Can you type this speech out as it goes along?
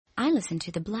I listen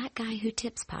to the Black Guy Who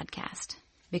Tips podcast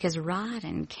because Rod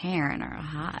and Karen are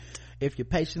hot. If you're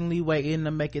patiently waiting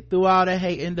to make it through all the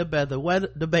hate and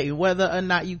debating whether or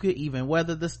not you could even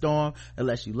weather the storm,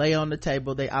 unless you lay on the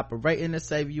table, they operating to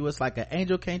save you. It's like an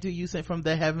angel came to you sent from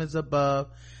the heavens above.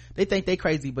 They think they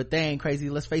crazy, but they ain't crazy.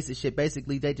 Let's face it, shit.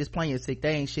 Basically, they just playing sick.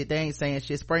 They ain't shit. They ain't saying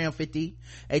shit. Spray on 50.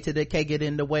 A to the K, get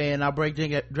in the way, and I'll break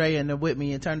Dre in there with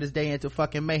me and turn this day into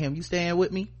fucking mayhem. You staying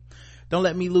with me? Don't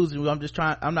let me lose you.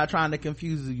 I'm not trying to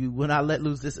confuse you when I let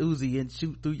loose this Uzi and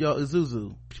shoot through your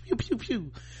Isuzu. Pew, pew,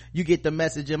 pew. You get the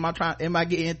message. Am I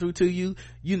getting through to you?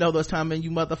 You know those times when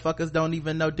you motherfuckers don't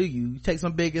even know, do you? You take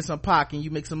some Big and some Pac and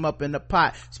you mix them up in the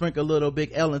pot. Sprinkle a little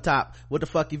Big L on top. What the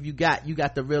fuck have you got? You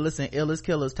got the realest and illest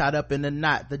killers tied up in the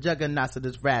knot. The juggernauts of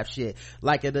this rap shit.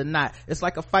 Like it or not. It's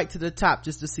like a fight to the top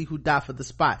just to see who died for the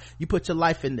spot. You put your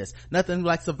life in this. Nothing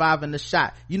like surviving the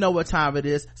shot. You know what time it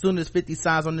is. Soon as 50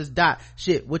 signs on this dot.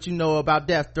 Shit, what you know about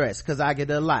death threats? Cause I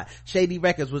get a lot. Shady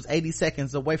Records was 80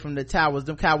 seconds away from the towers.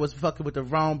 Them cowards fucking with the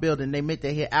wrong building. They meant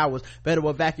to hit ours. Better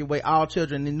evacuate all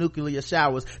children in nuclear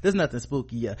showers. There's nothing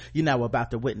spookier. You're now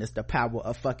about to witness the power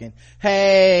of fucking.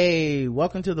 Hey,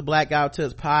 welcome to the Black Guy Who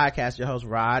Tips podcast. Your host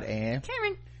Rod and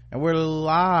Karen. And we're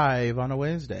live on a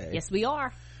Wednesday. Yes, we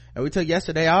are. And we took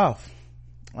yesterday off.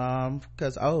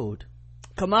 Cause old.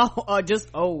 Come on, just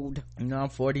old. You know, I'm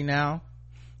 40 now.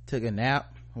 Took a nap.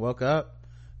 Woke up.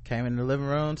 Came in the living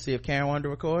room, see if Karen wanted to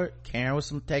record. Karen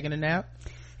was taking a nap.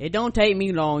 It don't take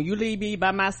me long. You leave me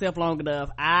by myself long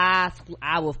enough, I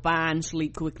will find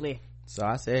sleep quickly. So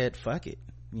I said, fuck it,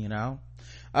 you know.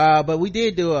 But we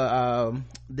did do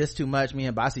This Too Much, me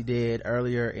and Bossy did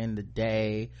earlier in the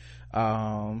day.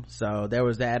 So there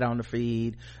was that on the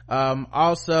feed.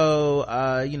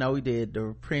 Also, you know, we did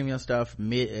the premium stuff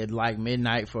at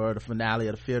midnight for the finale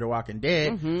of the Fear the Walking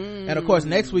Dead. Mm-hmm. And of course,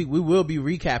 next week we will be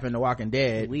recapping the Walking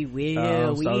Dead. We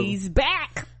will. We's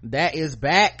back. That is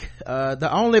back. The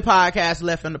only podcast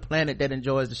left on the planet that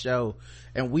enjoys the show.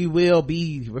 And we will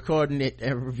be recording it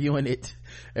and reviewing it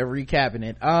and recapping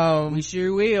it. We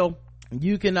sure will.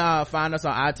 You can find us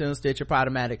on iTunes, Stitcher,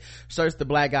 Podomatic. Search the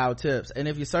Black Guy Who Tips, and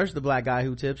if you search the Black Guy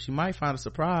Who Tips, you might find a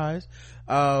surprise.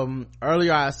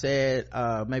 Earlier I said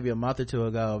maybe a month or two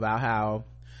ago about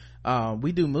how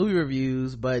we do movie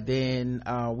reviews, but then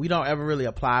we don't ever really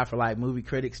apply for like movie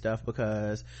critic stuff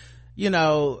because, you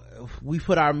know, we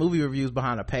put our movie reviews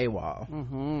behind a paywall.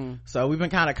 Mm-hmm. So we've been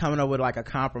kind of coming up with like a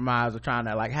compromise of trying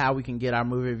to like how we can get our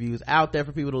movie reviews out there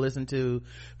for people to listen to,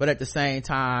 but at the same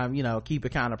time, you know, keep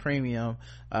it kind of premium,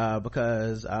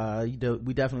 because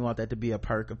we definitely want that to be a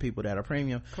perk of people that are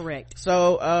premium. Correct.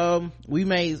 So we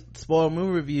made Spoiled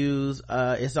Movie Reviews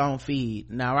its own feed.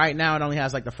 Now right now it only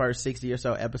has like the first 60 or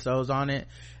so episodes on it,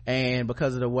 and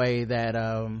because of the way that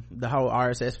the whole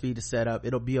RSS feed is set up,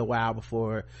 it'll be a while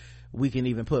before we can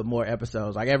even put more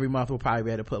episodes. Like every month we'll probably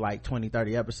be able to put like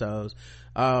 20-30 episodes,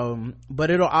 but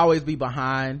it'll always be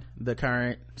behind the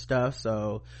current stuff.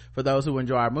 So for those who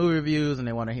enjoy our movie reviews and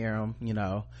they want to hear them, you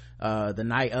know, the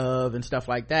night of and stuff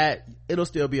like that, it'll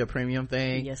still be a premium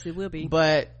thing. Yes, it will be.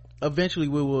 But eventually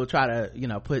we will try to, you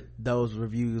know, put those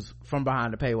reviews from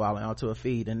behind the paywall and onto a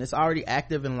feed, and it's already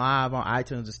active and live on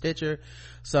iTunes and Stitcher.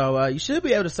 So you should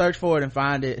be able to search for it and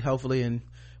find it, hopefully, in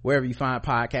wherever you find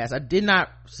podcasts. I did not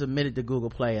submit it to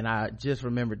Google Play, and I just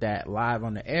remembered that live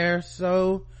on the air.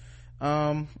 So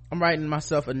I'm writing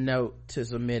myself a note to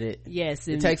submit it. Yes,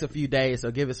 it takes a few days,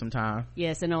 so give it some time.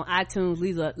 Yes, and on iTunes,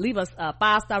 leave us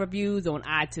 5-star reviews on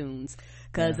iTunes,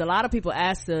 because a lot of people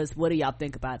ask us, what do y'all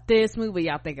think about this movie, what do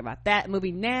y'all think about that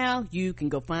movie? Now you can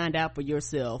go find out for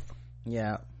yourself.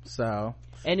 Yeah, so,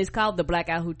 and it's called the Black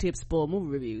Guy Who Tips Spoiled Movie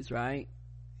Reviews, right?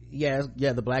 Yeah,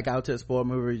 the Black Guy Who Tips Spoiled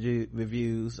Movie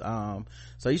Reviews.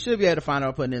 So you should be able to find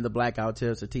out putting in the Black Guy Who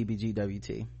Tips or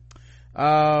TBGWT.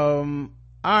 All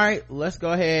right, let's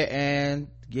go ahead and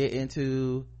get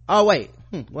into, what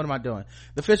am I doing?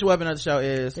 The official weapon of the show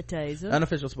is the taser,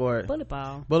 unofficial sport, bullet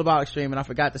ball extreme. And I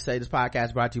forgot to say, this podcast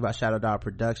is brought to you by Shadow Dog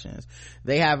Productions.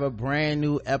 They have a brand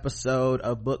new episode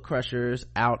of Book Crushers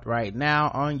out right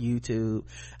now on YouTube.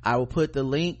 I will put the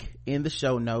link in the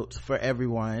show notes for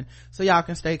everyone so y'all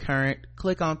can stay current.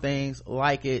 Click on things,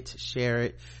 like it, share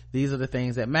it. These are the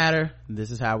things that matter.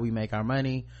 This is how we make our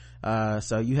money.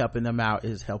 So you helping them out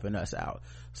is helping us out.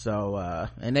 So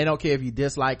and they don't care if you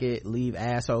dislike it, leave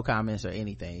asshole comments or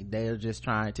anything. They're just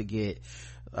trying to get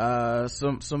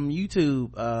some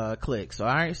YouTube clicks. All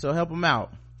right, so help them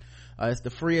out. It's the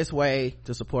freest way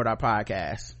to support our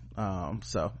podcast,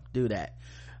 so do that.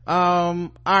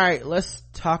 All right, let's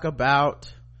talk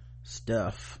about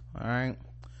stuff. All right,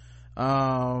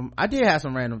 I did have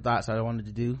some random thoughts I wanted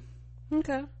to do.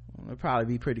 Okay, it'll probably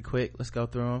be pretty quick. Let's go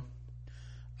through them.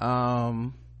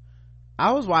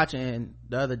 I was watching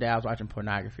the other day, I was watching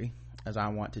pornography, as I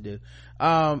want to do.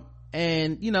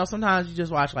 And you know, sometimes you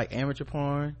just watch like amateur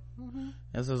porn.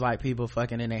 This is like people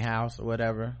fucking in their house or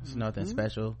whatever. It's nothing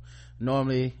special.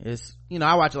 Normally it's, you know,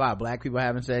 I watch a lot of black people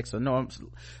having sex, so no,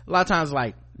 a lot of times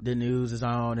like the news is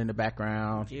on in the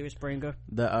background, Jerry Springer,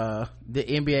 the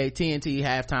NBA TNT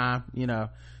halftime, you know,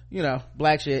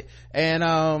 black shit.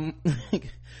 And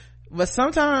but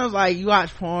sometimes like you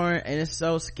watch porn and it's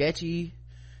so sketchy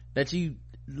that you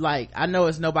like, I know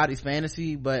it's nobody's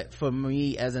fantasy, but for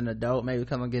me as an adult, maybe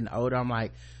because I'm getting older, I'm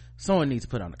like, someone needs to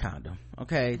put on a condom.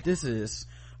 Okay, this is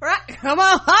right. Come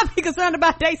on, I'll be concerned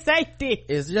about their safety.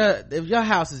 It's just, if your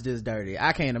house is just dirty,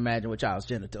 I can't imagine what y'all's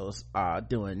genitals are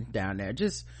doing down there.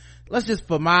 Let's just,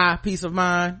 for my peace of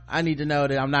mind, I need to know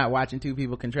that I'm not watching two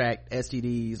people contract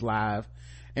STDs live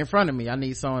in front of me. I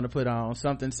need someone to put on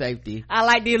something safety. I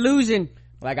like the illusion.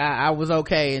 Like I was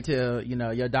okay until, you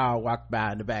know, your dog walked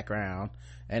by in the background,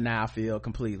 and now I feel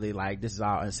completely like this is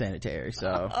all unsanitary.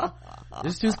 So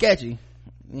it's too sketchy,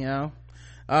 you know.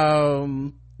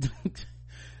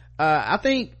 I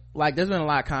think like there's been a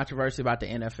lot of controversy about the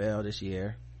NFL this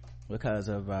year because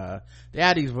of they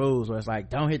had these rules where it's like,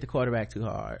 don't hit the quarterback too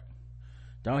hard,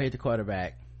 don't hit the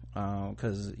quarterback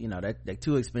because you know they're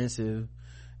too expensive,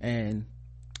 and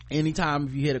anytime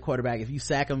if you hit a quarterback, if you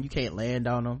sack them, you can't land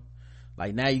on them.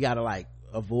 Like now you gotta like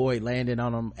avoid landing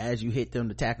on them as you hit them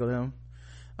to tackle them.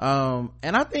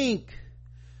 And I think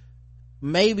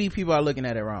maybe people are looking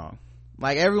at it wrong.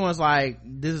 Like everyone's like,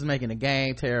 this is making the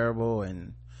game terrible,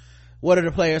 and what are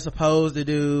the players supposed to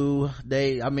do?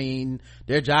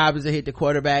 Their job is to hit the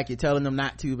quarterback. You're telling them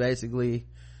not to, basically.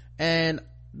 And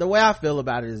the way I feel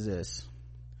about it is this: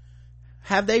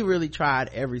 have they really tried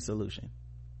every solution?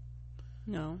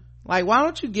 No. Like, why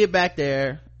don't you get back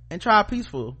there and try a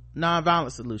peaceful,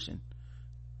 non-violent solution?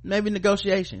 Maybe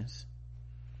negotiations.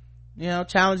 You know,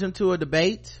 challenge them to a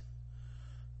debate.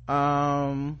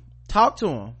 Talk to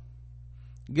them.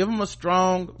 Give them a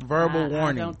strong verbal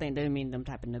warning. I don't think they mean them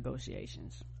type of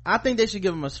negotiations. I think they should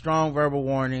give them a strong verbal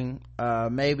warning.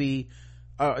 Maybe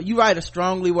you write a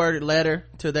strongly worded letter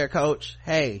to their coach.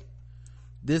 Hey,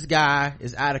 this guy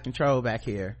is out of control back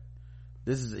here.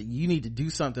 You need to do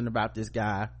something about this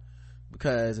guy,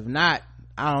 because if not,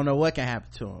 I don't know what can happen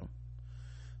to him.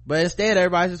 But instead,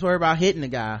 everybody's just worried about hitting the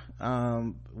guy,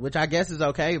 which I guess is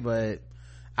okay. But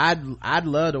I'd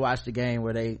love to watch the game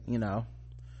where they, you know,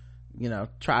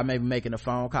 try maybe making a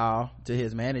phone call to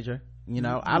his manager. You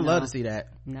know, I'd love to see that.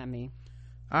 Not me.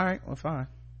 All right, well, fine.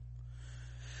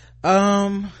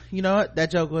 You know what, that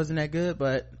joke wasn't that good,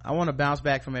 but I want to bounce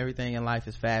back from everything in life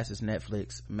as fast as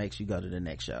Netflix makes you go to the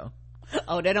next show.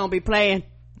 Oh, they don't be playing.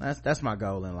 That's my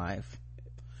goal in life.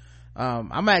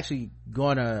 I'm actually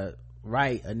gonna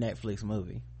write a Netflix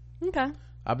movie. Okay.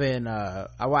 I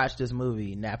watched this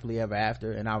movie Napoli Ever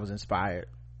After, and I was inspired.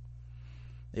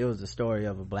 It was the story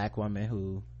of a black woman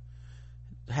who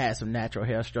had some natural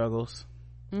hair struggles.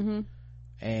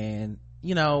 And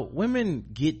you know, women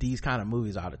get these kind of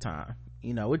movies all the time,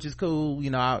 you know, which is cool. You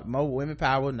know, more women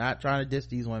power, not trying to diss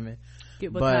these women.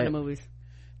 What kind of movies?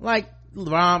 Like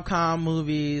rom-com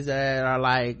movies that are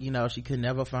like, you know, she could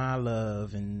never find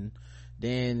love, and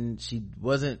then she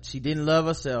didn't love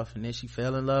herself, and then she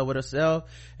fell in love with herself,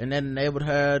 and that enabled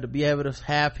her to be able to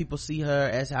have people see her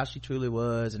as how she truly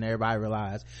was, and everybody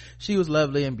realized she was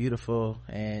lovely and beautiful,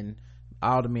 and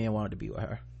all the men wanted to be with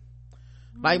her.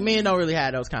 Like, men don't really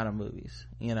have those kind of movies,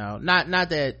 you know. Not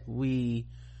that we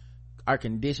are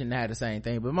conditioned to have the same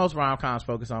thing, but most rom-coms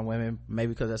focus on women,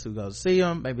 maybe because that's who goes to see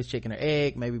them. Maybe it's chicken or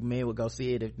egg. Maybe men would go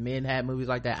see it if men had movies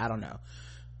like that. I don't know.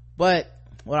 But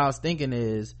what I was thinking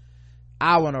is,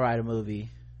 I want to write a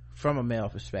movie from a male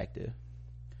perspective,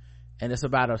 and it's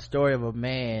about a story of a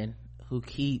man who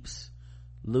keeps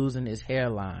losing his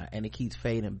hairline, and it keeps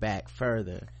fading back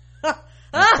further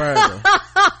and further.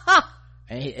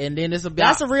 And then it's about,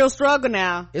 that's a real struggle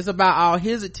now. It's about all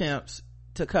his attempts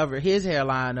to cover his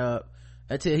hairline up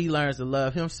until he learns to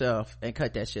love himself and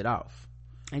cut that shit off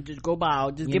and just go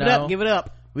bald. Just give it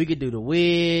up. We could do the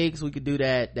wigs, we could do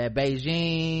that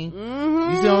Beijing.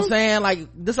 You see what I'm saying? Like,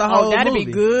 this a whole that'd movie.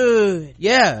 Be good.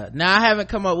 Yeah. Now, I haven't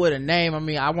come up with a name. I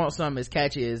mean, I want something as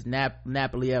catchy as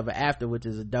Napoli Ever After, which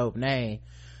is a dope name.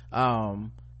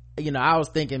 You know, I was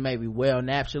thinking maybe Well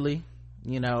Naturally,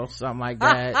 you know, something like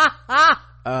that.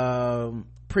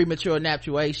 Premature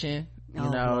Nuptiation, you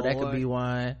know, Lord. That could be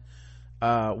one.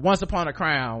 Once Upon a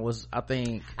Crown was, I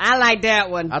think, I like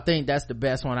that one. I think that's the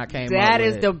best one I came up with. That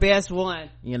is the best one.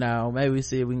 You know, maybe we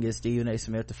see if we can get Stephen A.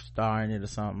 Smith to star in it or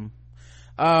something.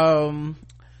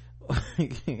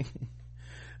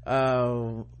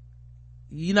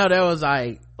 there was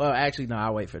like, well, actually no,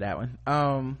 I'll wait for that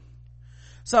one.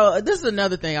 So this is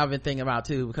another thing I've been thinking about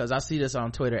too, because I see this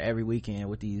on Twitter every weekend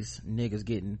with these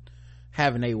niggas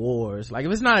having their wars. Like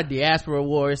if it's not a diaspora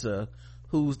war, it's a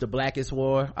who's the blackest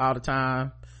war all the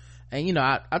time. And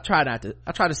I try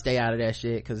to stay out of that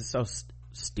shit because it's so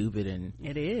stupid and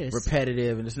it is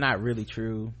repetitive and it's not really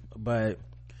true. But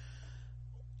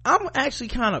I'm actually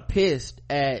kind of pissed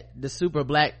at the super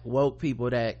black woke people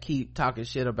that keep talking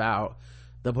shit about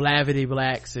the Blavity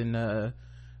blacks and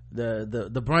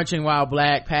the brunching while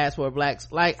black, passport blacks.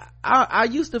 Like I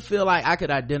used to feel like I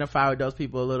could identify with those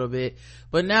people a little bit,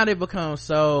 but now they become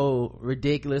so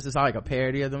ridiculous. It's all like a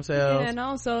parody of themselves. Yeah, and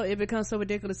also it becomes so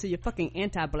ridiculous to you're fucking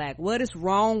anti-black. What is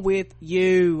wrong with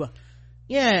you?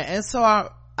 Yeah, and so I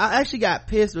actually got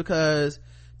pissed because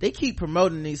they keep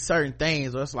promoting these certain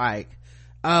things where it's like,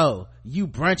 oh, you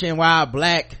brunching while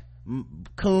black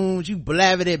coons, you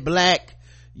Blavity black,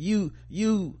 you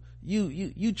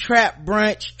trap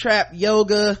brunch, trap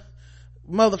yoga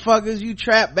motherfuckers, you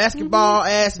trap basketball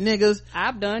ass niggas.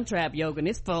 I've done trap yoga and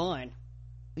it's fun.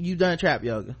 You done trap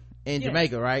yoga in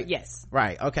Jamaica, right? Yes.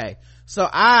 Right, okay. So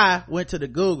I went to the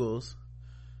Googles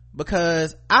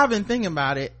because I've been thinking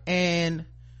about it, and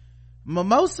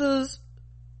mimosas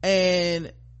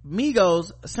and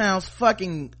Migos sounds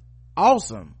fucking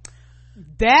awesome.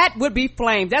 That would be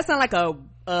flames. That sounds like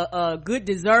a good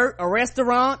dessert, a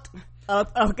restaurant,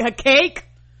 a cake.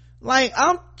 Like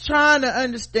I'm trying to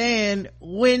understand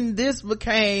when this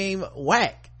became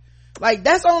whack. Like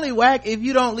that's only whack if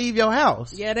you don't leave your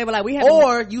house. Yeah, they were like,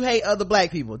 or you hate other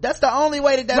black people. That's the only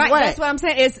way that's right, whack. That's what I'm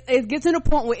saying. It gets to the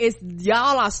point where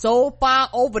y'all are so far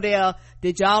over there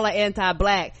that y'all are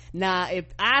anti-black. Now if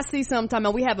I see sometime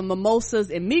and we have a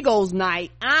mimosas and Migos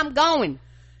night, I'm going.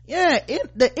 Yeah,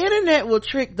 the internet will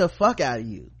trick the fuck out of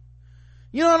you.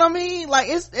 You know what I mean? Like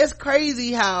it's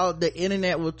crazy how the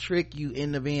internet will trick you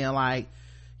into being like,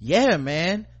 yeah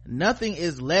man, nothing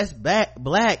is less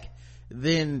black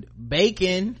than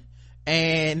bacon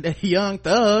and Young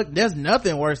Thug. There's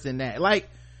nothing worse than that. Like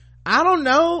I don't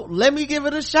know, let me give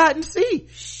it a shot and see.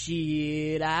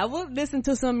 Shit, I would listen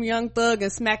to some Young Thug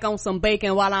and smack on some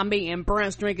bacon while I'm eating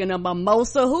brunch drinking a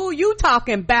mimosa. Who you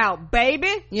talking about,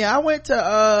 baby? Yeah, I went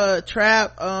to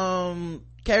trap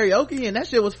karaoke and that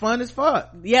shit was fun as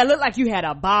fuck. Yeah, it looked like you had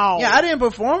a ball. Yeah, I didn't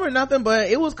perform or nothing, but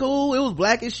it was cool. It was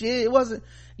black as shit. It wasn't,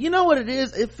 you know what it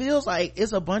is? It feels like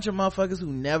it's a bunch of motherfuckers who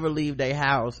never leave their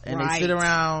house and they sit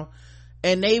around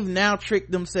and they've now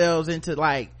tricked themselves into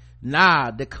like,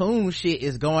 nah, the coon shit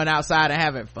is going outside and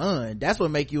having fun. That's what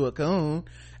make you a coon.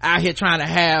 Out here trying to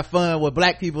have fun with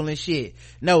black people and shit.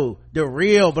 No, the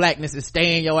real blackness is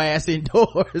staying your ass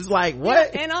indoors. Like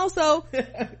what? Yeah, and also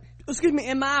excuse me,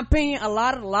 in my opinion, a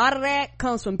lot of that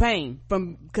comes from pain,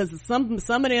 because some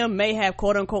of them may have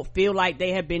quote unquote feel like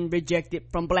they have been rejected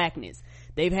from blackness.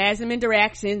 They've had some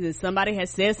interactions and somebody has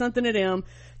said something to them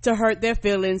to hurt their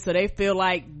feelings, so they feel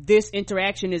like this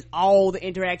interaction is all the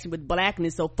interaction with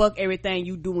blackness, so fuck everything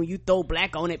you do when you throw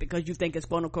black on it because you think it's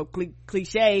quote unquote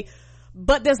cliche.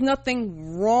 But there's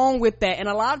nothing wrong with that, and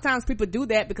a lot of times people do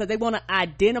that because they want to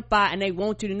identify and they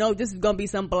want you to know this is gonna be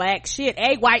some black shit.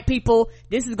 Hey white people,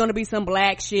 this is gonna be some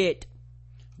black shit.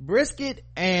 Brisket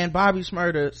and Bobby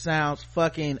Shmurda sounds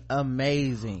fucking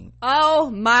amazing.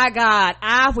 Oh my god,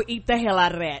 I would eat the hell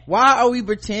out of that. Why are we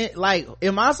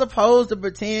am I supposed to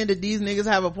pretend that these niggas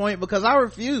have a point? Because I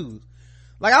refuse.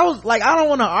 I don't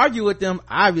want to argue with them.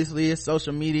 Obviously it's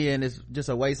social media and it's just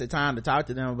a waste of time to talk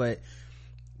to them, but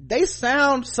they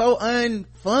sound so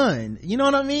unfun. You know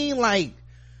what I mean? Like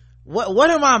what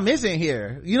am I missing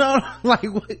here? You know,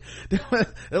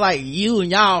 like you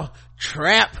and y'all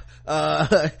trap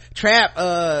yoga.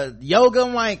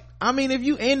 I'm like, I mean, if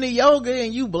you into yoga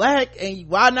and you black, and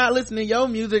why not listen to your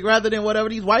music rather than whatever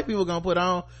these white people gonna put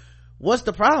on? What's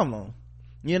the problem?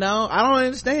 You know, I don't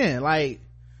understand. Like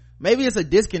maybe it's a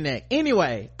disconnect.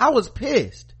 Anyway, I was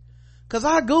pissed because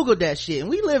I googled that shit, and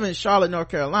we live in Charlotte, North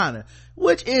Carolina,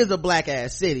 which is a black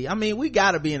ass city. I mean, we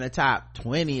gotta be in the top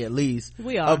 20 at least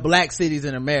of black cities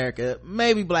in America,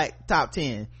 maybe black top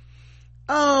 10.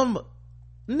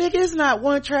 Nigga, it's not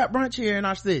one trap brunch here in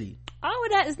our city. Oh,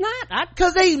 that is not.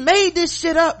 Cause they made this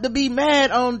shit up to be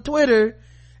mad on Twitter,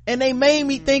 and they made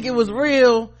me think it was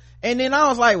real, and then I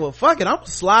was like, well fuck it, I'm gonna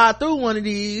slide through one of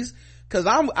these, cause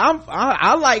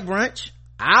I like brunch,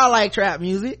 I like trap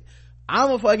music, I'm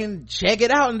gonna fucking check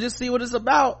it out and just see what it's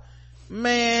about.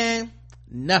 Man,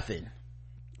 nothing.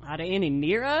 Are there any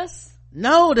near us?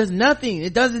 No, there's nothing.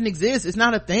 It doesn't exist. It's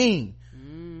not a thing.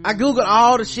 I googled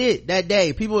all the shit that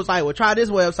day. People was like, well, try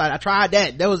this website. I tried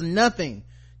that. There was nothing.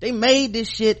 They made this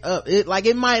shit up. It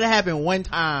might have happened one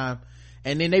time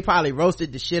and then they probably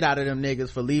roasted the shit out of them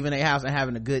niggas for leaving their house and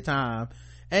having a good time.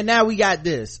 And now we got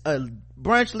this, a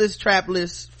brunchless,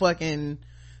 trapless fucking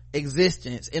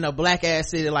existence in a black ass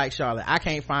city like Charlotte. I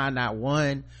can't find not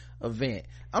one event.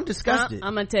 I'm disgusted.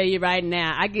 I'm gonna tell you right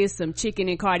now, I get some chicken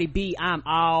and Cardi B, I'm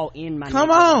all in my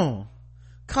Come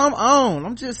on.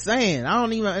 I'm just saying, I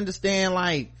don't even understand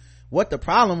like what the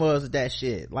problem was with that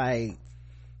shit. Like,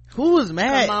 who was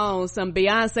mad? Come on, some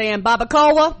Beyonce and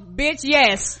Babacoa, bitch,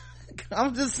 yes.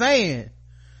 I'm just saying,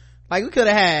 like, we could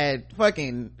have had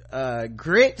fucking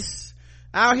Grits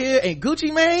out here and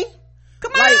Gucci Mane.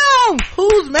 Come like, on,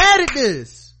 who's mad at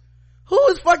this? Who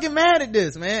is fucking mad at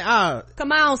this, man?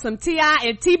 Come on, some T.I.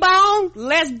 and T-Bone,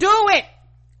 let's do it.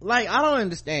 Like, I don't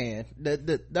understand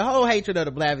the whole hatred of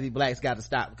the blacks got to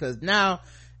stop, because now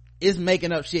it's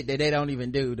making up shit that they don't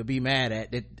even do to be mad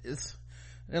at.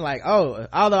 They're like, oh,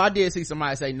 although I did see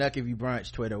somebody say Knuck If You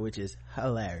Brunch Twitter, which is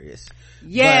hilarious.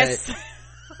 Yes.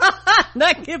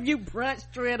 Knuck If You Brunch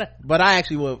Twitter. But I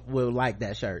actually would like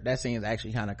that shirt. That seems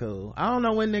actually kind of cool. I don't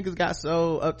know when niggas got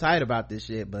so uptight about this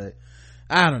shit, but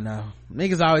I don't know.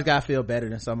 Niggas always gotta feel better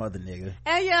than some other nigga.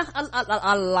 And yeah,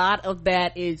 a lot of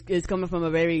that is coming from a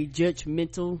very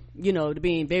judgmental,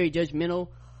 being very judgmental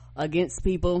against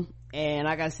people. And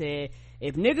like I said,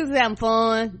 if niggas having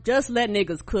fun, just let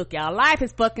niggas cook, y'all. Life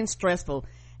is fucking stressful.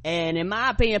 And in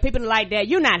my opinion, people like that,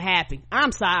 you're not happy.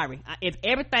 I'm sorry. If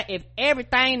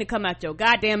everything that come out your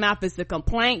goddamn mouth is a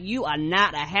complaint, you are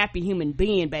not a happy human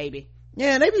being, baby.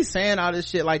 Yeah, they be saying all this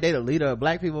shit like they the leader of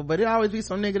black people, but it always be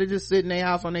some nigga that just sit in their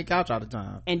house on their couch all the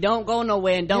time and don't go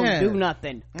nowhere and don't do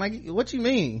nothing. Like, what you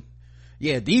mean?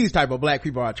 Yeah, these type of black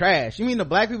people are trash. You mean the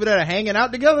black people that are hanging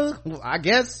out together? Well, I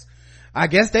guess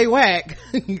they whack.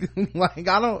 Like,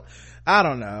 I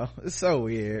don't know. It's so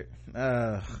weird.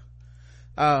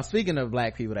 Speaking of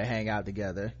black people that hang out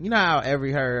together, you know how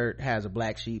every herd has a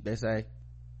black sheep, they say?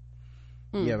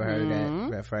 You ever heard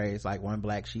of that phrase, like one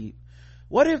black sheep?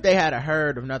 What if they had a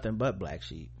herd of nothing but black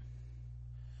sheep?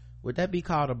 Would that be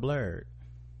called a blurred?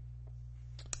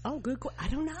 Oh, good. I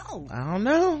don't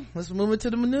know. Let's move into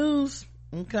the news.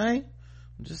 Okay.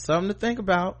 Just something to think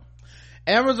about.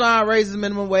 Amazon raises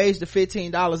minimum wage to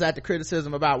 $15 after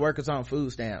criticism about workers on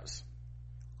food stamps.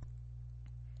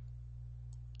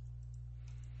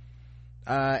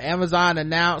 Amazon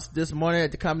announced this morning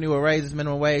that the company will raise its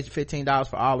minimum wage to $15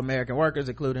 for all American workers,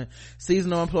 including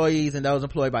seasonal employees and those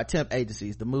employed by temp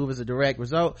agencies. The move is a direct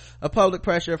result of public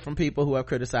pressure from people who have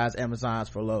criticized Amazon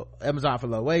for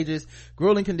low wages,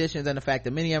 grueling conditions, and the fact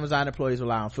that many Amazon employees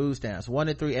rely on food stamps. 1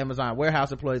 in 3 Amazon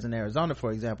warehouse employees in Arizona,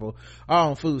 for example, are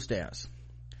on food stamps.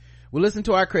 We listened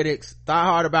to our critics, thought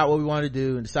hard about what we wanted to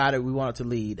do, and decided we wanted to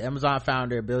lead. Amazon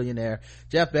founder and billionaire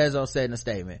Jeff Bezos said in a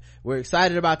statement, "We're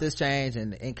excited about this change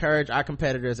and encourage our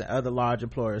competitors and other large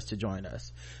employers to join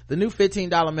us." The new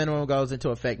 $15 minimum goes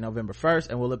into effect November 1st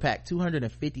and will impact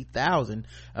 250,000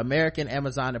 American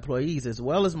Amazon employees, as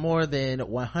well as more than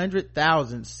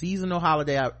 100,000 seasonal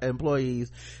holiday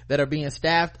employees that are being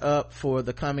staffed up for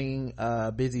the coming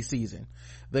busy season.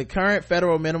 The current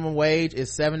federal minimum wage is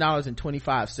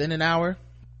 $7.25 an hour,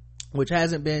 which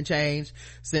hasn't been changed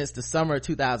since the summer of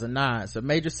 2009. So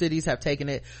major cities have taken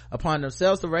it upon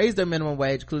themselves to raise their minimum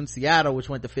wage, including Seattle, which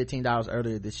went to $15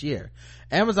 earlier this year.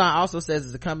 Amazon also says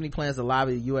that the company plans to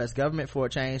lobby the U.S. government for a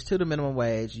change to the minimum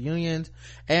wage. Unions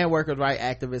and workers' rights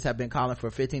activists have been calling for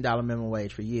a $15 minimum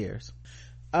wage for years.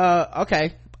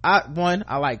 Okay.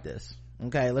 I like this.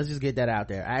 Okay, let's just get that out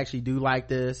there. I actually do like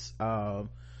this.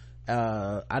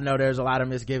 I know there's a lot of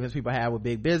misgivings people have with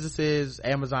big businesses,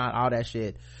 Amazon, all that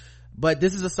shit, but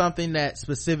this is something that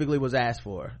specifically was asked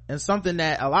for, and something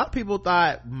that a lot of people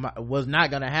thought was not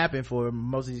going to happen for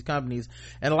most of these companies,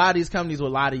 and a lot of these companies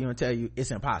will lie to you and tell you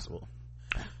it's impossible.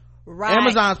 Right.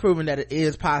 Amazon's proven that it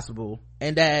is possible,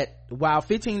 and that while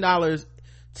 $15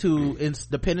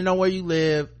 depending on where you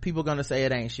live, people are going to say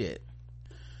it ain't shit.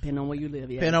 Depending on where you live,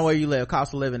 yes. Depending on where you live,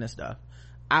 cost of living and stuff.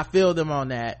 I feel them on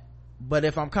that. But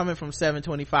if I'm coming from $7.25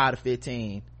 to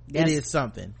 $15, it is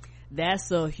something.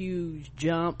 That's a huge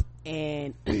jump,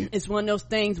 and it's one of those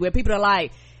things where people are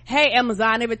like, hey,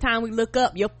 Amazon, every time we look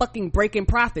up, you're fucking breaking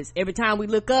profits. Every time we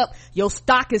look up, your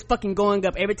stock is fucking going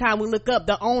up. Every time we look up,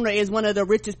 the owner is one of the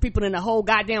richest people in the whole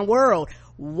goddamn world.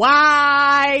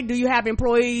 Why do you have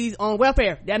employees on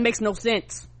welfare? That makes no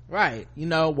sense. Right.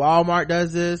 Walmart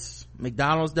does this.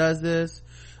 McDonald's does this.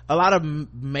 A lot of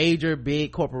major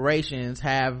big corporations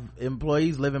have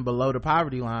employees living below the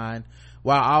poverty line,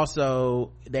 while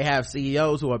also they have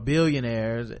CEOs who are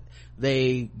billionaires.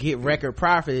 They get record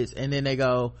profits, and then they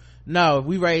go, no, if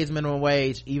we raise minimum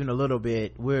wage even a little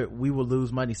bit, we will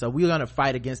lose money. So we're gonna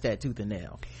fight against that tooth and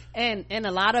nail. And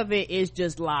a lot of it is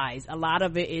just lies. A lot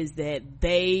of it is that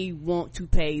they want to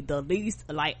pay the least,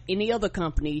 like any other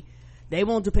company, they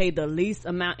want to pay the least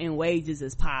amount in wages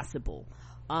as possible.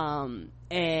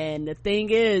 And the thing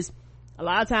is, a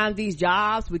lot of times these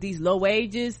jobs with these low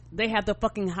wages, they have the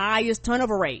fucking highest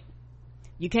turnover rate.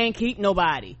 You can't keep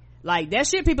nobody. Like, that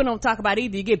shit people don't talk about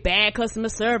either. You get bad customer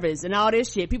service and all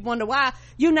this shit. People wonder why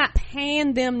you're not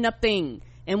paying them nothing.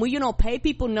 And when you don't pay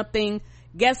people nothing,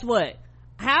 guess what?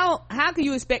 How can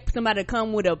you expect somebody to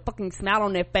come with a fucking smile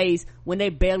on their face when they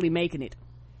barely making it?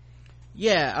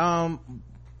 Yeah,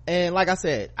 and like I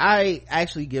said, I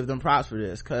actually give them props for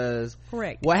this, because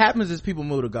correct, what happens is people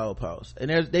move the goalposts, and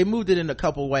they moved it in a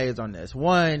couple ways on this.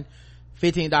 One,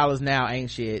 $15 now ain't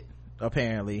shit,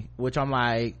 apparently, which I'm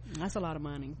like, that's a lot of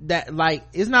money. That, like,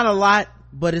 it's not a lot,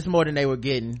 but it's more than they were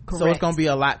getting. Correct. So it's gonna be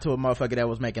a lot to a motherfucker that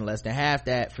was making less than half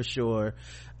that, for sure.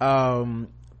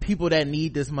 People that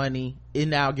need this money, it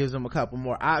now gives them a couple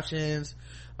more options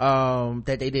that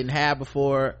they didn't have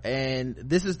before, and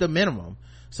this is the minimum.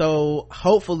 So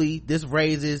hopefully this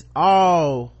raises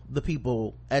all the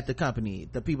people at the company,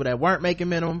 the people that weren't making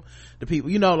minimum, the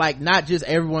people, you know, like, not just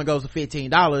everyone goes to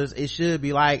 $15. It should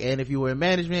be like, and if you were in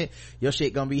management, your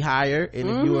shit gonna be higher, and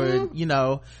if you were, you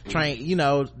know, trained, you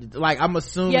know, like, I'm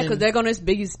assuming, yeah, because they're gonna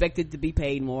be expected to be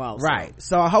paid more also. Right.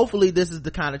 So hopefully this is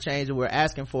the kind of change that we're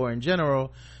asking for in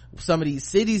general. Some of these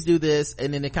cities do this,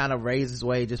 and then it kind of raises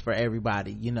wages for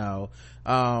everybody, you know.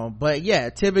 But yeah,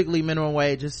 typically minimum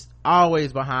wage is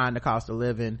always behind the cost of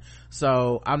living,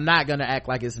 so I'm not gonna act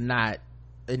like it's not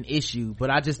an issue, but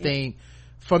I just think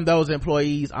from those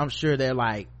employees, I'm sure they're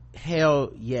like,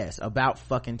 hell yes, about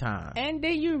fucking time. And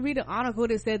then you read an article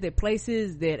that said that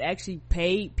places that actually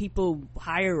pay people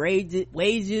higher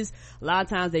wages, a lot of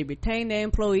times they retain their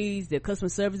employees, their customer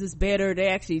service is better. They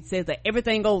actually says that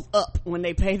everything goes up when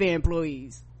they pay their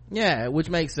employees. Yeah, which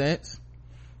makes sense.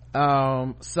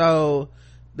 So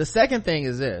the second thing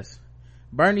is this: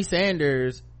 Bernie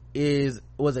Sanders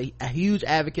was a huge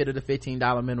advocate of the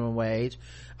 $15 minimum wage.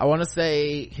 I want to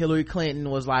say Hillary Clinton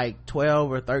was like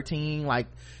 12 or 13. Like,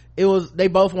 it was, they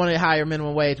both wanted higher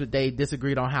minimum wage, but they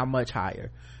disagreed on how much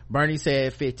higher. Bernie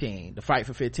said 15. The fight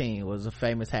for 15 was a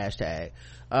famous hashtag.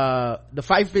 The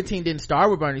fight for 15 didn't start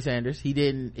with Bernie Sanders. He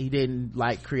didn't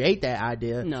like create that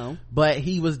idea. No. But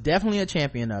he was definitely a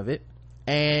champion of it.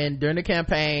 And during the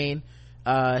campaign,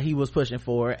 he was pushing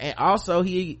for it. And also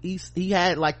he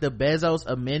had like the Bezos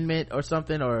amendment or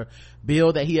something, or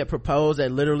bill that he had proposed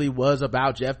that literally was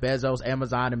about Jeff Bezos,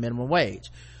 Amazon, and minimum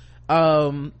wage.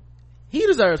 He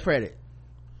deserves credit.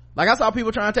 Like, I saw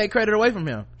people trying to take credit away from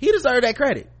him. He deserved that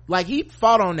credit. Like, he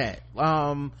fought on that.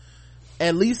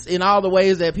 At least in all the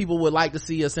ways that people would like to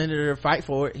see a senator fight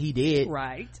for it, he did.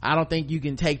 Right. I don't think you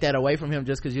can take that away from him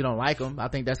just because you don't like him. I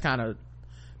think that's kind of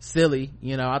silly.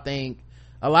 You know, I think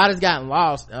a lot has gotten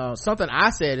lost. Something I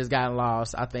said has gotten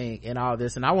lost, I think, in all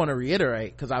this, and I want to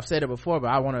reiterate, because I've said it before, but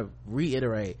I want to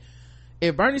reiterate.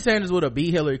 If Bernie Sanders would have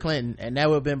beat Hillary Clinton, and that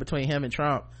would have been between him and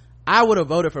Trump, I would have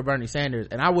voted for Bernie Sanders,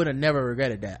 and I would have never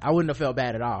regretted that. I wouldn't have felt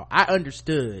bad at all. I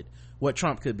understood what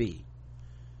Trump could be.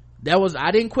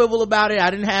 I didn't quibble about it. I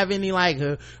didn't have any like,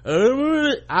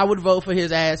 I would vote for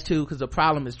his ass too, because the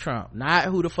problem is Trump, not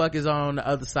who the fuck is on the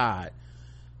other side.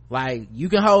 Like, you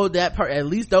can hold that at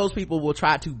least those people will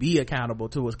try to be accountable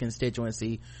to his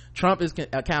constituency. Trump is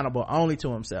accountable only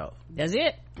to himself. That's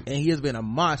it. And he has been a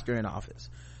monster in office.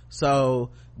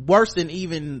 So worse than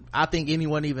even I think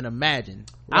anyone even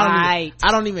imagined. Right.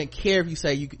 I don't even care if you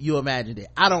say you imagined it.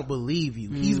 I don't believe you.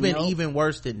 He's been even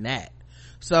worse than that.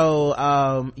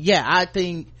 So yeah, I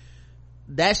think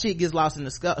that shit gets lost in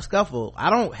the scuffle. I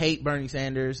don't hate Bernie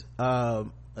Sanders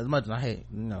as much as I hate,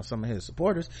 you know, some of his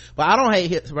supporters, but I don't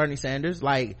hate Bernie Sanders.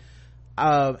 Like,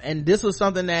 and this was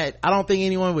something that I don't think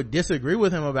anyone would disagree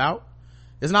with him about.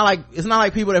 It's not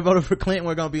like people that voted for Clinton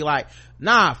were gonna be like,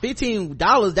 nah,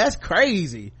 $15, that's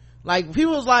crazy. Like,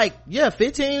 people was like, yeah,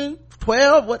 15,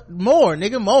 12, what more,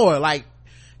 nigga, more. Like,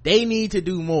 they need to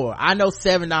do more. I know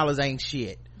 $7 ain't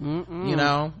shit. You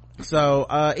know. So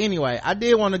anyway, I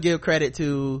did want to give credit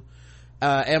to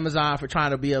Amazon for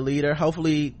trying to be a leader.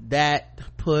 Hopefully that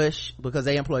push, because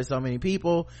they employ so many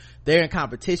people, they're in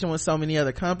competition with so many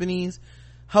other companies,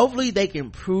 hopefully they can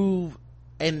prove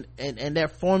and their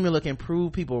formula can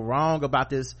prove people wrong about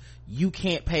this. You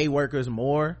can't pay workers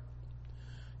more,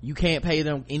 you can't pay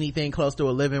them anything close to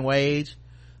a living wage.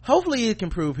 Hopefully it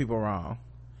can prove people wrong,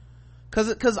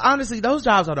 because honestly, those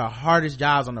jobs are the hardest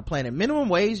jobs on the planet. Minimum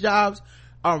wage jobs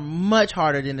are much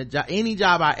harder than any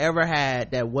job I ever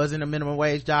had that wasn't a minimum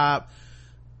wage job.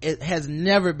 it has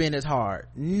never been as hard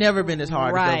to fill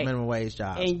minimum wage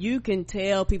jobs. And you can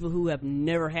tell people who have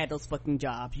never had those fucking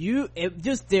jobs,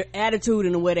 just their attitude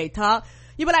and the way they talk,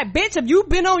 you be like, bitch, have you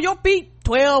been on your feet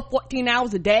 12, 14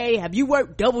 hours a day? Have you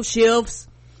worked double shifts?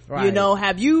 Right. You know,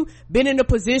 have you been in a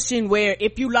position where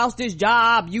if you lost this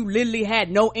job, you literally had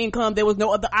no income, there was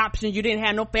no other option, you didn't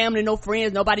have no family, no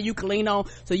friends, nobody you could lean on,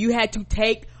 so you had to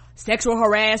take sexual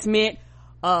harassment,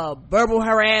 verbal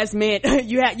harassment,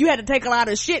 you had to take a lot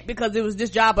of shit because it was this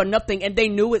job or nothing, and they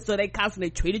knew it, so they constantly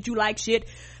treated you like shit.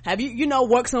 Have you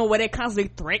worked somewhere where they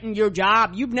constantly threaten your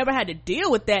job? You've never had to deal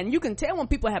with that, and you can tell when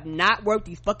people have not worked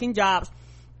these fucking jobs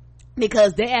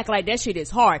because they act like that shit is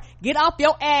hard. Get off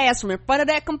your ass from in front of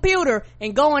that computer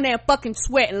and go in there and fucking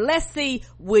sweat, and let's see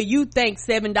will you think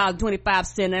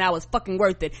 $7.25 an hour is fucking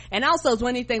worth it. And also it's one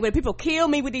of these things where people kill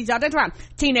me with these jobs. They're trying,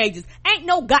 teenagers, ain't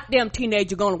no goddamn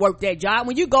teenager gonna work that job.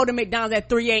 When you go to McDonald's at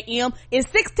 3 a.m. is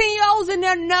 16-year-olds in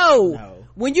there? No.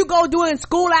 When you go doing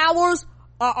school hours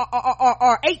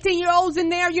or 18-year-olds in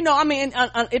there,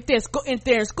 if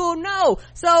they're in school, no.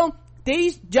 So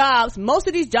these jobs, most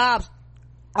of these jobs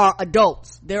are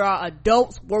adults. There are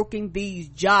adults working these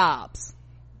jobs.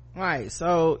 Right.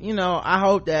 So, I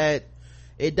hope that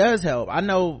it does help. I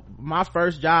know my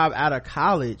first job out of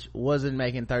college wasn't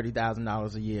making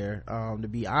 $30,000 a year, to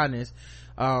be honest.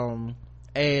 And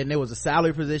it was a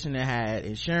salary position that had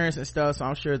insurance and stuff, so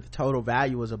I'm sure the total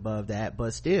value was above that,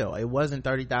 but still, it wasn't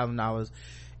 $30,000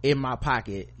 in my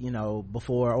pocket,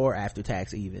 before or after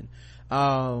tax even.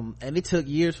 And it took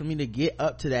years for me to get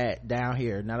up to that down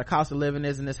here. Now the cost of living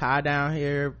isn't as high down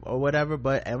here or whatever,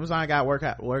 but Amazon got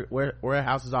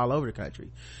warehouses all over the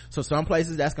country. So some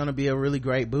places that's going to be a really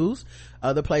great boost.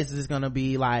 Other places it's going to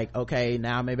be like, okay,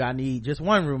 now maybe I need just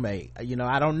one roommate. I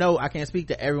don't know. I can't speak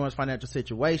to everyone's financial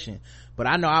situation, but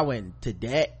I know I went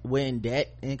in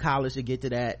debt in college to get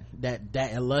to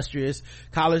that illustrious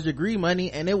college degree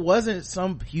money, and it wasn't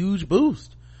some huge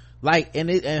boost.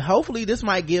 And hopefully this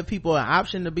might give people an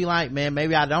option to be like, man,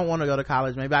 maybe I don't want to go to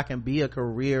college. Maybe I can be a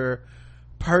career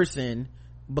person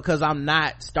because I'm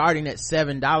not starting at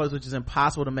 $7, which is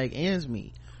impossible to make ends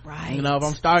meet. Right. If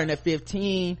I'm starting at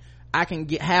 15, I can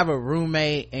have a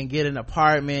roommate and get an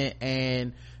apartment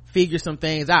and figure some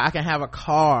things out. I can have a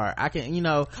car. I can,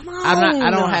 come on.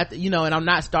 I don't have to, and I'm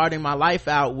not starting my life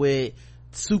out with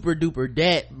super duper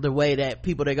debt the way that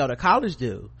people that go to college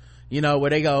do. Where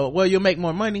they go, well, you'll make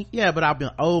more money. Yeah, but I've been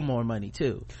owed more money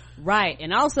too. Right.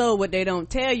 And also what they don't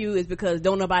tell you is because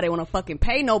don't nobody want to fucking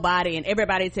pay nobody, and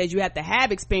everybody says you have to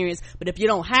have experience, but if you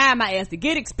don't hire my ass to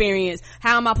get experience,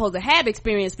 how am I supposed to have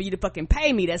experience for you to fucking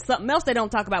pay me? That's something else they don't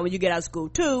talk about when you get out of school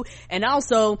too. And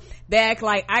also they act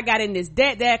like I got in this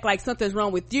debt, they act like something's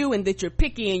wrong with you and that you're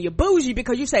picky and you're bougie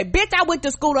because you say, bitch, I went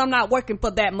to school, I'm not working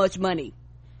for that much money.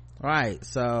 Right.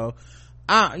 So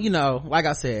like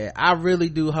I said, I really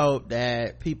do hope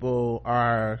that people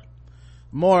are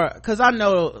more, cause I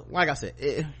know, like I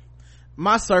said,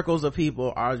 my circles of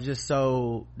people are just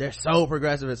they're so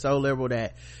progressive and so liberal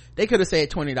that they could have said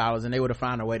 $20 and they would have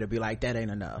found a way to be like, that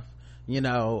ain't enough. And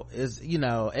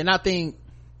I think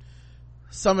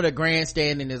some of the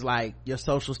grandstanding is like your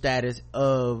social status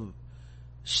of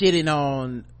shitting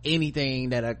on anything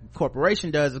that a corporation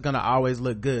does is gonna always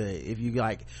look good. If you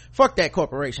like, fuck that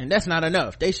corporation, that's not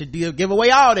enough, they should give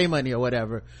away all their money or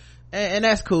whatever, and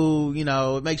that's cool.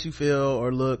 It makes you feel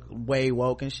or look way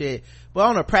woke and shit. But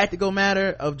on a practical matter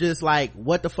of just like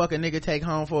what the fuck a nigga take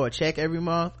home for a check every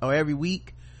month or every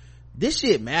week, this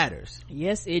shit matters.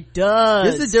 Yes, it does.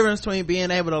 This is the difference between being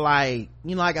able to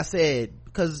like I said,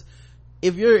 because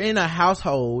if you're in a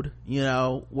household,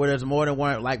 where there's more than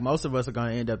one, like most of us are going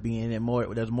to end up being in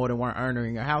there's more than one earner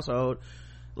in your household,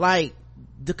 like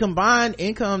the combined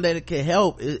income that it could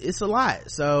help, it's a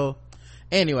lot. So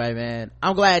anyway, man,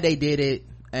 I'm glad they did it.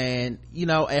 And,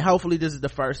 and hopefully this is the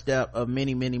first step of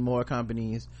many, many more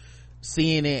companies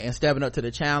seeing it and stepping up to the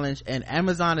challenge. And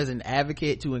Amazon is an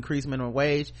advocate to increase minimum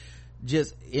wage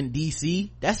just in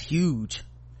DC. That's huge.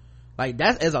 Like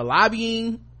that's as a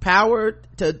lobbying power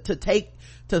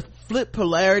to flip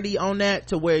polarity on that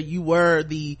to where you were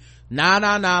the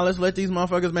let's let these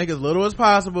motherfuckers make as little as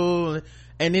possible,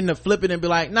 and then to flip it and be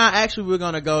like, nah, actually we're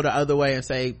gonna go the other way and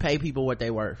say pay people what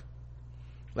they worth.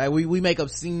 Like we make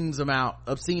obscene amount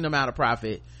of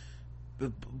profit.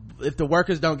 If the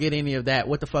workers don't get any of that,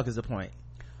 what the fuck is the point?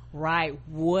 Right.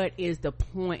 What is the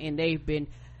point? And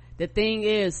the thing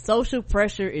is, social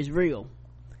pressure is real.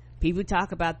 People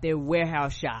talk about their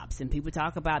warehouse shops, and people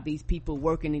talk about these people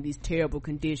working in these terrible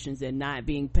conditions and not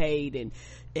being paid,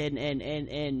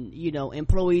 and you know,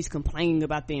 employees complaining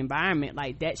about the environment.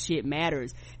 Like, that shit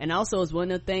matters. And also, it's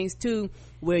one of the things too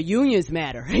where unions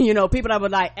matter. You know, people that were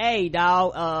like, hey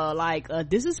dog,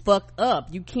 this is fucked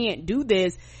up, you can't do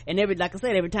this. And like I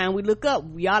said, every time we look up,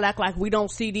 y'all act like we don't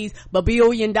see these $1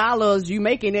 billion you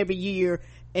making every year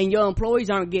and your employees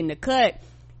aren't getting a cut.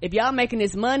 If y'all making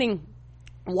this money,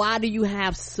 why do you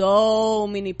have so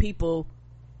many people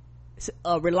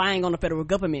relying on the federal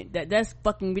government? That's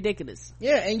fucking ridiculous.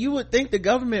 Yeah, and you would think the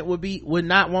government would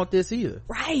not want this either,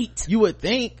 right? You would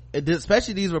think,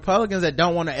 especially these Republicans that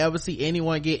don't want to ever see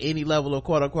anyone get any level of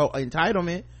quote-unquote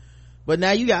entitlement. But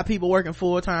now you got people working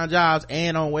full-time jobs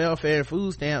and on welfare and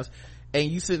food stamps, and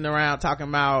you sitting around talking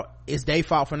about it's their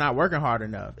fault for not working hard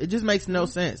enough. It just makes no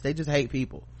sense. They just hate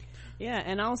people. Yeah,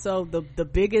 and also the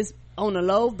biggest on the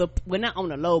low, not on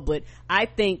the low, but I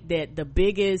think that the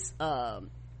biggest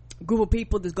group of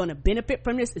people that's going to benefit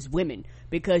from this is women,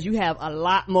 because you have a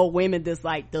lot more women that's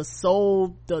like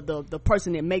the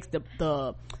person that makes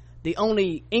the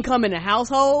only income in the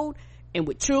household, and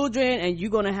with children, and you're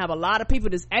going to have a lot of people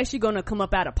that's actually going to come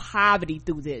up out of poverty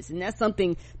through this, and that's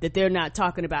something that they're not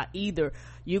talking about either.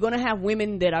 You're going to have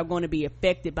women that are going to be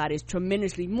affected by this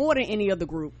tremendously more than any other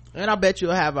group, and I bet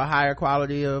you'll have a higher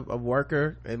quality of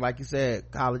worker, and like you said,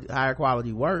 higher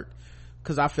quality work,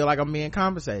 because I feel like I'm being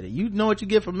compensated. You know what you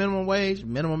get for minimum wage?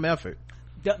 Minimum effort.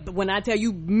 When I tell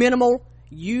you minimal,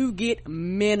 you get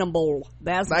minimal.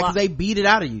 That's like, cause they beat it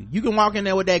out of you. You can walk in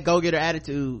there with that go-getter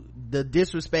attitude, the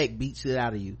disrespect beats it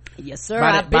out of you. Yes sir,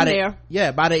 I've been there.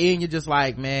 Yeah, by the end you're just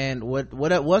like, man,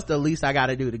 what's the least I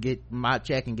gotta do to get my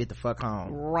check and get the fuck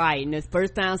home? Right. And the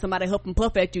first time somebody help and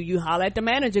puff at you, you holler at the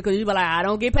manager, because you be like, I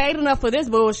don't get paid enough for this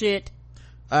bullshit.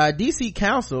 DC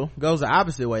Council goes the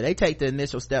opposite way. They take the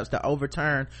initial steps to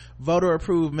overturn voter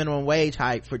approved minimum wage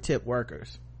hike for tip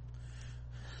workers.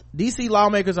 DC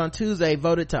lawmakers on Tuesday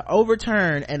voted to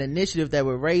overturn an initiative that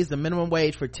would raise the minimum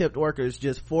wage for tipped workers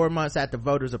just 4 months after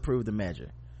voters approved the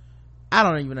measure. I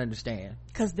don't even understand.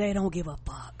 Cause they don't give a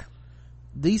fuck.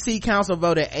 DC Council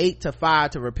voted 8-5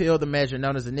 to repeal the measure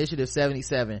known as Initiative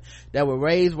 77 that would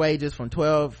raise wages from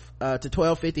 $12 to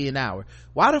 $12.50 an hour.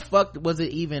 Why the fuck was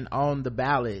it even on the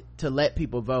ballot to let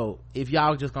people vote if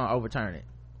y'all just gonna overturn it?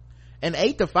 And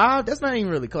 8-5, that's not even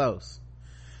really close.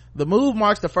 The move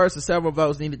marks the first of several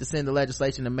votes needed to send the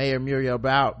legislation to Mayor Muriel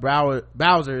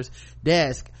Bowser's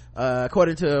desk,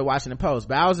 according to Washington Post.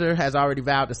 Bowser has already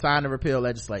vowed to sign the repeal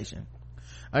legislation.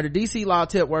 Under DC law,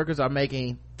 tip workers are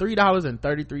making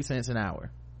 $3.33 an hour.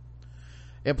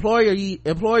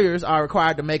 Employers are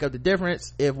required to make up the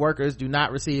difference if workers do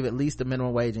not receive at least the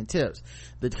minimum wage in tips.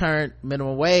 The current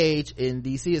minimum wage in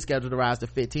DC is scheduled to rise to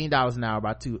 $15 an hour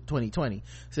by 2020.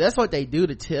 So that's what they do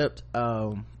to tipped,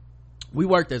 we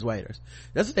worked as waiters.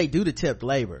 That's what they do to tipped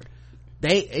labor.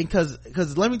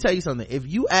 Cause let me tell you something. If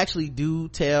you actually do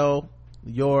tell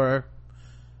your,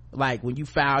 like, when you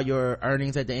file your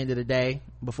earnings at the end of the day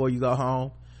before you go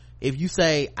home, if you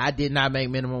say, I did not make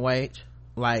minimum wage,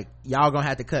 like, y'all gonna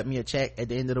have to cut me a check at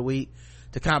the end of the week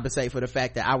to compensate for the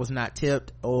fact that I was not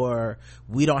tipped, or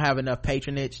we don't have enough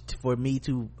patronage for me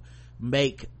to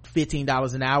make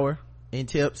 $15 an hour in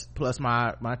tips plus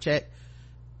my check,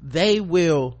 they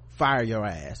will fire your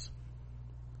ass.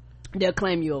 They'll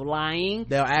claim you're lying.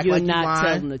 They'll act you're like not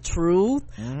you're telling the truth.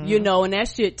 Mm-hmm. You know, and that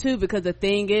shit too, because the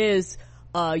thing is,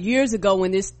 years ago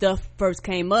when this stuff first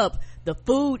came up, the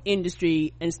food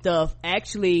industry and stuff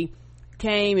actually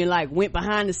came and like went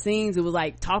behind the scenes. It was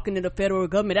like talking to the federal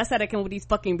government. That's how they come with these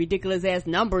fucking ridiculous ass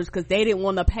numbers, because they didn't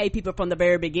want to pay people from the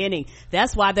very beginning.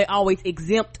 That's why they're always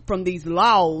exempt from these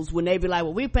laws, when they be like,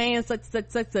 well, we're paying such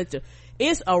a.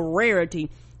 It's a rarity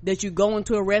that you go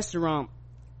into a restaurant,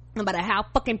 no matter how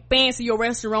fucking fancy your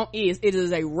restaurant is, it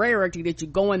is a rarity that you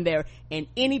go in there and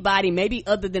anybody, maybe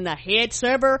other than the head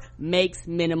server, makes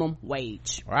minimum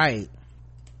wage. Right.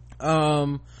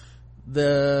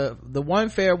 The one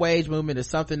fair wage movement is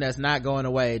something that's not going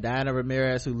away. Diana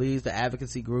Ramirez, who leads the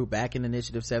advocacy group Backing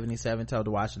Initiative 77, told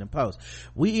the Washington Post,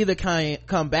 we either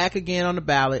come back again on the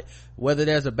ballot, whether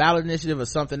there's a ballot initiative or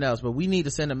something else, but we need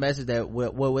to send a message that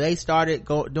what they started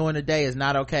doing today is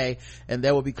not okay, and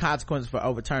there will be consequences for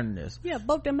overturning this. Yeah,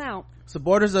 vote them out.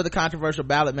 Supporters of the controversial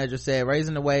ballot measure said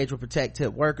raising the wage will protect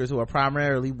tip workers, who are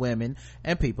primarily women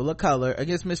and people of color,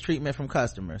 against mistreatment from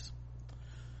customers.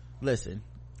 Listen,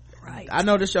 right, I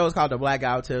know this show is called The Black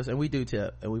Guy Who Tips, and we do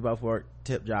tip, and we both work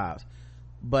tip jobs,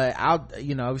 but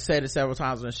I've said it several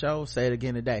times on the show, say it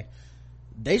again today.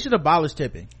 They should abolish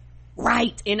tipping.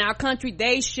 Right. In our country,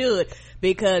 they should,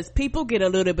 because people get a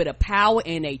little bit of power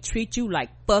and they treat you like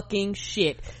fucking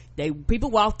shit. People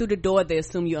walk through the door, they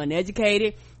assume you're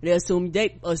uneducated, they assume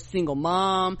they a single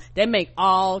mom, they make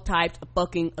all types of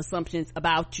fucking assumptions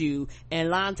about you, and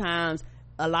a lot of times,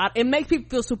 it makes people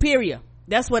feel superior.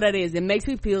 That's what it is. It makes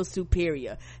me feel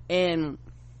superior. And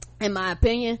in my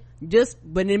opinion,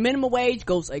 when the minimum wage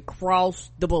goes across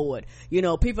the board,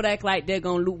 people act like they're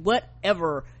gonna lose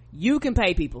whatever. You can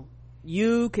pay people.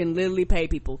 You can literally pay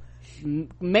people.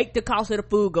 Make the cost of the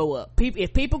food go up.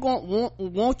 If people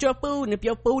want your food, and if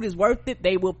your food is worth it,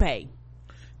 they will pay.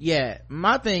 Yeah,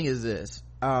 my thing is this.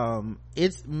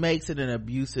 It makes it an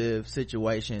abusive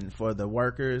situation for the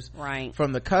workers, right,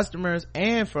 from the customers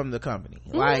and from the company.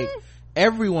 Like,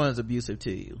 everyone's abusive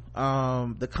to you.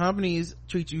 The companies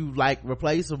treat you like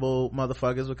replaceable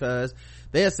motherfuckers because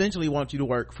they essentially want you to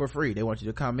work for free. They want you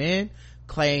to come in,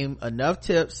 claim enough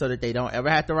tips so that they don't ever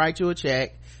have to write you a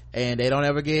check, and they don't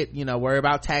ever get worry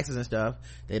about taxes and stuff.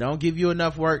 They don't give you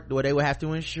enough work where they would have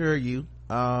to insure you,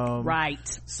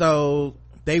 right, so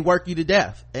they work you to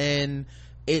death, and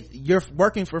you're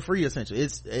working for free essentially.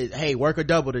 Hey, work a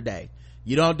double today.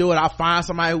 You don't do it, I'll find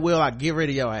somebody who will, I'll get rid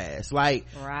of your ass. Like,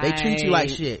 right. They treat you like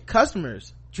shit.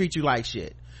 Customers treat you like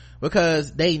shit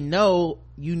because they know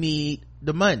you need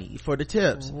the money for the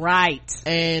tips, right?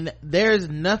 And there's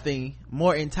nothing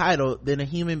more entitled than a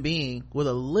human being with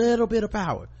a little bit of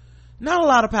power. Not a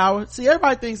lot of power. See,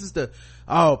 everybody thinks it's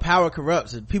power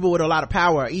corrupts and people with a lot of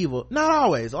power are evil. Not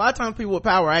always. A lot of times people with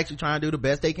power are actually trying to do the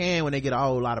best they can when they get a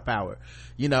whole lot of power.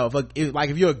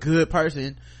 If you're a good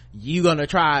person, you're gonna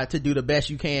try to do the best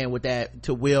you can with that,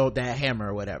 to wield that hammer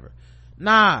or whatever.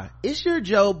 Nah, it's your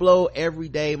Joe Blow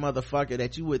everyday motherfucker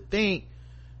that you would think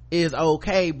is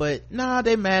okay, but nah,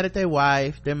 they're mad at their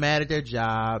wife, they're mad at their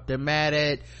job, they're mad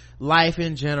at life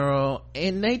in general,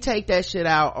 and they take that shit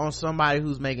out on somebody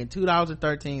who's making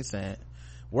 $2.13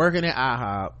 working at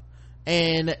IHOP,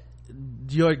 and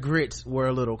your grits were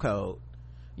a little cold,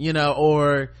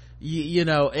 or they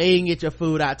didn't get your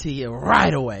food out to you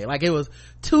right away, like it was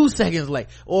 2 seconds late,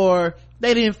 or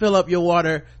they didn't fill up your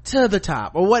water to the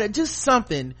top, or what, just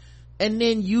something, and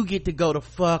then you get to go the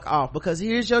fuck off because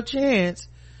here's your chance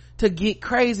to get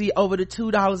crazy over the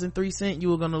 $2.03 you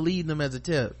were gonna leave them as a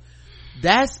tip.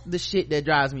 That's the shit that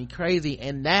drives me crazy,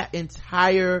 and that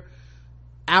entire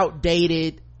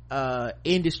outdated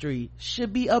industry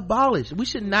should be abolished. We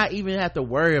should not even have to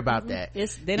worry about that.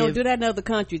 They don't do that in other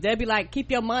countries. They'd be like, keep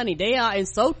your money. They are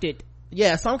insulted.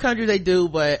 Yeah, some countries they do,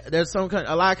 but there's a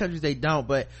lot of countries they don't.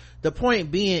 But the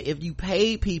point being, if you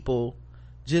pay people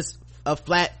just a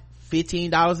flat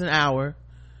 $15 an hour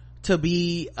to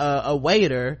be a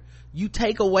waiter, you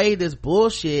take away this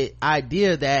bullshit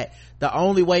idea that the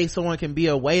only way someone can be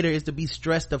a waiter is to be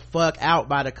stressed the fuck out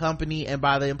by the company and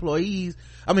by the employees,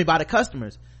 by the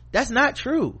customers. That's not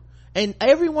true. And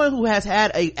everyone who has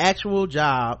had a actual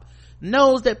job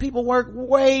knows that people work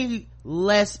way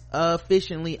less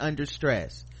efficiently under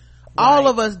stress. Right. All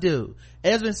of us do.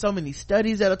 There's been so many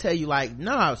studies that'll tell you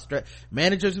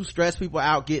managers who stress people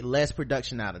out get less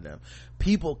production out of them.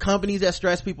 Companies that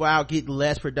stress people out get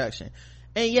less production.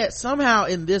 And yet somehow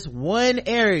in this one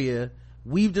area,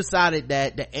 we've decided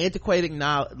that the antiquated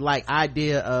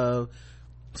idea of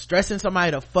stressing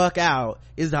somebody the fuck out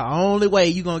is the only way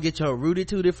you're gonna get your rooty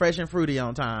tooty fresh and fruity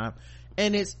on time.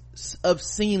 And it's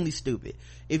obscenely stupid.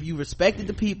 If you respected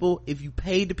the people, if you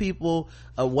paid the people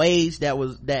a wage that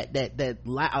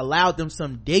allowed them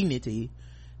some dignity,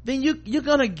 then you're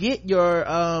gonna get you're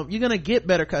gonna get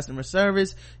better customer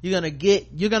service. You're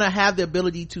gonna have the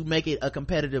ability to make it a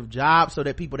competitive job so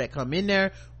that people that come in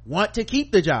there want to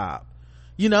keep the job,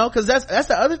 because that's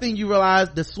the other thing you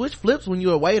realize. The switch flips when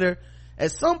you're a waiter.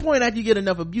 At some point after you get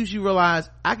enough abuse, you realize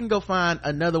I can go find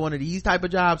another one of these type of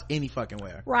jobs any fucking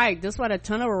where. Right. That's why the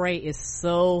turnover rate is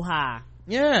so high.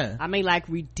 Yeah.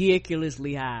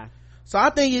 Ridiculously high. So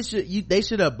I think they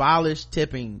should abolish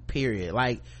tipping, period.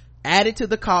 Like, add it to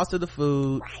the cost of the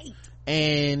food. Right.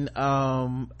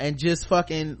 And just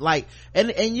fucking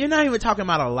and you're not even talking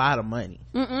about a lot of money.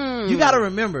 You gotta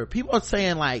remember, people are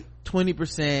saying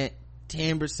 20%,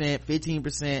 10%,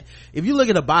 15%. If you look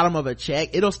at the bottom of a check,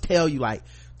 it'll tell you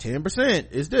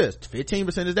 10% is this,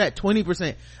 15% is that,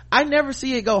 20%. I never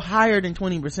see it go higher than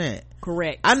 20%.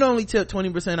 Correct. I normally tip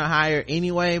 20% or higher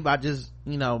anyway by just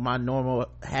my normal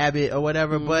habit or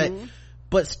whatever.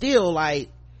 But still, I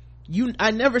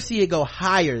never see it go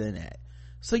higher than that.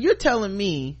 So you're telling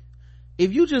me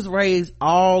if you just raise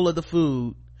all of the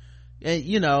food, and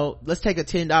let's take a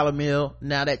 $10 meal,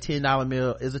 now that $10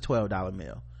 meal is a $12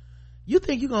 meal. You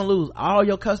think you're gonna lose all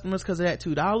your customers because of that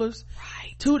 $2?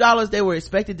 Right. $2 they were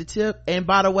expected to tip, and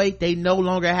by the way, they no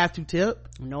longer have to tip.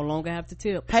 No longer have to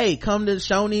tip. Hey, come to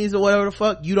Shoney's or whatever the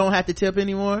fuck, you don't have to tip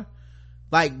anymore.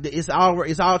 Like, it's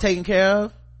all taken care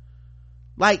of.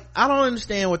 Like, I don't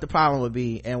understand what the problem would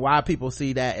be and why people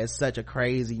see that as such a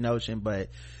crazy notion, but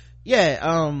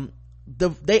yeah,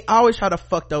 they always try to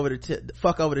fuck over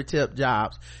the tip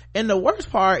jobs. And the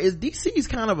worst part is DC is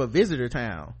kind of a visitor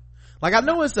town. Like, I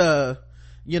know it's the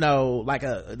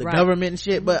right. government and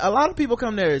shit, but a lot of people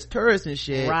come there as tourists and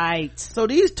shit. Right. So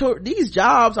these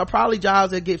jobs are probably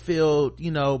jobs that get filled,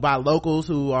 by locals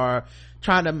who are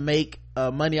trying to make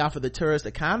money off of the tourist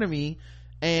economy,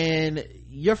 and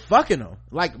you're fucking them.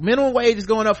 Like, minimum wage is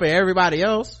going up for everybody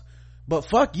else, but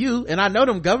fuck you. And I know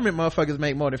them government motherfuckers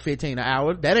make more than $15 an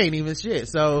hour. That ain't even shit.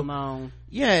 So come on.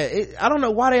 Yeah, I don't know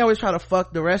why they always try to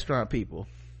fuck the restaurant people.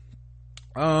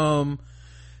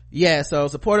 Yeah, so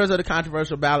supporters of the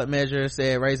controversial ballot measure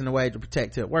said raising the wage to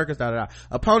protect tip workers,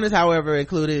 Opponents, however,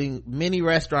 including many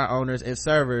restaurant owners and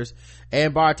servers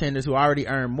and bartenders who already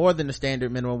earn more than the standard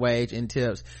minimum wage in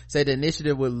tips, said the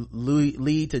initiative would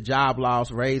lead to job loss,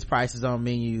 raise prices on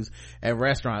menus, and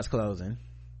restaurants closing.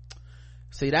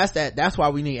 See, that's why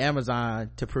we need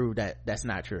Amazon to prove that that's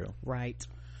not true. Right.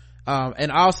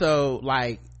 And also,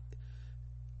 like,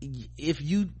 if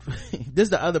you this is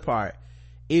the other part,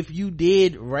 if you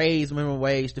did raise minimum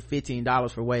wage to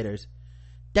 $15 for waiters,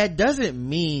 that doesn't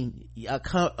mean a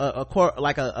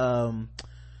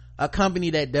company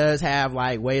that does have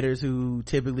like waiters who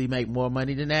typically make more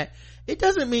money than that, it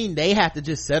doesn't mean they have to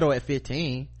just settle at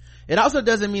 15. It also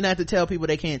doesn't mean they have to tell people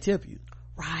they can't tip you.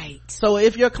 Right. So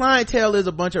if your clientele is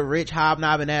a bunch of rich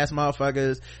hobnobbing ass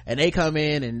motherfuckers and they come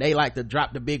in and they like to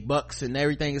drop the big bucks and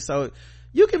everything, so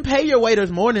you can pay your waiters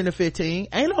more than the 15.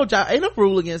 Ain't no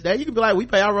rule against that. You can be like, we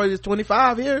pay our waiters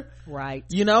 25 here. Right.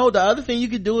 The other thing you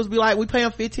could do is be like, we pay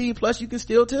them 15 plus you can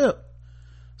still tip.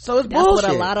 So it's bullshit.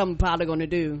 That's what a lot of them probably gonna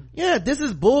do. Yeah, this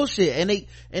is bullshit.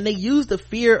 And they use the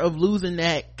fear of losing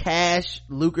that cash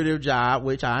lucrative job,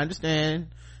 which I understand.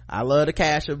 I love the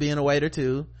cash of being a waiter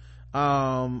too.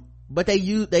 But they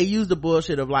use the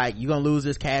bullshit of like, you're gonna lose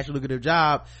this cash lucrative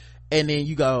job, and then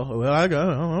you go, well,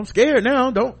 I'm scared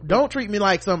now. Don't treat me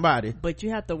like somebody. But you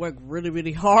have to work really,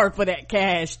 really hard for that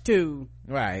cash too.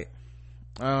 Right.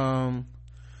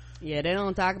 Yeah, they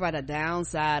don't talk about the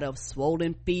downside of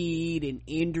swollen feet and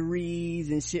injuries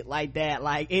and shit like that.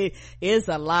 Like, it's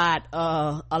a lot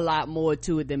more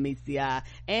to it than meets the eye.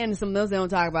 And some of those they don't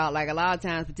talk about, like, a lot of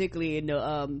times, particularly in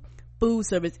the food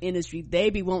service industry, they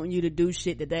be wanting you to do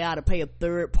shit that they ought to pay a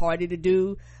third party to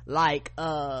do, like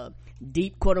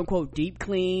deep, quote unquote, deep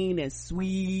clean and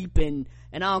sweep and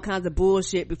all kinds of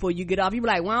bullshit before you get off. You be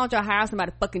like, why don't y'all hire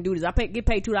somebody to fucking do this? Get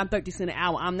paid $2.30 an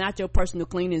hour. I'm not your personal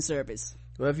cleaning service.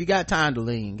 Well, if you got time to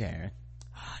lean, Karen.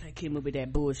 Oh, they kill me with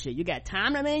that bullshit. You got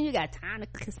time to lean, you got time to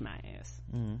kiss my ass.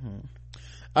 Mm-hmm.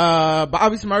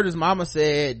 Bobby Smurder's mama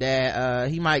said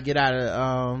that he might get out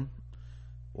of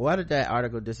why did that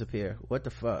article disappear? What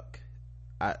the fuck?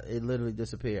 It literally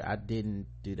disappeared. I didn't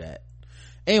do that.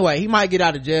 Anyway, he might get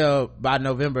out of jail by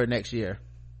November next year.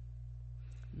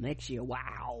 Next year?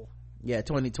 Wow. Yeah,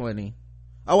 2020.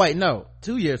 Oh wait, no,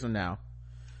 2 years from now.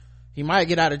 He might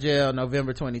get out of jail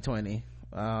November 2020,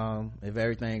 if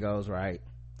everything goes right.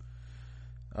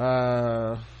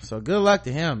 So good luck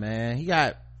to him, man. He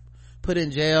got put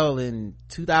in jail in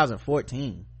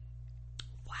 2014.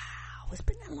 Wow, it's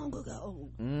been that long ago.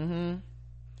 Mm-hmm.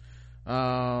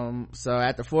 So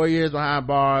after 4 years behind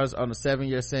bars on a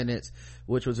 7-year sentence,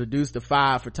 which was reduced to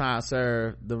 5 for time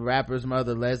served, the rapper's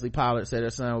mother, Leslie Pollard, said her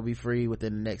son will be free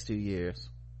within the next 2 years.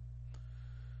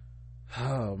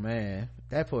 Oh man,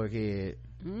 that poor kid.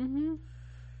 Mm-hmm.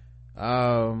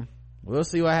 We'll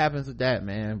see what happens with that,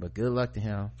 man, but good luck to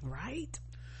him. Right.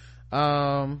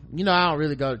 I don't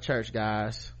really go to church,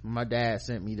 guys. My dad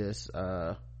sent me this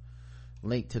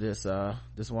link to this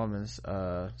woman's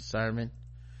sermon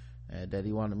that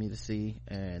he wanted me to see,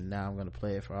 and now I'm gonna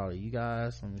play it for all of you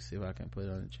guys. Let me see if I can put it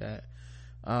on the chat.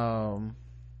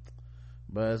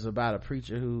 But it's about a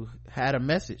preacher who had a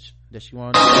message that she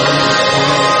wanted to I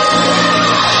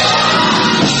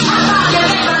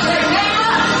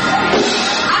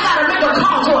gotta make a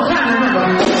call to a family member.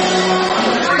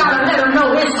 I gotta let them know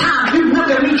it's time. You look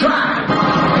at me dry.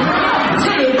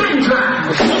 Say it been dry.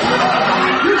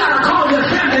 You gotta call your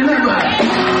family member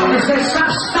and say, stop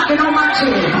sucking on my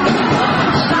titty.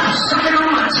 Stop sucking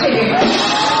on my titty.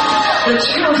 The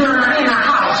children are in the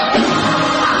house.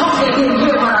 I hope they didn't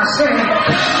hear what I said.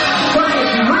 But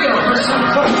it's real for some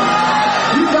folks.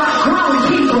 You got grown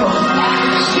people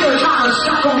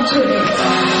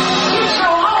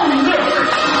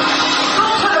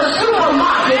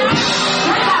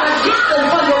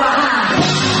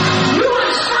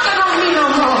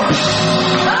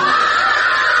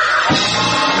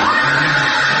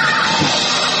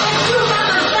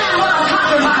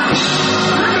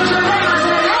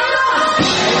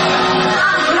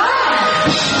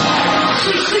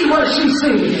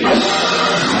receive.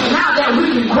 Now that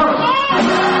we can grow.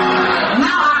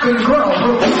 Now I can grow.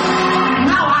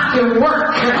 Now I can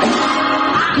work.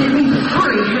 I can be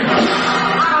free.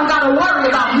 I don't gotta worry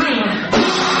about men.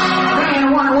 They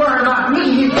ain't wanna worry about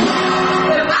me.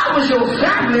 If I was your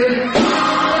family, if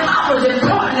I was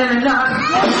important enough,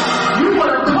 you would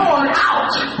have poured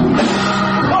out,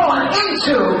 poured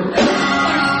into,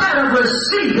 instead of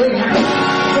receiving.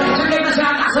 Your neighbor say,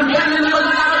 I got some family members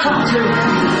I gotta talk to.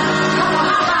 Come on,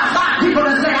 I'll find people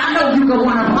and say, I know you can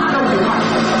one of them. I know you can.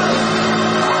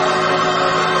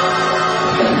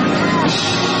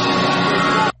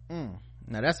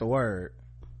 Now that's a word.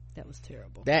 That was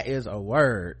terrible. That is a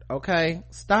word. Okay,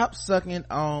 stop sucking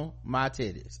on my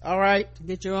titties. All right,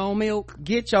 Get your own milk.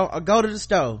 Go to the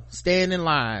store, stand in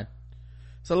line.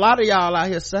 So a lot of y'all out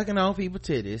here sucking on people's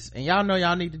titties, and y'all know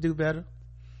y'all need to do better.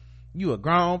 You a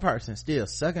grown person still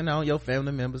sucking on your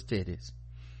family members' titties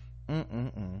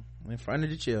in front of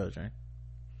the children.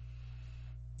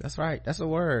 That's right, that's a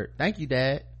word. Thank you,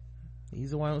 Dad.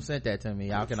 He's the one who sent that to me.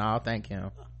 Y'all can all thank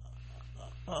him.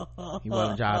 He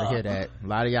wanted y'all to hear that. A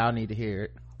lot of y'all need to hear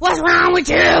it. What's wrong with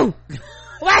you?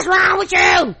 What's wrong with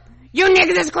you? You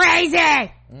niggas is crazy.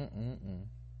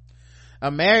 A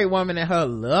married woman and her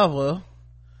lover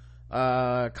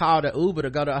called an Uber to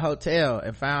go to a hotel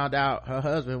and found out her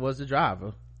husband was the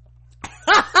driver.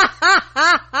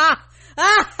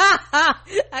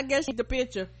 I guess the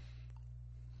picture.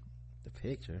 The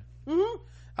picture?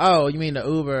 Oh, you mean the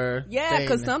Uber? Yeah,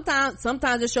 because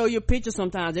sometimes it show you a picture,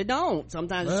 sometimes it don't.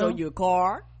 Sometimes it show you a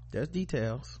car. There's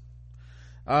details.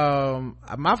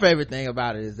 My favorite thing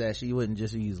about it is that she wouldn't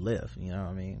just use Lyft, you know what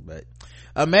I mean? But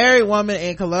a married woman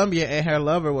in Colombia and her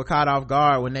lover were caught off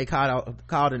guard when they called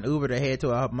an Uber to head to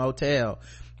a motel,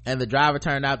 and the driver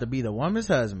turned out to be the woman's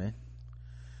husband.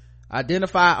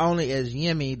 Identified only as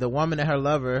Yemi, the woman and her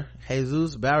lover,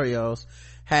 Jesus Barrios,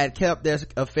 had kept their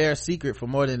affair secret for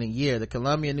more than a year. The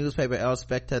Colombian newspaper El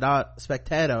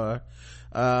Spectador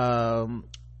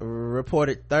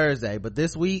reported Thursday, but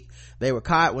this week they were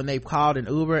caught when they called an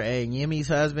Uber and Yemi's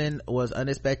husband was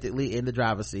unexpectedly in the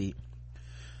driver's seat.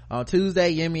 On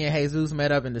Tuesday, Yemi and Jesus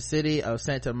met up in the city of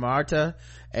Santa Marta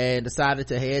and decided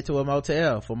to head to a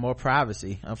motel for more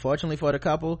privacy. Unfortunately for the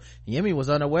couple, Yemi was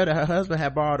unaware that her husband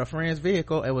had borrowed a friend's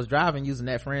vehicle and was driving using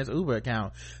that friend's Uber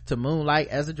account to moonlight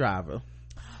as a driver.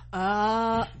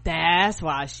 That's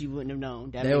why she wouldn't have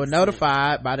known. They were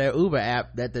notified by their Uber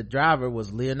app that the driver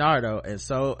was Leonardo, and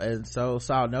so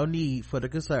saw no need for the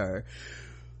concern.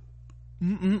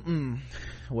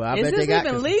 Well, I bet they got.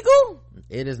 Is this even legal?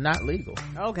 It is not legal.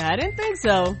 Okay, I didn't think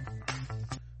so.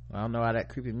 I don't know how that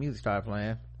creepy music started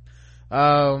playing.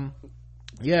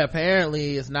 Yeah,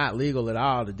 apparently it's not legal at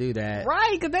all to do that.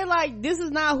 Right, because they're like, this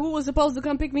is not who was supposed to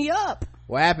come pick me up.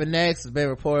 What happened next has been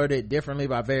reported differently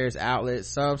by various outlets.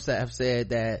 Some have said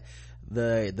that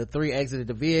the three exited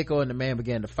the vehicle and the men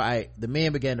began to fight in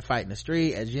the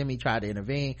street as Jimmy tried to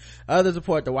intervene. Others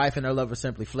report the wife and her lover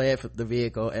simply fled from the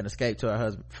vehicle and escaped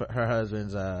to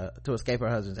escape her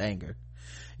husband's anger.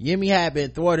 Yemi had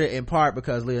been thwarted in part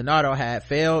because Leonardo had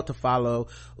failed to follow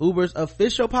Uber's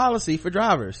official policy for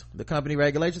drivers. The company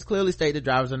regulations clearly state that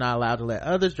drivers are not allowed to let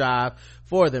others drive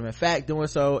for them. In fact, doing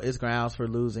so is grounds for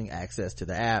losing access to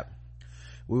the app.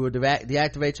 We will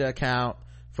deactivate your account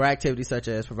for activities such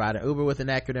as providing Uber with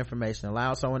inaccurate information,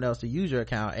 allowing someone else to use your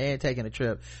account, and taking a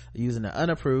trip using an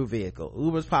unapproved vehicle.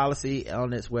 Uber's policy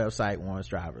on its website warns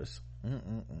drivers.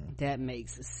 That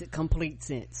makes complete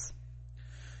sense.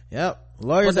 Yep.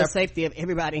 For the safety of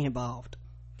everybody involved.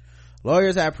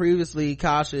 Lawyers have previously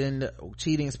cautioned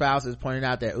cheating spouses, pointing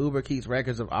out that Uber keeps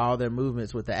records of all their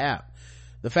movements with the app.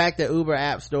 The fact that Uber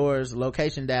app stores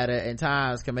location data and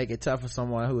times can make it tough for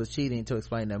someone who is cheating to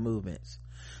explain their movements.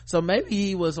 So maybe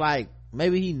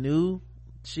he knew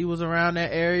she was around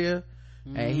that area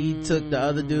and he took the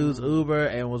other dude's Uber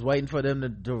and was waiting for them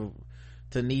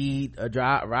to need a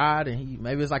ride, and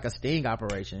maybe it's like a sting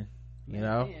operation, you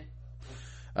know? Yeah.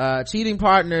 Cheating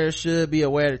partners should be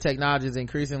aware that technology is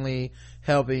increasingly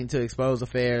helping to expose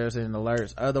affairs and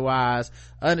alerts otherwise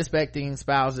unsuspecting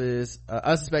spouses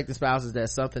that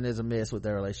something is amiss with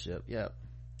their relationship. Yep.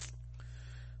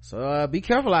 So be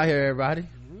careful out here, everybody.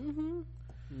 You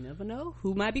never know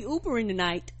who might be Ubering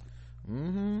tonight.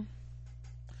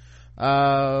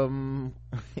 Elon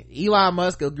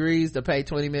Musk agrees to pay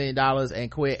 $20 million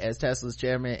and quit as Tesla's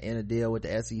chairman in a deal with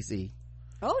the SEC.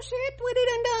 Oh shit, what he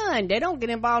done? They don't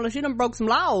get involved and she done broke some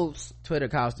laws. Twitter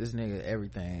cost this nigga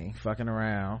everything, fucking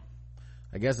around.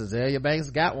 I guess Azalea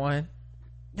Banks got one.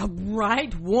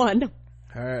 Right, one.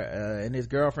 Her and his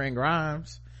girlfriend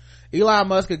Grimes. Elon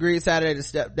Musk agreed Saturday to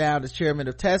step down as chairman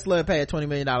of Tesla and pay a $20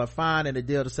 million fine in a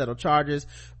deal to settle charges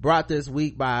brought this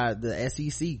week by the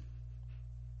SEC.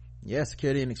 Yeah,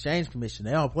 Security and Exchange Commission.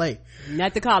 They don't play.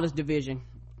 Not the college division.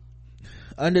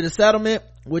 Under the settlement,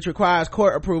 which requires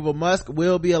court approval, Musk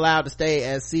will be allowed to stay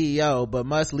as CEO, but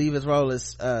must leave his role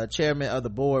as chairman of the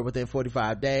board within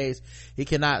 45 days. He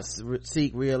cannot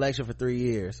seek re-election for 3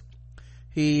 years.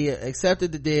 He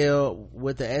accepted the deal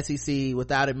with the SEC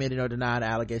without admitting or denying the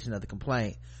allegation of the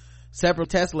complaint. Several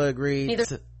Tesla agreed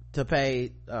to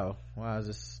pay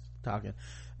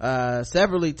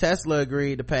severally Tesla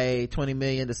agreed to pay $20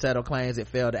 million to settle claims it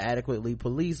failed to adequately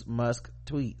police Musk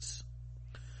tweets.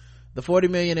 The $40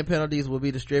 million in penalties will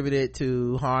be distributed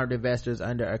to harmed investors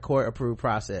under a court-approved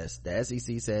process, the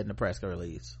SEC said in the press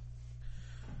release.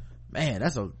 Man,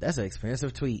 that's an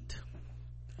expensive tweet.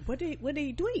 What did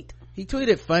he tweet? He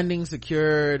tweeted funding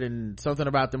secured and something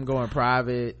about them going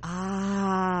private.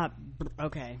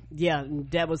 Okay. Yeah,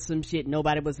 that was some shit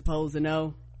nobody was supposed to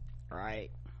know.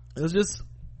 Right. It was just,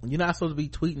 you're not supposed to be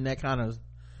tweeting that kind of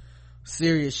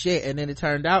serious shit, and then it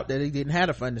turned out that he didn't have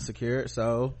the funding secured,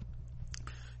 so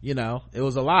it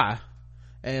was a lie.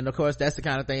 And of course that's the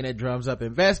kind of thing that drums up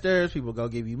investors. People go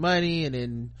give you money, and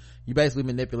then you basically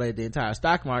manipulate the entire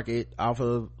stock market off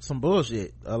of some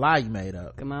bullshit, a lie you made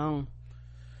up. Come on.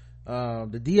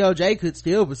 The DOJ could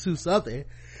still pursue something,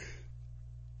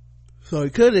 so he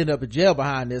could end up in jail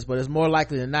behind this, but it's more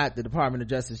likely than not the Department of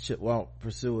Justice won't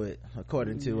pursue it,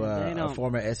 according to a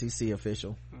former SEC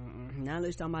official. Now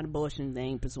let's talk about abortion. They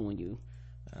ain't pursuing you.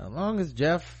 As long as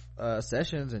Jeff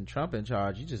Sessions and Trump in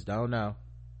charge, you just don't know.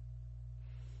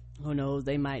 Who knows?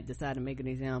 They might decide to make an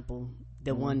example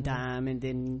the one time, and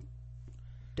then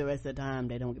the rest of the time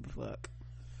they don't give a fuck.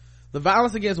 The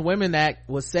Violence Against Women Act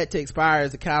was set to expire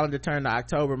as the calendar turned to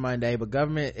October Monday, but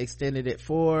government extended it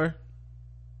for,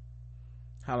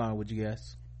 how long would you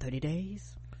guess? 30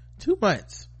 days? 2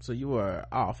 months. So you were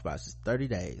off by 30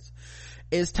 days.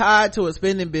 It's tied to a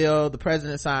spending bill the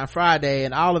president signed Friday,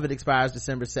 and all of it expires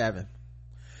December 7th.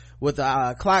 With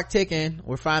the clock ticking,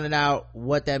 we're finding out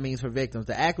what that means for victims.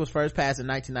 The act was first passed in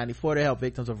 1994 to help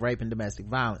victims of rape and domestic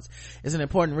violence. It's an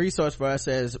important resource for us,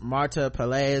 says Marta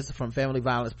Pelez from Family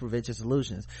Violence Prevention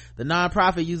Solutions. The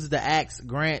nonprofit uses the act's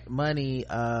grant money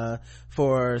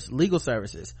for legal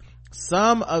services.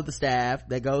 Some of the staff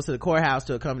that goes to the courthouse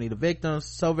to accompany the victims.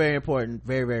 So very important,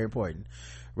 very, very important.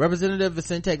 Representative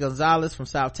Vicente Gonzalez from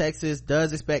South Texas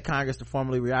does expect Congress to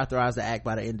formally reauthorize the act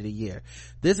by the end of the year.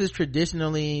 This has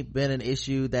traditionally been an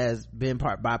issue that has been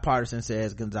bipartisan,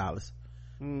 says Gonzalez.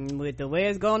 With the way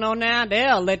it's going on now,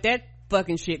 they'll let that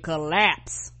fucking shit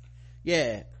collapse.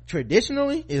 Yeah,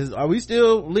 traditionally? Are we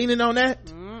still leaning on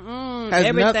that?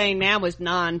 Everything now is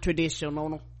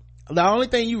non-traditional. The only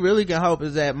thing you really can hope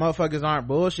is that motherfuckers aren't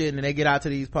bullshitting and they get out to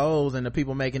these polls, and the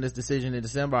people making this decision in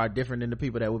December are different than the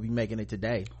people that will be making it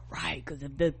today. Right, because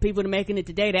if the people that are making it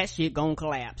today, that shit gonna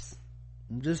collapse.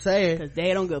 I'm just saying. Because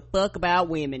they don't give a fuck about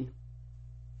women.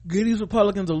 Give these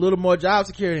Republicans a little more job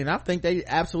security, and I think they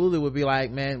absolutely would be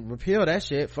like, man, repeal that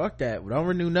shit, fuck that, don't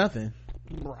renew nothing.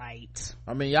 Right.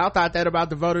 I mean, y'all thought that about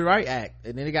the Voting Rights Act,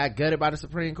 and then it got gutted by the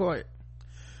Supreme Court.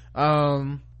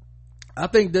 I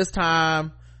think this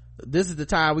is the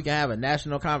time we can have a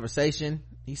national conversation,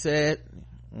 he said.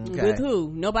 Okay. With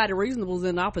who? Nobody reasonable's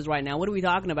in office right now. What are we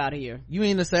talking about here? You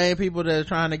mean the same people that are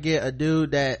trying to get a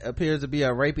dude that appears to be a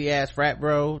rapey ass frat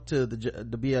bro to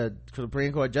be a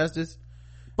Supreme Court justice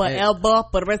forever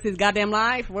for the rest of his goddamn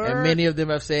life? And many of them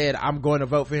have said, I'm going to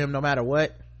vote for him no matter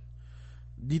what.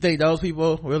 Do you think those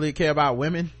people really care about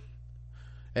women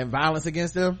and violence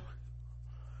against them?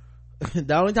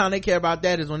 The only time they care about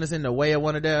that is when it's in the way of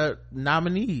one of their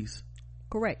nominees.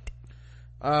 Correct.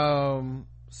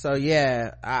 So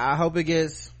yeah, I hope it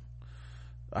gets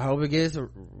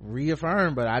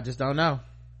reaffirmed, but I just don't know.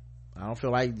 I don't feel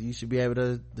like you should be able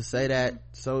to say that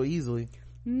so easily.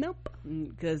 Nope,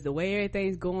 because the way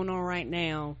everything's going on right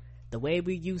now, the way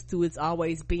we used to it's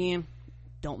always been,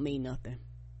 don't mean nothing.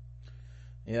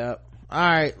 Yep. All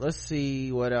right, let's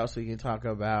see what else we can talk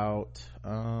about.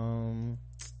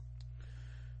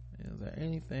 Is there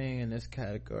anything in this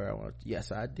category I want?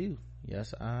 Yes, I do.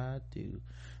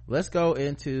 Let's go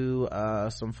into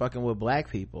some fucking with black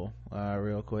people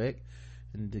real quick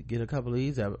and to get a couple of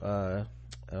these articles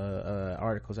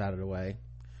out of the way.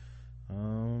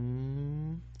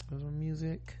 There's some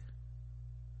music.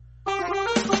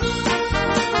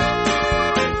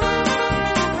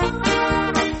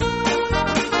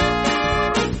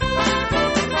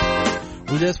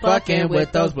 We're just fucking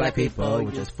with those black people.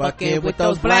 We're just fucking with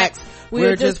those blacks.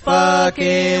 We're just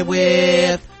fucking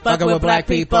with black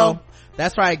people.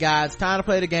 That's right, guys. Time to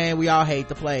play the game we all hate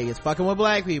to play. It's fucking with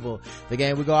black people. The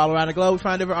game we go all around the globe. We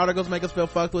find different articles, make us feel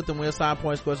fucked with, and we assign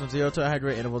point scores from 0 to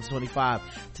 100, intervals of 25.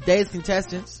 Today's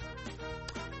contestants,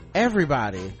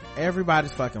 everybody's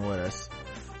fucking with us.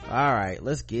 All right,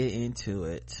 let's get into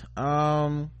it.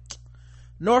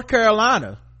 North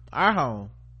Carolina, our home.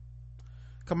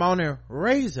 Come on and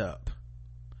raise up.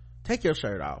 Take your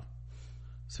shirt off.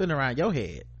 Spin around your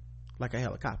head like a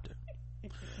helicopter.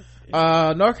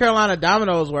 North Carolina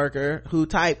Domino's worker who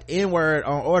typed N-word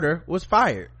on order was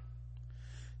fired.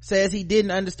 Says he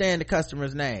didn't understand the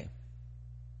customer's name.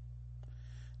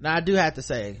 Now I do have to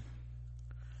say,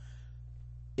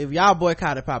 if y'all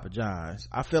boycotted Papa John's,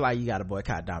 I feel like you gotta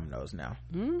boycott Domino's now.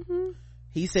 Mm-hmm.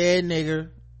 He said nigger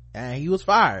and he was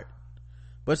fired,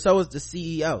 but so was the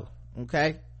CEO,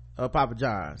 okay, of Papa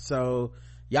John's. So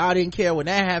y'all didn't care when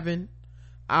that happened.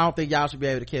 I don't think y'all should be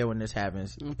able to care when this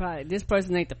happens. Probably this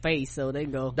person ain't the face, so they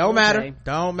go, don't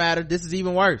matter. This is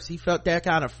even worse. He felt that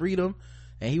kind of freedom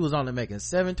and he was only making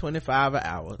 $7.25 an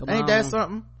hour. Ain't that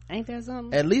something?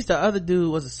 At least the other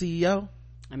dude was a CEO.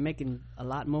 I'm making a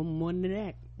lot more than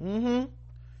that. Mm-hmm.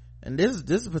 And this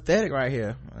is pathetic right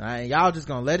here. Y'all just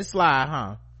gonna let it slide,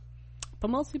 huh? For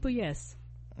most people, yes.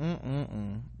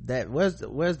 That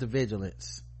where's the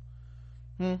vigilance?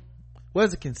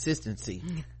 Where's the consistency?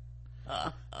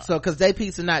 So cause they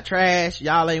pizza not trash,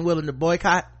 y'all ain't willing to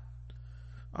boycott?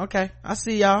 Okay, I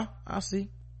see y'all.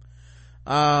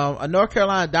 A North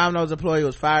Carolina Domino's employee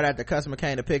was fired after the customer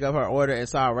came to pick up her order and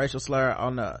saw a racial slur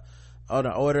on the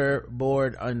order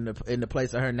board in the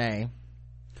place of her name.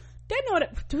 They know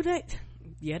that. Do they?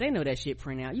 Yeah, they know that shit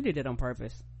print out. You did it on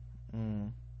purpose.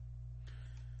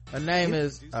 Her name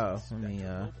is let me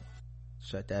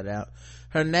shut that out.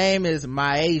 Her name is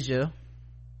Myasia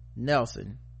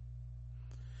Nelson.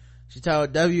 She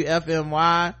told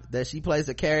WFMY that she placed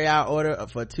a carry-out order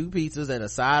for 2 pizzas and a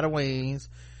side of wings.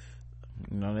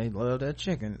 You know they love that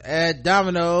chicken at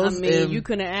Domino's. I mean, you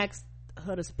couldn't ask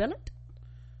her to spell it.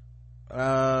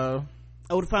 Over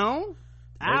the phone.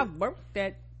 I worked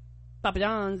at Papa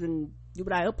John's and you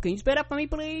would like, can you spell that for me,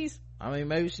 please? I mean,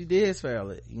 maybe she did spell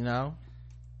it. You know,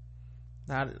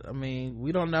 I mean,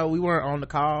 we don't know. We weren't on the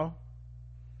call.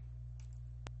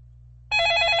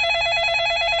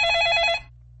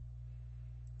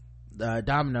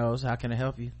 Domino's, how can I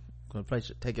help you? Gonna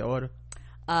take your order?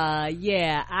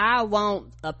 Yeah, I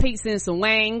want a pizza and some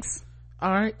wings.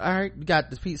 All right, we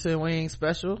got the pizza and wings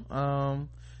special. And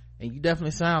you definitely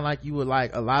sound like you would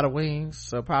like a lot of wings,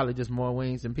 so probably just more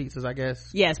wings than pizzas, I guess.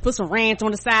 Yes, put some ranch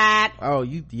on the side. Oh,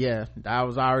 yeah, I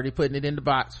was already putting it in the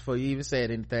box before you even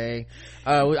said anything.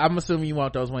 I'm assuming you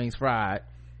want those wings fried.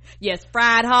 Yes,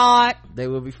 fried hard. They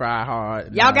will be fried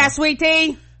hard. Y'all got sweet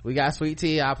tea? We got sweet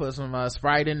tea. I'll put some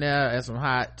Sprite in there and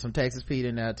some Texas Pete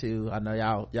in there too. I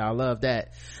know y'all love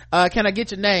that. Can I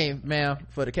get your name, ma'am,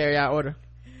 for the carry out order?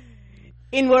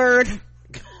 N-word.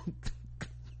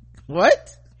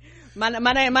 What? My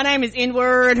name is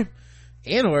N-word.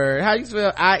 N-word? How you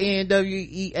spell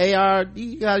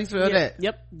INWEARD? How you spell that?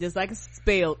 Yep, just like it's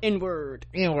spelled. N-word.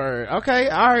 N-word.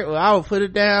 Okay, alright, well I will put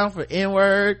it down for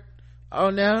N-word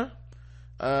on there.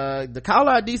 The call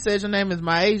ID says your name is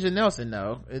Myasia Nelson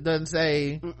though. It doesn't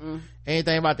say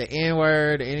anything about the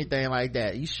N-word or anything like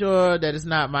that. You sure that it's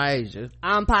not Myasia?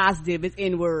 I'm positive it's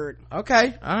N-word.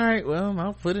 Okay, alright, well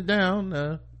I'll put it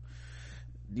down.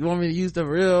 You want me to use the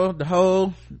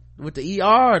whole with the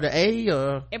ER or the A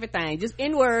or everything? Just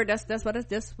N-word. That's what I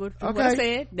said.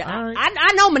 Right.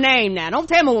 I know my name now. Don't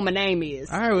tell me what my name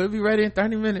is. Alright, we'll be ready in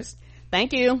 30 minutes.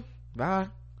 Thank you. Bye.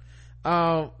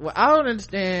 What I don't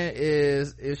understand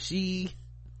is if she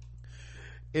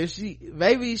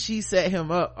maybe she set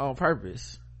him up on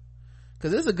purpose,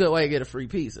 because it's a good way to get a free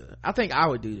pizza. I think I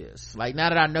would do this. Like, now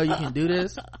that I know you can do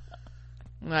this,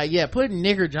 I'm like, yeah, put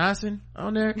Nigger Johnson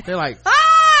on there. They're like,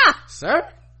 sir,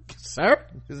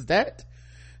 is that,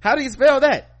 how do you spell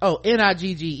that? Oh,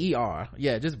 Nigger.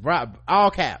 Yeah, just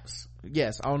all caps.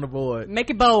 Yes, on the board. Make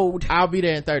it bold. I'll be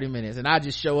there in 30 minutes and I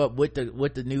just show up with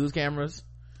the news cameras.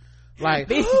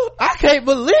 Like, I can't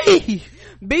believe.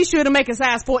 Be sure to make a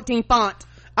size 14 font.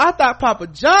 I thought Papa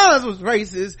John's was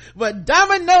racist, but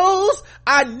Domino's,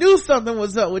 I knew something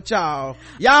was up with y'all.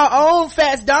 Y'all own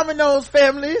Fats Domino's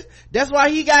family. That's why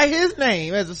he got his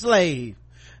name as a slave.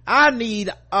 I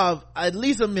need at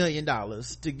least $1 million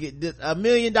to get this. $1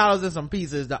 million and some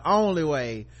pizza is the only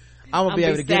way I'm gonna be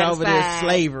able to get over this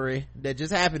slavery that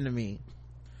just happened to me.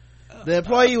 The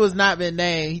employee was not been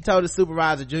named. He told his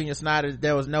supervisor, Junior Snyder, that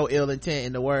there was no ill intent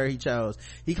in the word he chose.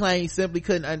 He claimed he simply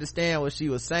couldn't understand what she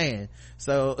was saying.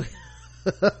 So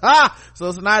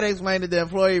So Snyder explained that the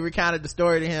employee recounted the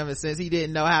story to him, and since he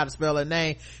didn't know how to spell her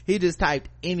name, he just typed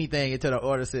anything into the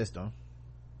order system.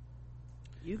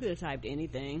 You could have typed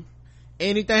anything.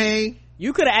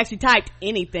 You could have actually typed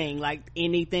anything, like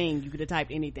anything. You could have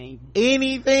typed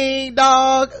anything,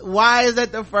 dog. Why is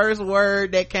that the first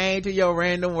word that came to your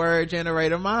random word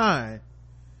generator mind?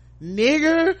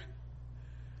 Nigger,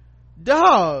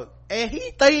 dog. And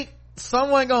he think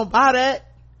someone gonna buy that?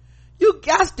 You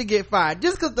got to get fired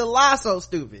just because the lie so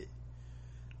stupid.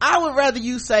 I would rather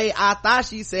you say, I thought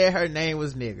she said her name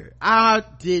was nigger.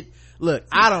 Look,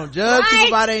 I don't judge people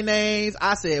by their names.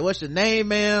 I said, what's your name,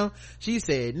 ma'am? She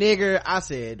said nigger. I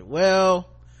said, well,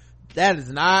 that is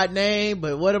an odd name,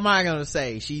 but what am I gonna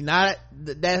say?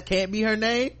 That can't be her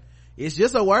name. It's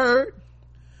just a word.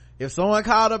 If someone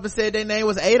called up and said their name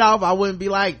was Adolf, I wouldn't be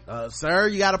like, sir,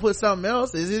 you gotta put something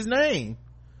else. It's his name.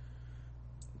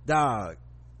 Dog,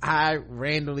 I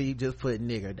randomly just put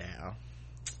nigger down.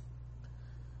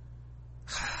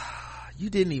 You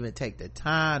didn't even take the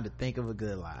time to think of a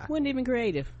good lie. Wasn't even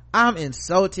creative. I'm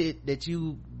insulted that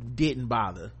you didn't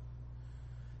bother.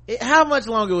 How much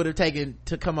longer would it have taken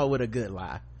to come up with a good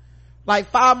lie?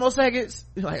 Like 5 more seconds?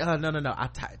 Like, oh, no, I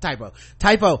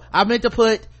typo. I meant to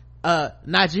put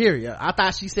Nigeria. I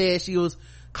thought she said she was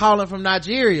calling from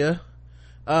Nigeria.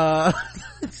 Like,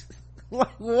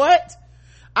 what?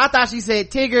 I thought she said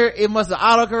Tigger. It must have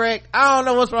autocorrect. I don't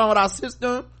know what's wrong with our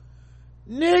system.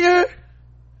 Nigger,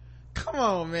 come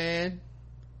on, man.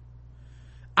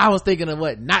 I was thinking of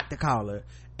what not to call her,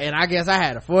 and I guess I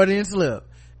had a Freudian slip.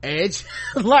 And it's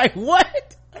like,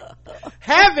 what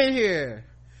happened here?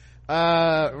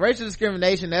 Racial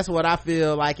discrimination, that's what I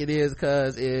feel like it is,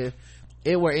 because if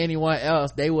it were anyone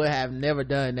else, they would have never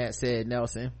done that, said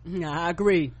Nelson. I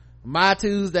agree. My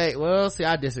Tuesday, well, see,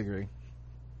 I disagree.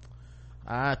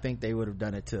 I think they would have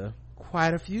done it to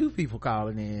quite a few people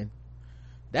calling in.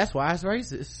 That's why it's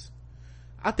racist.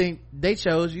 I think they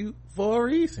chose you for a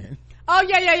reason. Oh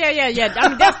yeah. I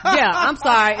mean, that's, yeah, I'm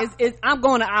sorry. I'm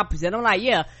going the opposite. I'm like,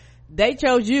 yeah, they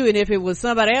chose you, and if it was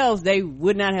somebody else, they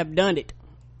would not have done it.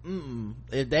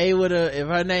 If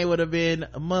her name would have been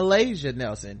Malaysia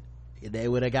Nelson, they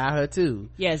would have got her too.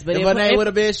 Yes, but if her name would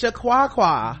have been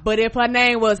Shaquaqua. But if her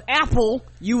name was Apple,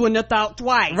 you wouldn't have thought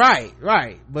twice.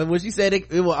 Right. But when she said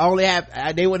it will only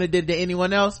have, they wouldn't have did to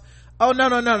anyone else. Oh,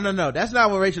 no. That's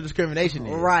not what racial discrimination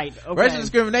is. Right. Okay. Racial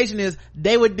discrimination is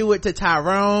they would do it to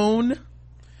Tyrone.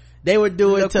 They would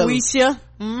do it to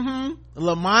LaQuisha.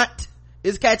 Lamont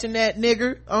is catching that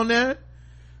nigger on there.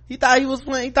 He thought he was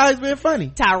playing. He thought he was being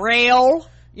funny. Tyrell.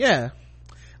 Yeah.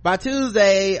 By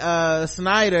Tuesday,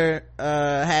 Snyder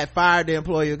had fired the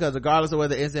employee because regardless of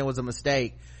whether the incident was a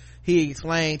mistake, he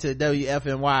explained to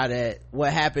WFNY that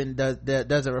what happened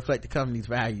doesn't reflect the company's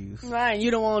values. Right.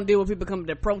 You don't want to deal with people coming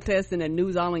to protest and the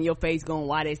news all in your face going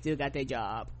why they still got their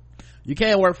job. You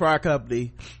can't work for our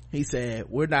company. He said,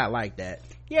 we're not like that.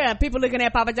 Yeah, people looking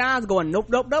at Papa John's going, nope,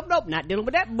 not dealing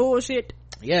with that bullshit.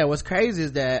 Yeah, what's crazy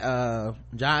is that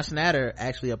John Schnatter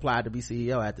actually applied to be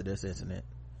CEO after this incident.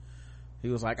 He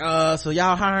was like, so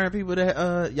y'all hiring people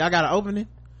that y'all got an opening?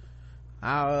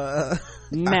 No.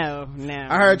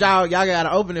 I heard y'all got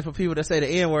an opening for people that say the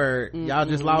N-word. Y'all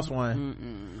just lost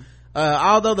one.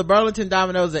 Although the Burlington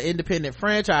Domino's is an independent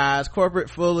franchise, corporate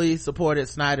fully supported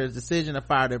Snyder's decision to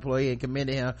fire the employee and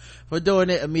commended him for doing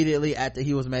it immediately after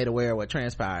he was made aware of what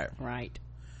transpired. Right.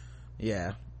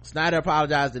 Yeah. Snyder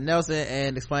apologized to Nelson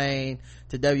and explained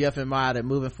to WFMI that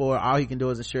moving forward, all he can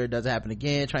do is ensure it doesn't happen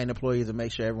again, train employees, and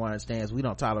make sure everyone understands we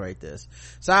don't tolerate this.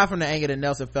 Aside from the anger that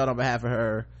Nelson felt on behalf of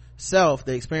herself,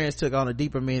 the experience took on a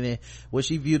deeper meaning when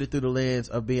she viewed it through the lens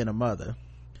of being a mother.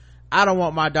 I don't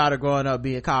want my daughter growing up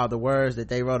being called the words that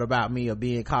they wrote about me or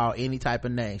being called any type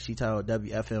of name, she told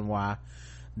WFMY.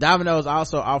 Domino's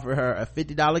also offered her a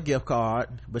 $50 gift card,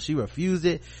 but she refused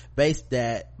it based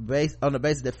on the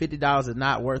basis that $50 is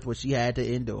not worth what she had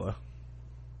to endure.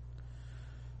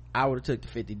 I would have took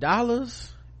the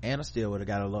 $50 and I still would have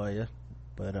got a lawyer,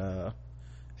 but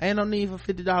ain't no need for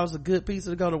 $50 a good piece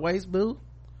to go to waste, boo.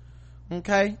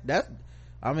 Okay, you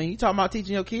talking about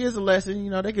teaching your kids a lesson,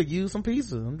 they could use some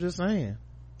pieces. I'm just saying.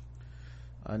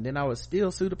 And then I would still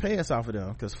sue the pants off of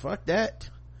them, because fuck that.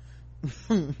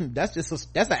 That's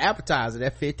an appetizer,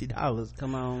 that $50.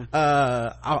 Come on.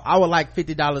 I would like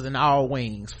 $50 in all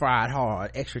wings, fried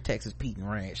hard, extra Texas Pete and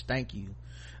Ranch, thank you.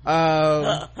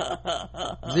 0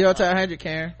 to 100,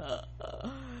 Karen.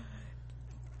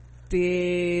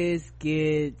 This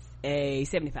gets a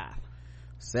 75.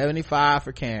 75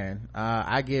 for Karen.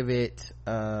 I give it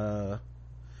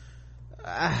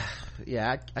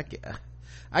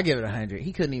I give it 100.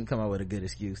 He couldn't even come up with a good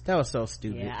excuse. That was so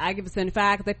stupid. Yeah, I give it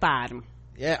 75 because they fired him.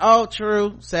 Yeah. Oh,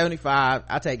 true. 75.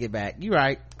 I take it back. You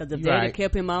right. Because if they had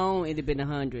kept him on, it'd have been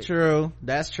 100. True.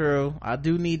 That's true. I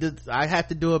have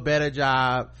to do a better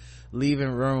job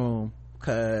leaving room,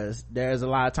 because there's a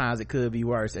lot of times it could be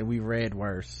worse, and we read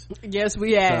worse. Yes,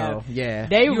 we have. So, yeah.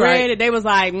 They read it. They was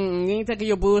like, you ain't taking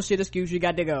your bullshit excuse. You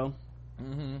got to go.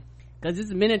 Because this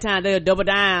is many times they'll double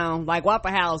down, like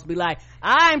Waffle House, be like,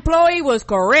 our employee was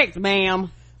correct,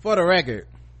 ma'am. For the record,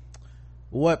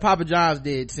 what Papa John's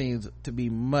did seems to be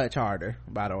much harder,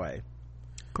 by the way.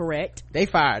 Correct. They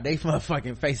fired they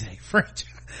motherfucking face a franchise.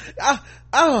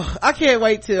 I can't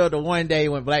wait till the one day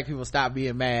when black people stop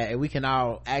being mad and we can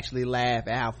all actually laugh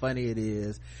at how funny it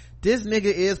is. This nigga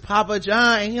is Papa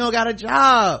John and he don't got a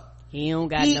job. He don't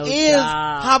got no job. He is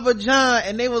Papa John,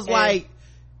 and they was like,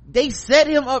 they set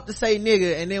him up to say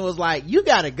nigga, and then was like, you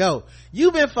gotta go.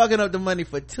 You've been fucking up the money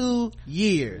for 2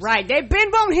 years. Right. They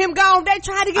been wanting him gone. They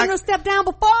tried to get him to step down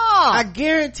before. I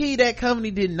guarantee that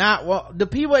company did not want, the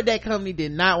people at that company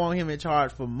did not want him in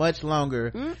charge for much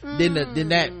longer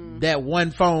than that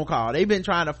one phone call. They've been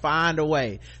trying to find a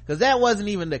way, because that wasn't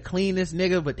even the cleanest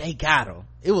nigga, but they got him.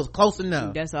 It was close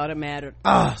enough. That's all that mattered.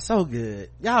 Oh, so good.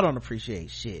 Y'all don't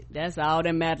appreciate shit. That's all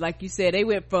that mattered. Like you said, they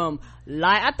went from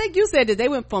light, I think you said that they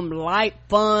went from light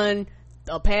fun,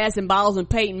 passing balls and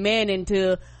Peyton Manning,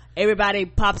 to everybody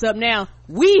pops up now.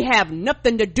 We have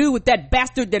nothing to do with that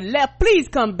bastard that left. Please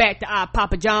come back to our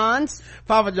Papa John's.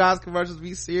 Papa John's commercials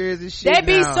be serious as shit. They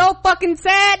be so fucking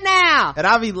sad now. And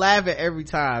I'll be laughing every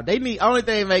time. Only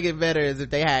thing make it better is if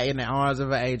they had In the Arms of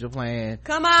an Angel playing.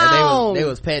 Come on. And they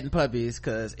was petting puppies,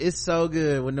 cause it's so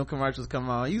good when them commercials come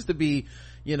on. It used to be,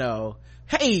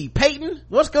 hey Peyton,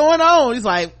 what's going on? He's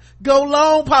like, go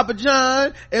long Papa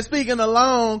John. And speaking of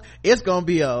long, it's gonna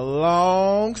be a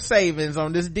long savings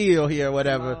on this deal here or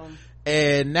whatever.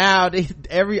 And now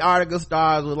every article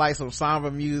starts with like some somber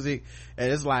music,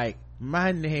 and it's like,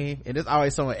 my name, and it's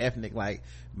always someone ethnic, like,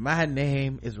 my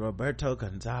name is Roberto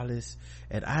Gonzalez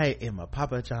and I am a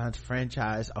Papa John's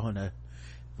franchise owner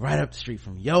right up the street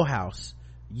from your house.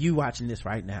 You watching this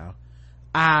right now.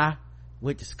 I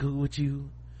went to school with you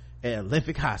at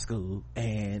Olympic High School,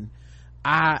 and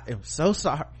I am so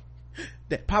sorry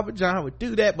that Papa John would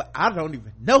do that, but I don't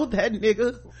even know that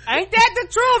nigga. Ain't that the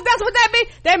truth? That's what that be.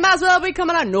 They might as well be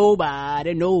coming out,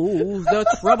 nobody knows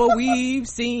the trouble we've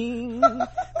seen,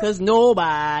 cause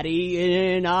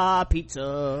nobody in our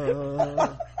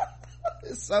pizza.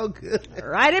 It's so good,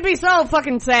 right? It'd be so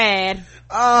fucking sad.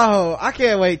 Oh, I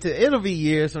can't wait it'll be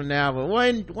years from now, but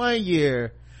one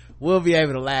year we'll be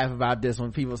able to laugh about this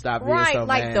when people stop being so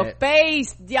like mad. The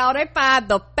face, y'all, they fired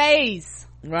the face.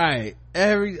 Right.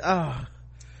 And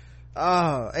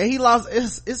he lost,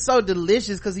 it's so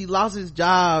delicious because he lost his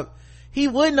job. He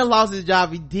wouldn't have lost his job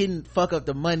if he didn't fuck up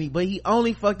the money, but he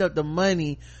only fucked up the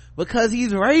money because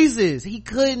he's racist. He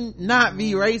couldn't not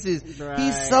be racist. Right.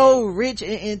 He's so rich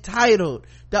and entitled.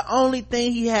 The only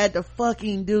thing he had to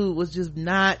fucking do was just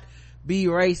not be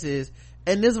racist.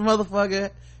 And this motherfucker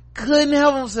couldn't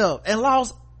help himself and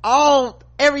lost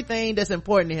everything that's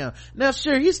important to him. Now,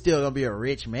 sure, he's still gonna be a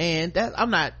rich man.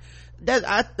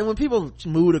 When people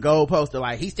move the goalpost, they're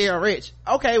like, he's still rich.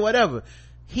 Okay, whatever.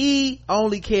 He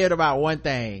only cared about one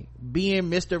thing, being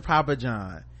Mr. Papa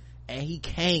John. And he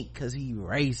can't because he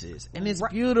racist. And it's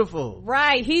beautiful.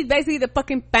 Right. He's basically the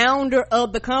fucking founder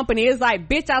of the company. It's like,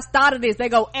 bitch, I started this. They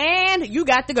go, and you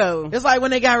got to go. It's like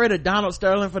when they got rid of Donald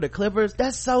Sterling for the Clippers.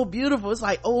 That's so beautiful. It's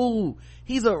like, oh,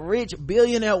 he's a rich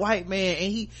billionaire white man,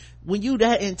 and when you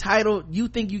that entitled, you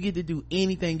think you get to do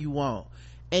anything you want,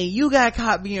 and you got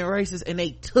caught being racist and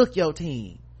they took your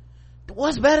team.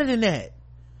 What's better than that?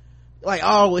 Like,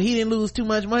 oh, well, he didn't lose too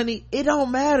much money. It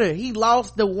don't matter. He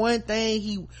lost the one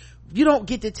thing you don't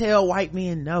get to tell white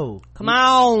men no. Come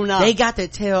on. They got to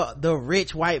tell the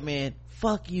rich white man,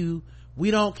 fuck you,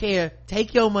 we don't care,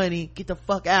 take your money, get the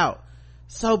fuck out.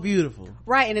 So beautiful.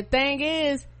 Right. And the thing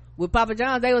is, with Papa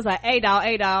John's, they was like, hey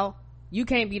dawg, you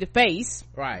can't be the face.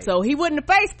 Right. So he wasn't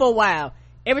the face for a while.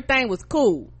 Everything was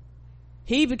cool.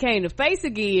 He became the face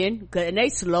again, and they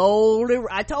slowly,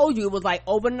 I told you it was like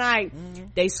overnight,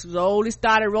 they slowly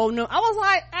started rolling them. I was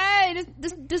like, hey,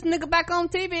 this nigga back on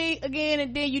TV again,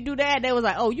 and then you do that. They was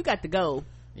like, oh, you got to go.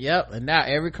 Yep. And now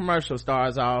every commercial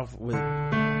starts off with,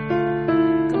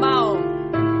 come on.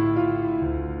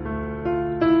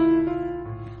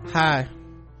 Hi,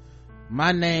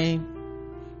 my name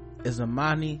is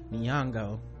Amani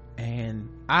Nyong'o, and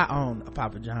I own a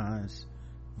Papa John's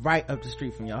right up the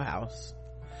street from your house.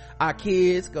 Our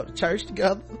kids go to church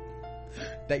together,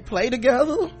 they play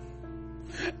together,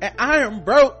 and I am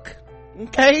broke,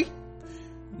 okay?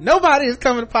 Nobody is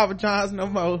coming to Papa John's no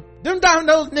more. Them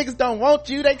Domino's niggas don't want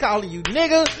you. They calling you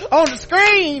nigga on the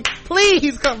screen.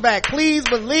 Please come back. Please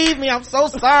believe me. I'm so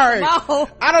sorry. No.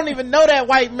 I don't even know that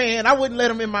white man. I wouldn't let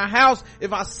him in my house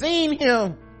if I seen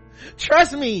him.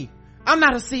 Trust me. I'm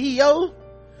not a CEO.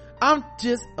 I'm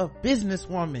just a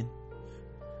businesswoman.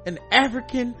 An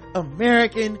African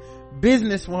American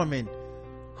businesswoman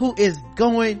who is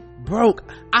going broke.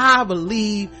 I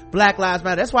believe Black Lives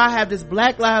Matter. That's why I have this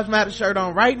Black Lives Matter shirt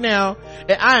on right now,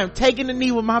 and I am taking the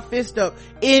knee with my fist up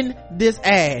in this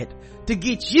ad to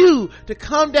get you to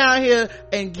come down here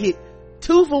and get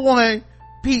 2-for-1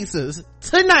 pizzas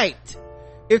tonight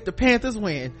if the Panthers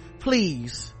win.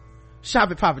 Please shop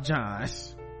at Papa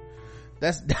John's.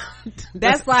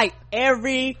 That's like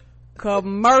every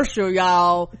commercial,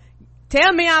 y'all.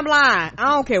 Tell me I'm lying.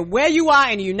 I don't care where you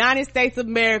are in the United States of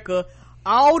America.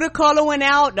 All the color went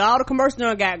out. All the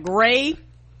commercials got gray.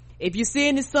 If you see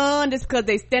in the sun, that's because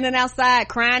they standing outside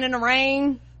crying in the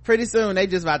rain. Pretty soon they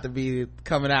just about to be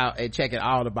coming out and checking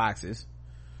all the boxes.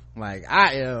 Like,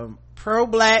 I am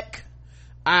pro-black.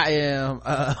 I am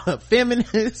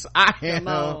feminist. I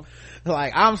am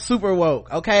like, I'm super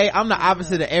woke. Okay, I'm the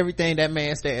opposite of everything that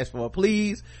man stands for.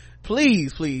 Please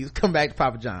come back to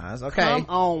Papa John's. Okay, come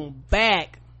on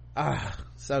back.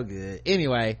 So good.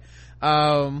 Anyway,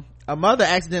 a mother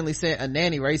accidentally sent a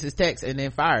nanny racist text and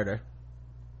then fired her.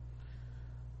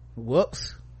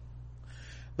 Whoops.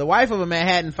 The wife of a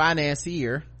Manhattan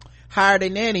financier hired a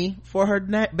nanny for her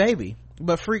baby,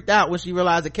 but freaked out when she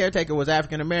realized the caretaker was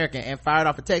African American and fired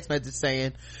off a text message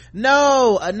saying,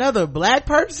 "No, another black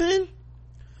person?"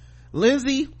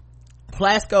 Lindsay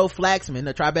Plasko Flaxman,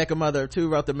 a Tribeca mother of two,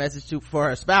 wrote the message for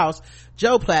her spouse,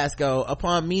 Joe Plasko,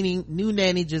 upon meeting new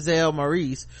nanny Giselle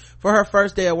Maurice for her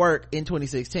first day of work in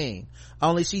 2016.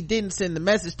 Only she didn't send the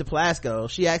message to Plasko.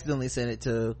 She accidentally sent it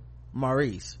to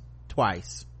Maurice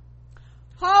twice.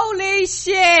 Holy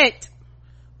shit.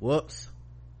 Whoops.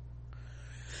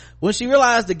 When she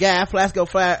realized the guy, Plasko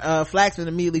Flaxman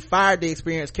immediately fired the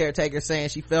experienced caretaker, saying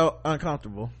she felt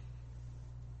uncomfortable.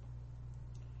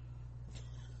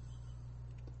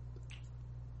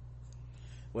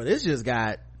 Well, this just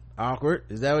got awkward.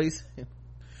 Is that what he said?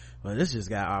 Well, this just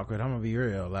got awkward. I'm gonna be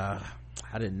real. I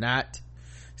did not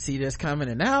see this coming,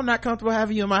 and now I'm not comfortable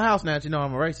having you in my house now that you know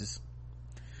I'm a racist.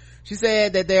 She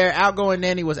said that their outgoing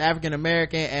nanny was African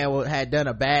American and had done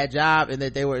a bad job, and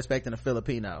that they were expecting a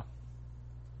Filipino.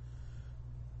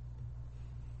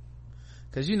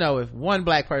 Because you know, if one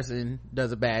black person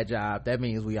does a bad job, that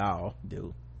means we all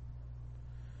do.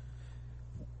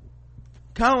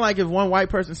 Kind of like if one white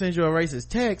person sends you a racist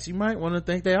text, you might want to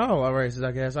think they all are racist,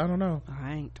 I guess. I don't know. All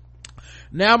right.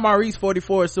 Now Maurice,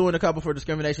 44, is suing the couple for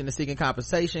discrimination and seeking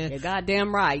compensation. You're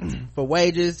goddamn right. For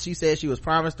wages. She said she was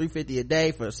promised $350 a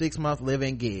day for a 6-month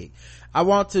live-in gig. I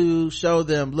want to show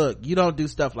them, look, you don't do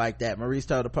stuff like that, Maurice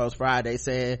told the Post Friday,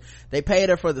 saying they paid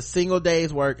her for the single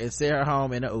day's work and sent her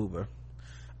home in an Uber.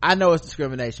 I know it's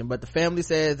discrimination, but the family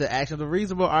says the actions were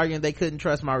reasonable, arguing they couldn't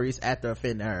trust Maurice after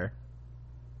offending her.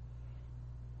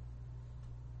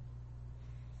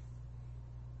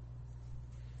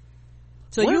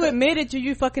 So you admitted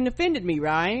you fucking offended me,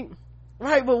 right?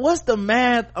 Right, but what's the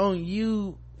math on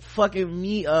you fucking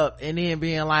me up and then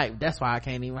being like, that's why I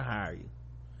can't even hire you?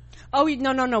 Oh,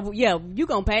 no. Yeah, you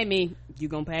gonna pay me.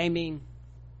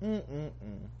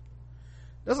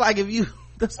 That's like if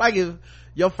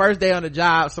your first day on the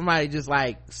job, somebody just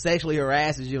like sexually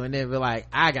harasses you and then be like,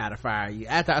 I gotta fire you.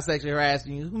 After I sexually harass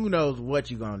you, who knows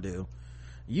what you gonna do?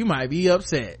 You might be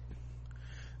upset.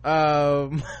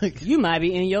 You might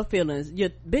be in your feelings.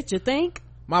 You think?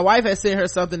 My wife has sent her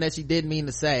something that she didn't mean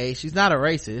to say. She's not a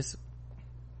racist.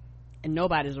 And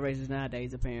nobody's a racist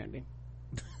nowadays, apparently.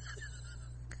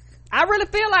 I really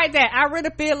feel like that. I really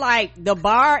feel like the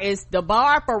bar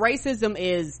for racism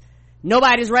is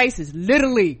nobody's racist.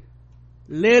 Literally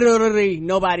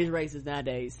nobody's racist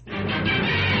nowadays.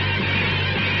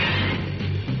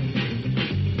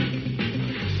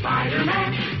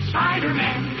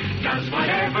 Spider-Man does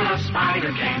whatever a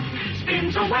spider can.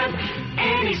 Spins a web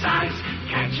any size,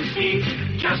 catches thieves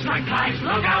just like flies.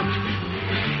 Look out,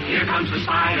 here comes the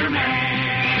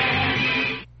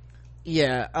Spider-Man.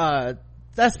 Yeah,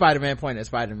 that's Spider-Man pointing at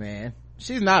Spider-Man.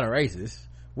 She's not a racist.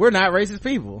 We're not racist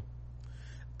people.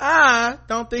 I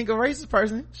don't think a racist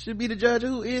person should be the judge of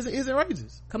who is and isn't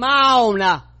racist. Come on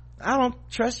now. I don't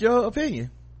trust your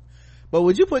opinion. But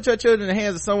would you put your children in the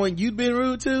hands of someone you'd been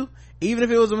rude to, even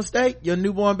if it was a mistake? Your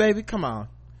newborn baby? Come on.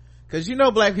 Because you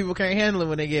know black people can't handle it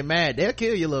when they get mad. They'll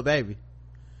kill your little baby.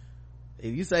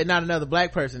 If you say not another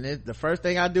black person, the first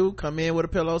thing I do, come in with a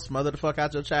pillow, smother the fuck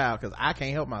out your child, because I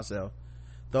can't help myself.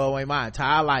 throw away my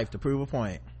entire life to prove a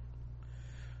point.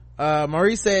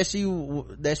 Marie said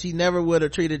that she never would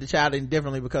have treated the child any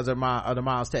differently because of the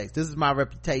mom's text. This is my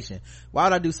reputation. Why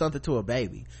would I do something to a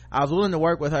baby? I was willing to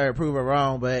work with her and prove her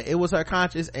wrong, but it was her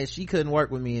conscience and she couldn't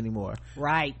work with me anymore.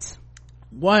 Right.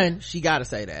 One, she gotta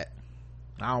say that.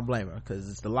 I don't blame her because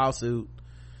it's the lawsuit.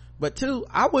 But two,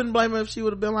 I wouldn't blame her if she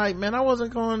would have been like, man, I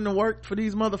wasn't going to work for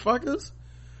these motherfuckers.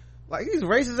 Like, these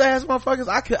racist ass motherfuckers.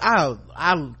 I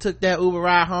took that Uber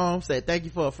ride home, said thank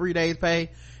you for a free day's pay,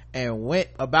 and went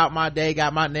about my day,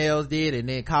 got my nails did, and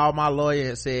then called my lawyer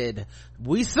and said,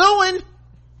 we suing.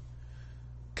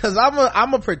 Cause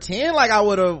I'm a pretend like I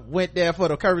would have went there for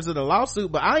the purpose of the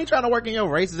lawsuit, but I ain't trying to work in your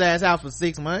racist ass house for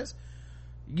 6 months.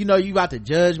 You know you about to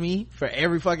judge me for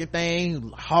every fucking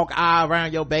thing, hawk eye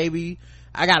around your baby.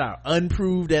 I gotta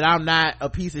unprove that I'm not a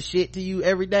piece of shit to you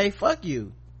every day. Fuck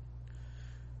you.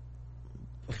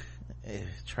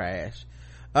 Trash.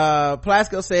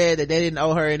 Plasko said that they didn't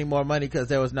owe her any more money because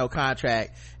there was no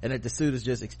contract and that the suit is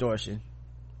just extortion.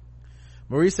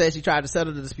 Marie said she tried to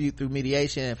settle the dispute through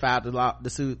mediation and filed the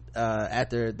suit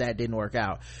after that didn't work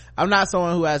out. I'm not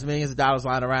someone who has millions of dollars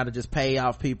lying around to just pay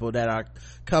off people that are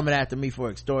coming after me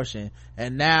for extortion.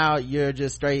 And now you're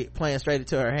just playing straight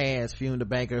into her hands, fumed the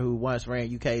banker who once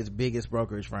ran UK's biggest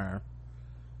brokerage firm.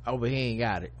 Oh, but he ain't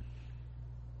got it.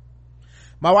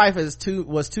 My wife was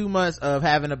 2 months of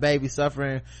having a baby,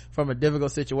 suffering from a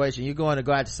difficult situation. You're going to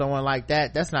go after someone like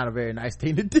that? That's not a very nice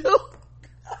thing to do.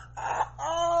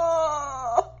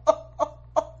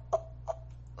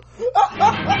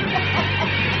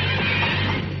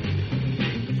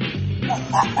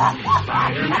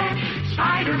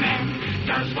 Spider-Man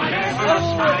does whatever a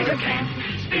spider can.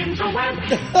 Spins a web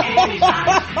any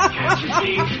size, catches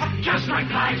thieves just like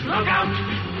flies. Look out,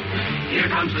 here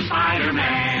comes the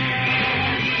Spider-Man.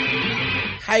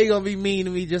 How you gonna be mean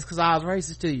to me just cause I was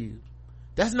racist to you?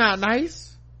 That's not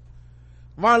nice.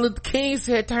 Martin Luther King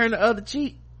said turn the other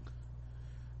cheek.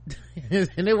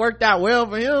 And it worked out well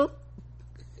for him.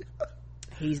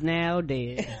 He's now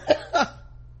dead.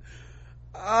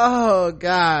 Oh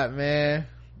God, man.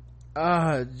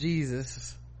 Oh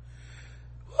Jesus.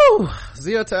 Whew.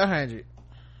 0 to 100.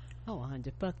 Oh,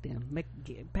 100. Fuck them.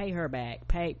 Pay her back.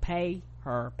 Pay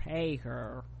her. Pay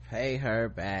her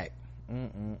back.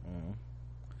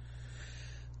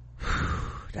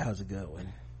 That was a good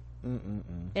one.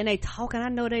 And they talking. I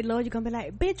know they love you. Gonna be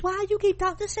like, bitch, why you keep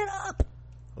talking this shit up?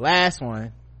 Last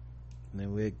one. And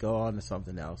then we'll go on to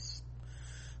something else.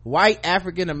 White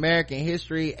African American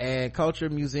History and Culture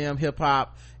Museum hip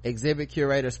hop exhibit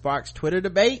curator sparks Twitter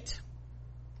debate.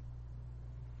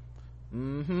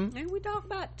 And we talked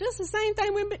about just the same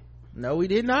thing no, we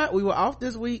did not. We were off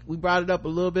this week. We brought it up a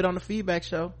little bit on the feedback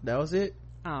show. That was it.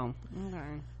 Oh,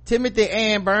 okay. Timothy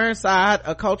Ann Burnside,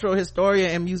 a cultural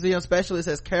historian and museum specialist,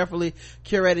 has carefully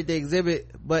curated the exhibit,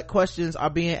 but questions are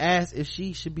being asked if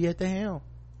she should be at the helm.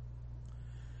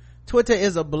 Twitter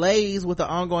is ablaze with the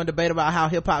ongoing debate about how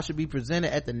hip-hop should be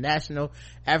presented at the National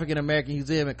African American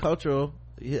Museum and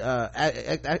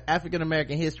African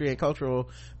American History and Culture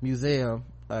Museum,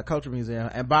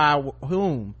 and by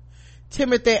whom?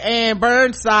 Timothy Ann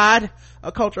Burnside,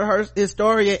 a cultural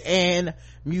historian and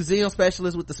museum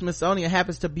specialist with the Smithsonian,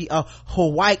 happens to be a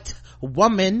white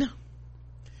woman,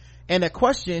 and a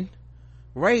question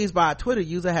raised by a Twitter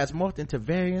user has morphed into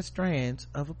various strands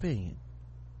of opinion.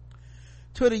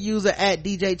 Twitter user at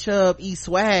DJ Chubb E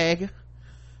Swag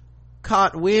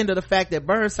caught wind of the fact that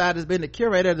Burnside has been the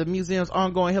curator of the museum's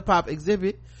ongoing hip-hop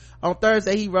exhibit. On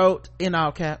Thursday, he wrote, in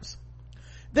all caps,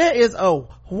 "There is a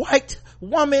white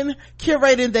woman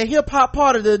curating the hip-hop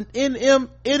part of the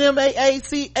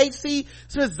NMAACHC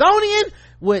Smithsonian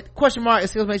with question mark,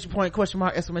 exclamation point, question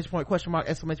mark, exclamation point, question mark,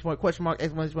 exclamation point, question mark,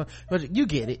 exclamation point. You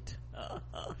get it.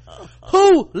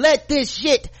 Who let this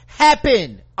shit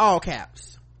happen?" All caps.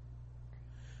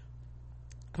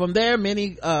 From there,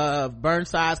 many of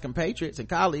Burnside's compatriots and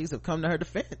colleagues have come to her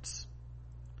defense.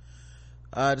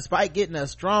 Despite getting a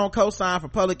strong cosign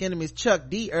from Public Enemy's Chuck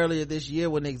D earlier this year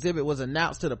when the exhibit was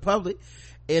announced to the public,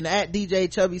 and at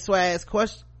DJ Chubby Swag's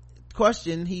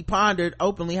question, he pondered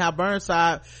openly how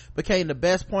Burnside became the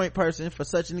best point person for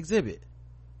such an exhibit.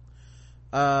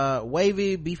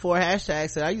 Wavy before hashtag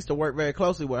said, "I used to work very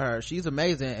closely with her. She's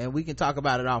amazing, and we can talk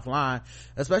about it offline,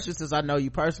 especially since I know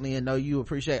you personally and know you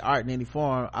appreciate art in any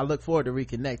form. I look forward to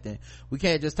reconnecting. We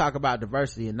can't just talk about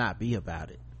diversity and not be about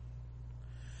it."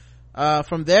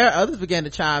 From there, others began to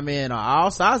chime in on all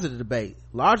sides of the debate,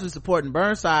 largely supporting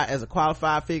Burnside as a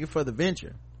qualified figure for the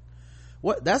venture.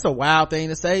 What? That's a wild thing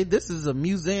to say. This is a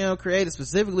museum created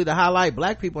specifically to highlight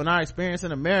black people and our experience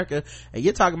in America, and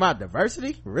you're talking about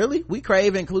diversity? Really? We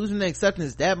crave inclusion and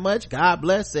acceptance that much? God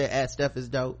bless, said @Steph is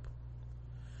dope.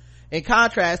 In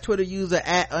contrast, Twitter user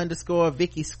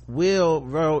 @_Vicky Will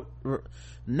wrote,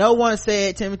 no one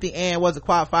said Timothy Ann wasn't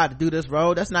qualified to do this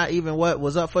role. That's not even what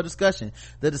was up for discussion.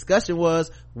 The discussion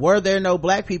was, were there no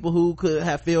black people who could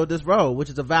have filled this role? Which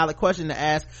is a valid question to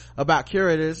ask about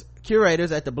curators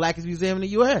at the blackest museum in the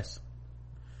U.S.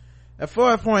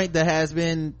 For a point that has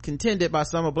been contended by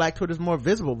some of black Twitter's more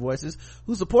visible voices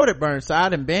who supported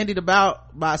Burnside and bandied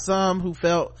about by some who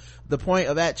felt the point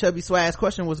of @ChubbySwag's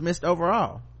question was missed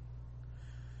overall.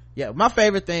 Yeah, my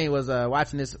favorite thing was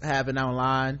watching this happen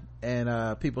online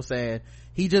and people saying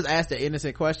he just asked an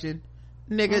innocent question.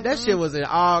 Nigga, that shit was in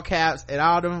all caps and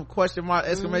all them question mark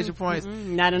exclamation points.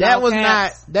 Not in that all was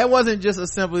caps. that wasn't just a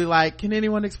simply like, can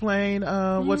anyone explain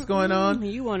what's going on?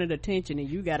 You wanted attention and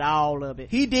you got all of it.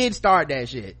 He did start that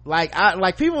shit. Like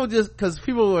people just, cause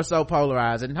people were so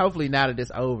polarized, and hopefully now that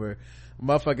it's over,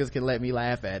 motherfuckers can let me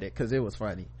laugh at it cause it was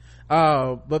funny.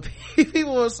 But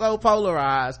people were so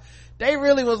polarized. They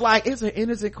really was like, it's an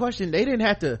innocent question. They didn't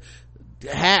have to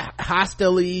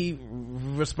hostilely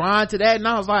respond to that. And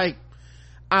I was like,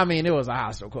 I mean, it was a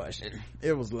hostile question.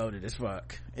 It was loaded as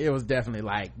fuck. It was definitely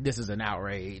like, this is an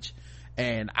outrage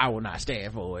and I will not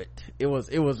stand for it. It was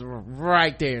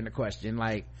right there in the question.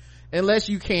 Like, unless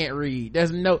you can't read,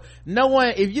 there's no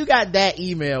one, if you got that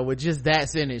email with just that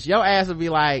sentence, your ass would be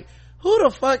like, who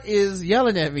the fuck is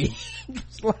yelling at me?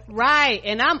 Right.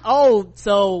 And I'm old,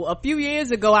 so a few years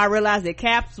ago I realized that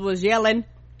Caps was yelling.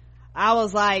 I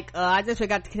was like, I just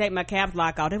forgot to take my caps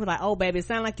lock out. They were like, oh baby, it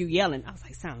sound like you yelling. I was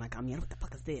like, sound like I'm yelling. What the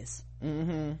fuck is this?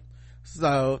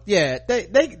 So yeah,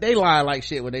 they lie like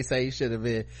shit when they say you should have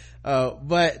been.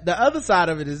 But the other side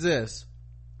of it is this.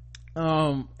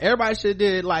 Everybody should have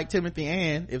did like Timothy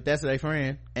Ann, if that's their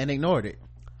friend, and ignored it.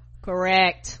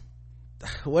 Correct.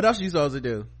 What else you supposed to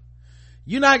do?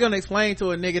 You're not gonna explain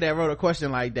to a nigga that wrote a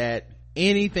question like that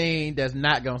anything that's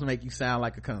not gonna make you sound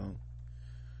like a coon.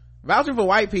 Vouching for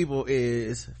white people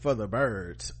is for the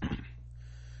birds.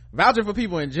 Vouching for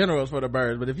people in general is for the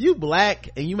birds. But if you black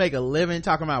and you make a living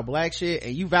talking about black shit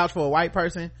and you vouch for a white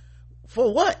person,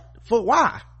 for what? For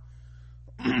why?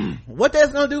 What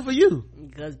that's gonna do for you?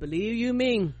 Because believe you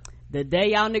me, the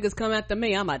day y'all niggas come after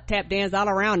me, I'ma tap dance all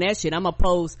around that shit. I'ma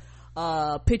post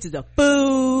pictures of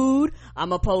food.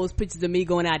 I'ma post pictures of me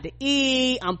going out to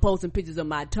eat. I'm posting pictures of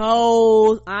my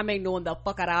toes. I'm ignoring the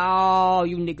fuck out of all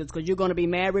you niggas because you're gonna be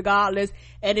mad regardless.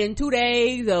 And in 2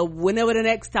 days or whenever the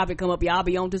next topic come up, y'all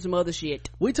be on to some other shit.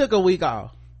 We took a week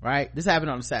off, right? This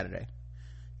happened on a Saturday.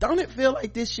 Don't it feel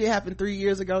like this shit happened 3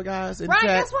 years ago, guys? In right, the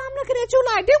chat? that's why I'm looking at you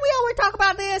like, did we already talk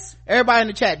about this? Everybody in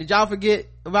the chat, did y'all forget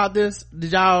about this?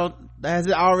 Has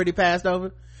it already passed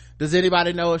over? Does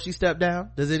anybody know if she stepped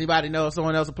down? Does anybody know if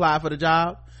someone else applied for the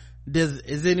job?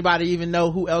 Does anybody even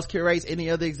know who else curates any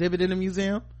other exhibit in the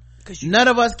museum? None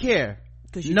of us care.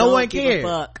 No one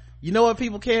cares. You know what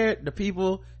people care? The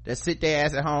people that sit their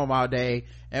ass at home all day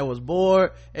and was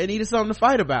bored and needed something to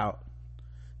fight about.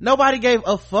 Nobody gave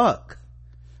a fuck.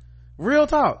 Real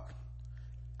talk.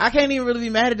 I can't even really be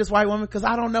mad at this white woman because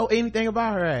I don't know anything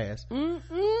about her ass.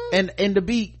 And to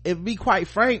be quite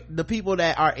frank, the people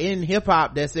that are in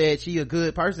hip-hop that said she a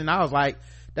good person, I was like,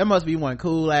 that must be one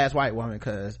cool ass white woman,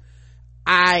 because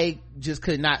I just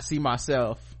could not see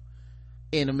myself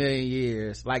in a million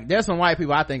years. Like, there's some white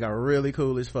people I think are really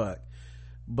cool as fuck,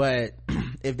 but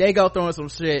if they go throwing some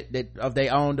shit that of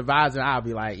their own devising, I'll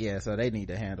be like, yeah, so they need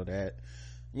to handle that,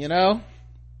 you know?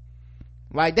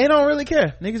 Like, they don't really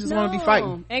care. Niggas just want to be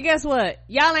fighting. And guess what?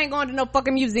 Y'all ain't going to no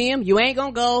fucking museum. You ain't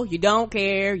gonna go. You don't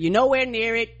care. You're nowhere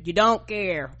near it. You don't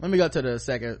care. Let me go to the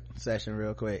second session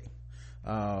real quick.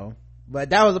 But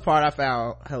that was the part I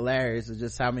found hilarious, is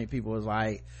just how many people was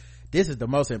like, this is the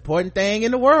most important thing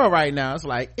in the world right now. It's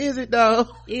like, is it though?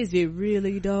 Is it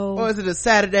really though? Or is it a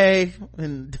Saturday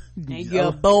and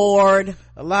you're bored?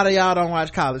 A lot of y'all don't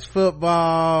watch college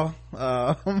football.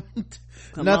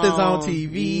 Nothing's on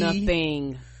TV.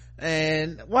 Nothing.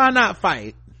 And why not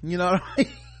fight? You know what I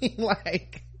mean?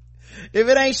 Like, if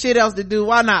it ain't shit else to do,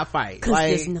 why not fight? Cause like,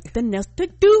 there's nothing else to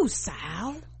do,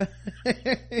 Sal.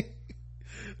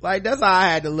 Like, that's how I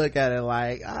had to look at it.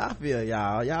 Like, I feel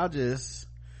y'all just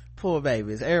poor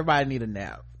babies. Everybody need a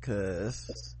nap,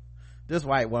 cause this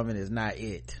white woman is not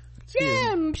it.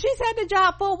 Yeah, she's had the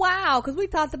job for a while, cause we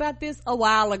talked about this a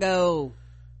while ago.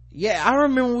 Yeah, I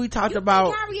remember when we talked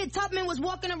about Harriet Tubman was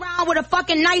walking around with a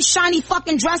fucking nice shiny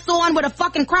fucking dress on with a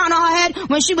fucking crown on her head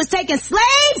when she was taking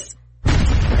slaves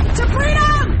to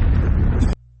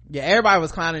freedom. Yeah, everybody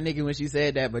was clowning Nicki when she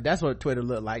said that, but that's what Twitter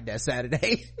looked like that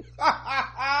Saturday.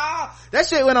 That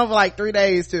shit went on for like 3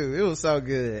 days too. It was so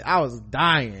good. I was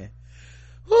dying.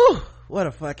 Whew, what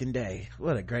a fucking day.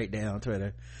 What a great day on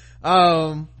Twitter.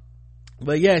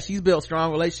 But yeah, she's built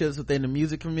strong relationships within the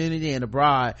music community and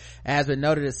abroad, and has been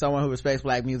noted as someone who respects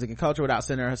black music and culture without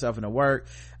centering herself in her work.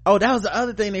 Oh, that was the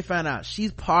other thing they found out.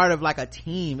 She's part of like a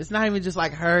team. It's not even just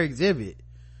like her exhibit.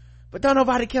 But don't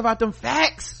nobody care about them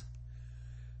facts.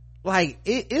 Like,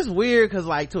 it's weird because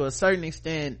like to a certain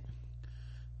extent,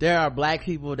 there are black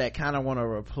people that kind of want to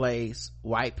replace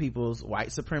white people's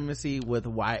white supremacy with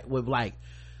like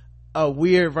a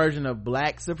weird version of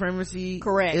black supremacy.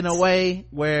 Correct. In a way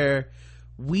where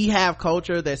we have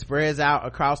culture that spreads out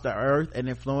across the earth and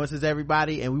influences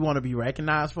everybody, and we want to be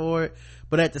recognized for it,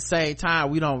 but at the same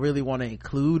time we don't really want to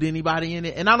include anybody in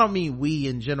it. And I don't mean we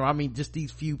in general, I mean just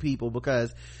these few people,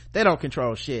 because they don't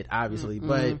control shit obviously.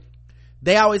 But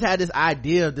they always had this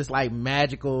idea of this like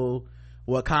magical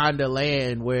Wakanda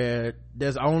land where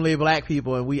there's only black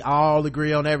people and we all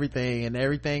agree on everything, and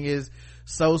everything is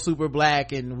so super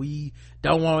black, and we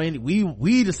don't want any,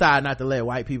 we decide not to let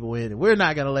white people in, and we're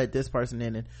not gonna let this person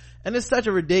in. And it's such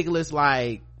a ridiculous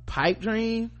like pipe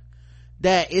dream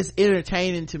that it's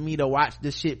entertaining to me to watch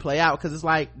this shit play out, because it's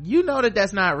like, you know that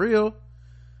that's not real.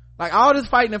 Like, all this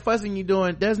fighting and fussing you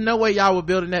doing, there's no way y'all were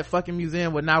building that fucking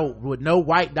museum with no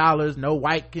white dollars, no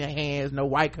white hands, no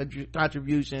white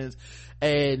contributions,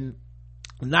 and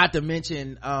not to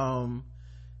mention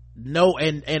no,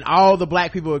 and all the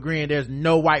black people agreeing there's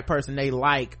no white person they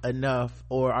like enough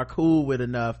or are cool with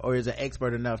enough or is an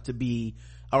expert enough to be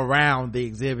around the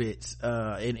exhibits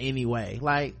in any way.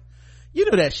 Like, you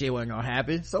knew that shit wasn't gonna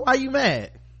happen, so why you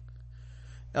mad?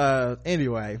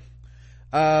 Anyway,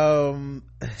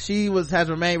 she has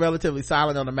remained relatively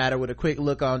silent on the matter, with a quick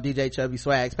look on DJ Chubby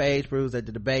Swag's page proves that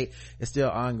the debate is still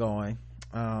ongoing.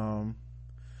 And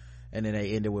then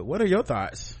they ended with, what are your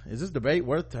thoughts? Is this debate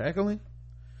worth tackling?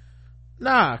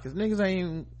 Nah, cause niggas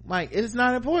ain't, like, it's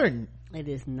not important. It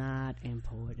is not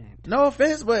important. No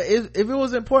offense, but if it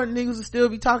was important, niggas would still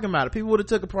be talking about it. People would have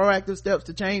took proactive steps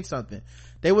to change something.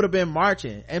 They would have been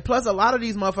marching. And plus, a lot of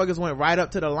these motherfuckers went right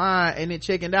up to the line and then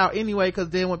chickened out anyway,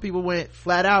 cause then when people went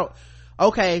flat out,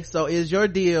 okay, so is your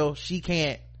deal, she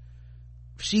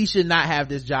should not have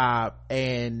this job,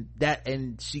 and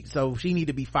she need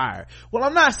to be fired. Well,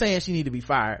 I'm not saying she need to be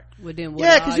fired. Well, then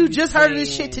yeah, cause you just heard of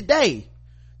this shit today.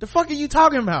 The fuck are you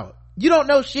talking about? You don't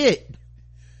know shit.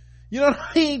 You know what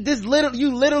I mean?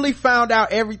 You literally found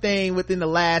out everything within the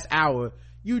last hour.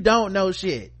 You don't know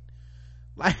shit.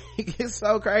 Like, it's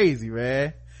so crazy,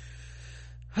 man.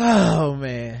 Oh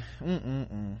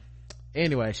man.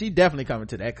 Anyway, she definitely coming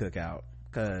to that cookout,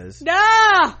 cause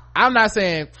no, I'm not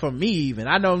saying for me even,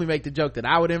 I normally make the joke that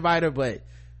I would invite her, but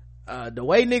the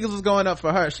way niggas was going up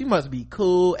for her, she must be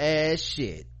cool as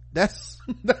shit.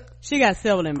 She got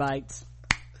several invites.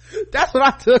 That's what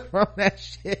I took from that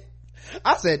shit.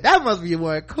 I said that must be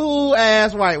one cool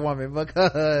ass white woman,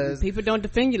 because people don't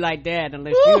defend you like that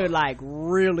unless you're like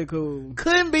really cool.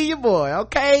 Couldn't be your boy.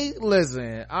 Okay,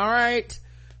 listen, all right,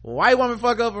 white woman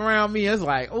fuck up around me, it's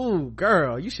like, ooh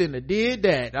girl, you shouldn't have did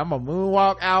that. I'm gonna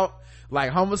moonwalk out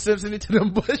like Homer Simpson into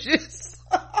them bushes.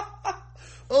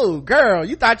 Ooh girl,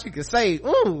 you thought you could say,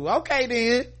 ooh,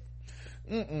 okay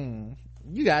then.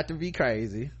 You got to be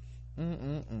crazy.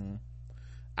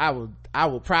 I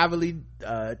will privately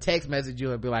text message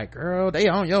you and be like, girl, they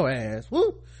on your ass.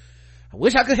 Woo, I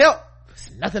wish I could help.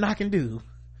 There's nothing I can do.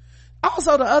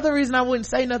 Also, the other reason I wouldn't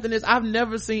say nothing is I've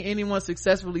never seen anyone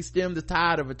successfully stem the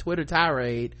tide of a Twitter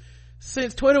tirade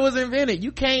since Twitter was invented.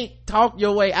 You can't talk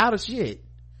your way out of shit.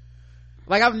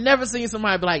 Like, I've never seen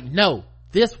somebody be like, no,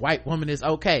 this white woman is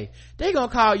okay. They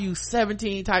gonna call you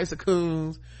 17 types of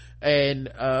coons and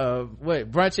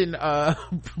brunching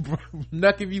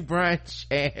Knuck If You Brunch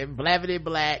and Blavity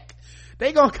Black.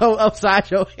 They gonna go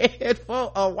upside your head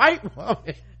for a white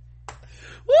woman.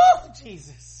 Woo,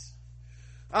 Jesus.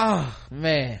 Oh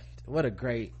man, what a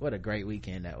great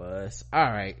weekend that was. All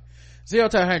right, 0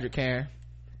 to 100, Karen.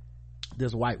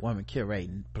 This white woman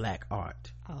curating black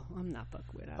art. Oh, I'm not fucking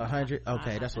with it. 100.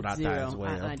 Okay, that's what I thought as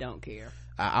well. I don't care.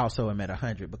 I also am at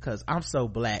 100 because I'm so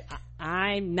black.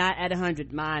 I'm not at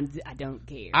 100. Mine, I don't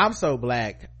care. I'm so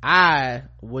black, I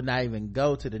would not even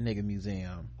go to the nigga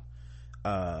museum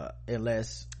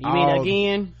unless you mean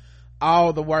again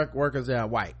all the workers are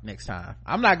white next time.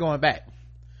 I'm not going back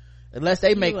unless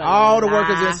they make all the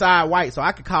workers inside white, so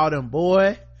I could call them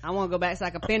boy. I want to go back so I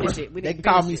can finish it. They can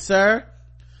call me sir.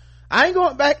 I ain't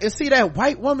going back and see that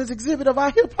white woman's exhibit of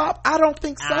our hip-hop. I don't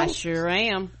think so. I sure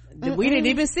am. We didn't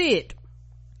even see it.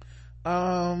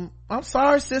 I'm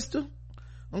sorry, sister,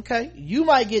 okay? You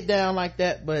might get down like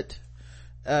that, but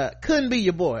couldn't be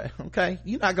your boy, okay?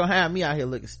 You're not gonna have me out here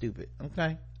looking stupid,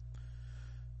 okay?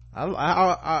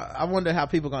 I wonder how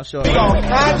people gonna show up. All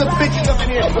kinds of bitches up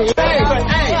here. Hey,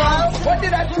 what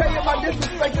did I tell you about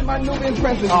disrespecting my Nubian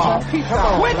princess?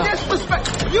 With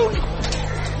disrespect, you.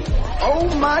 Oh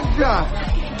my God,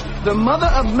 the mother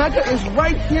of Mecca is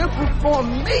right here before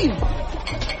me.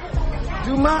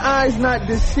 Do my eyes not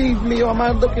deceive me, or am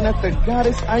I looking at the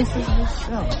goddess Isis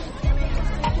herself?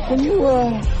 Can you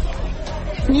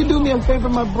do me a favor,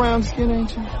 my brown skin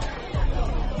angel?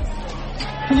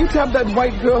 Can you tap that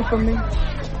white girl for me?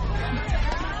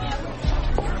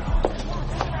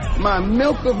 My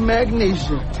milk of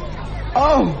magnesia.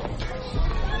 Oh.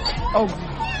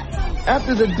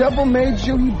 After the devil made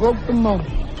you, he broke the mold.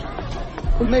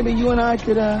 But maybe you and I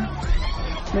could,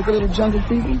 make a little jungle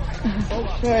fever?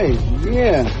 Okay,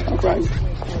 yeah, all right.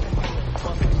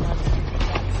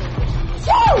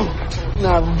 Woo!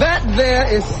 Now that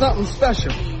there is something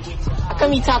special. How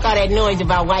come you talk all that noise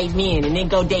about white men and then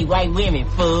go date white women,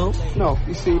 fool? No,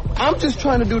 you see, I'm just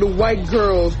trying to do to white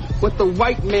girls what the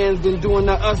white man's been doing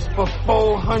to us for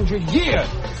 400 years.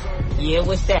 Yeah,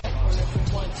 what's that?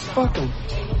 Fuck him.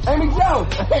 Amy Joe!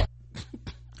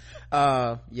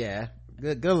 Yeah.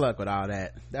 Good luck with all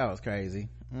that. That was crazy.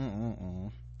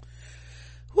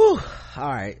 Whew.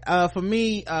 Alright. For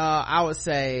me, I would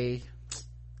say,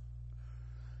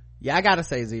 yeah, I gotta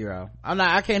say 0.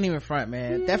 I can't even front,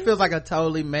 man. That feels like a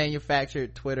totally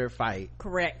manufactured Twitter fight.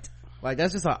 Correct. Like,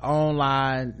 that's just an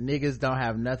online, niggas don't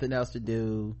have nothing else to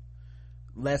do.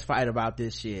 Let's fight about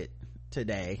this shit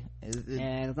today.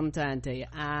 And I'm trying to tell you,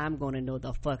 I'm gonna know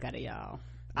the fuck out of y'all.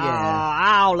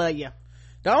 Yeah. All of you.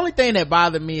 The only thing that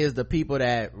bothered me is the people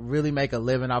that really make a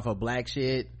living off of black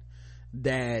shit.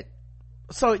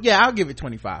 So yeah, I'll give it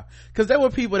 25, because there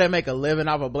were people that make a living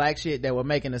off of black shit that were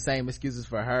making the same excuses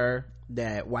for her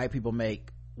that white people make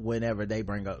whenever they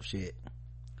bring up shit,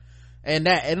 and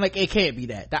like, it can't be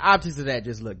that. The optics of that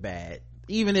just look bad.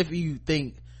 Even if you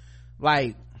think,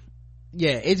 like,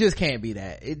 yeah, it just can't be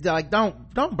that. It, like,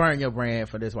 don't burn your brand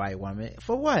for this white woman.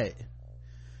 For what?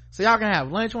 So y'all can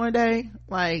have lunch one day?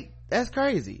 Like, that's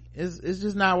crazy. It's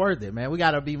just not worth it, man. We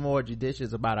gotta be more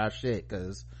judicious about our shit,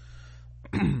 because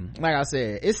like I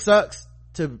said, it sucks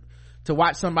to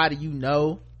watch somebody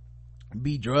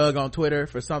be drugged on Twitter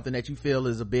for something that you feel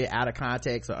is a bit out of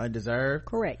context or undeserved.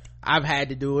 Correct. I've had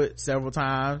to do it several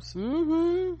times.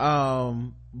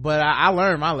 But I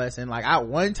learned my lesson. Like,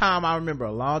 one time I remember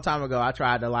a long time ago, I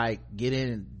tried to like get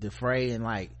in the fray and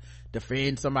like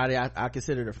defend somebody I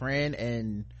considered a friend,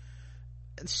 and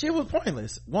shit was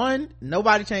pointless. 1,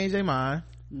 nobody changed their mind.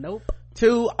 Nope.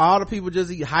 2, all the people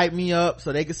just hype me up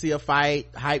so they could see a fight,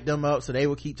 hype them up so they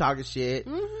would keep talking shit.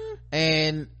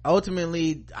 And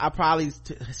ultimately, I probably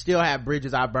still have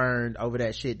bridges I burned over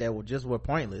that shit that were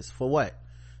pointless. For what?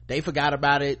 They forgot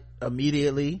about it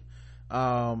immediately,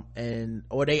 or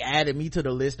they added me to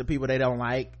the list of people they don't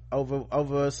like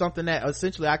over something that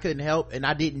essentially I couldn't help and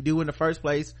I didn't do in the first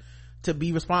place to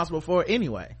be responsible for it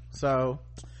anyway. So,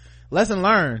 lesson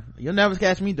learned. You'll never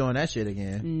catch me doing that shit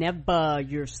again. Never.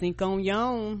 You're sink on your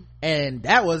own. And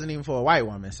that wasn't even for a white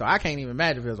woman, so I can't even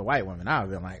imagine if it was a white woman. I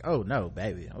would have been like, oh no,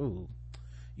 baby, oh,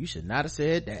 you should not have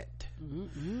said that.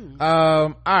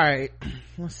 All right,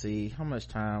 let's see how much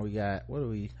time we got.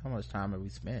 How much time have we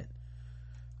spent?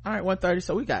 All right, 1:30,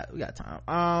 so we got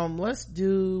time. Let's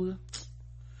do,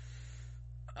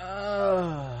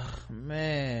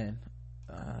 man,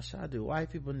 should I do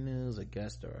white people news or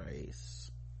guess the race?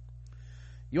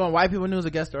 You want white people news or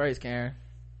guess the race, Karen?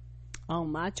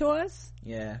 On my choice?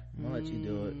 Yeah, I'm gonna let you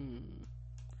do it.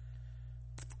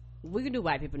 We can do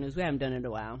white people news. We haven't done it in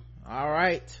a while. All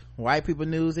right, white people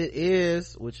news it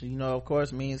is, which, you know, of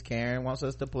course means Karen wants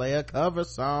us to play a cover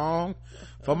song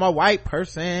from a white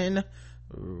person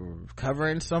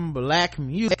covering some black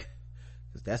music,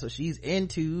 because that's what she's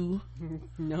into.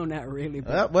 No, not really.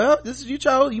 Well, this is, you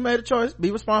chose, you made a choice,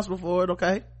 be responsible for it,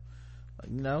 okay?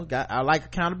 You know, I like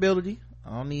accountability.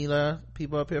 I don't need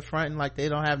people up here fronting like they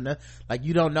don't have nothing, like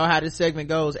you don't know how this segment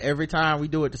goes every time we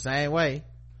do it the same way.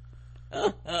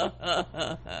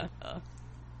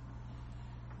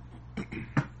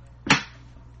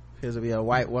 Here's to be a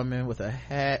white woman with a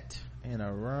hat in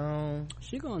a room.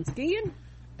 She going skiing?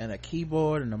 And a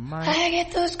keyboard and a mic. I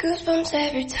get those goosebumps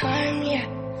every time, yeah.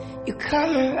 You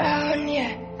come around,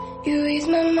 yeah. You ease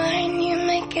my mind, you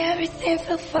make everything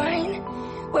feel fine.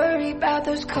 Worry about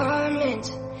those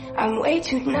comments, I'm way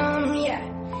too numb,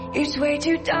 yeah. It's way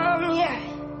too dumb, yeah.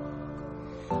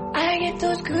 I get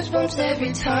those goosebumps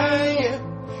every time, yeah.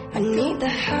 I need the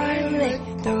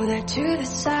Heimlich, throw that to the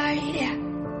side, yeah.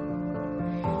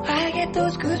 I get get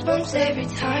those goosebumps every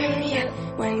time, yeah.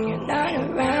 When you're not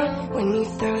around, when you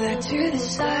throw that to the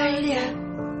side, yeah.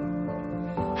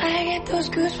 I get those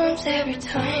goosebumps every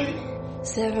time.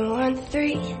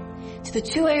 713 to the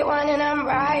 281 and I'm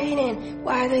riding.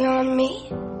 Why they on me?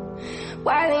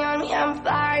 Why they on me? I'm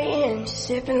flying,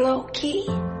 sipping low key.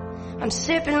 I'm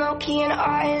sipping low key in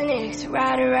Onyx,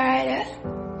 rider.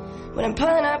 When I'm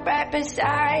pulling up right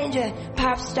beside you,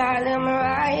 pop star Lil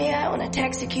Mariah. When I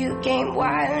text a cute game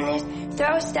wireless,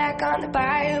 throw a stack on the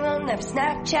Bible. Never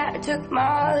Snapchat, I took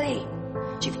Molly.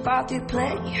 She fought through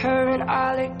plenty, her and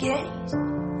all her guineas.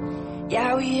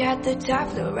 Yeah, we at the top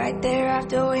floor, right there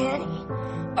after Winnie.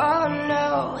 Oh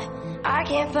no, I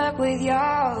can't fuck with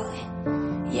y'all.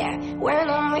 Yeah, when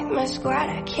I'm with my squad,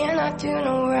 I cannot do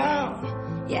no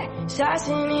wrong. Yeah,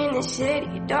 saucing in the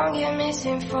city, don't get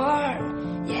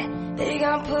misinformed. Yeah, they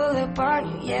gon' pull up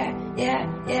on you, yeah.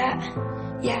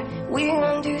 Yeah, we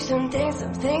gon' do some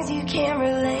things you can't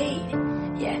relate.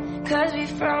 Yeah, cause we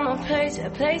from a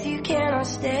place you cannot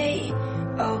stay.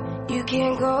 Oh, you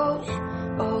can't go.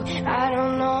 Oh, I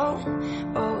don't know.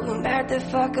 Oh, back the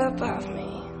fuck up off me.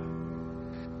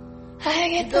 I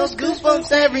get those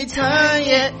goosebumps every time,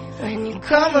 yeah. When you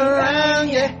come around,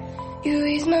 yeah. You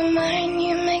ease my mind,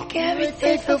 you make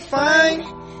everything feel fine.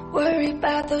 Worry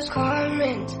about those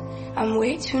comments, I'm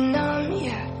way too numb,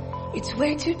 yeah. It's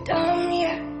way too dumb,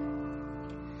 yeah.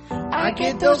 I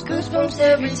get those goosebumps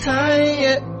every time,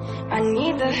 yeah. I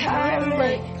need the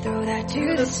Heimlich, throw that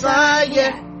to the side,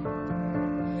 yeah.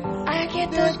 I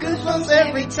get those goosebumps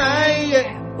every time,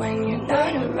 yeah. When you're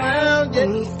not around, yeah.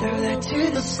 When you throw that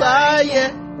to the side,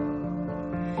 yeah.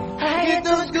 I get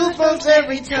those goosebumps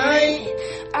every time.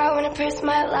 I wanna press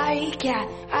my like, yeah.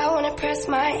 I wanna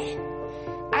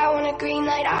green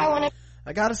light,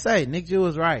 I gotta say, Nick Jew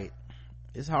was right.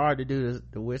 It's hard to do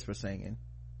the whisper singing.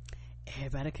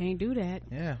 Everybody can't do that.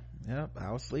 Yeah,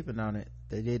 I was sleeping on it.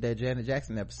 They did that Janet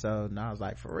Jackson episode and I was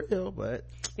like, for real, but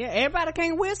yeah, everybody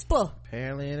can't whisper.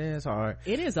 Apparently it is hard.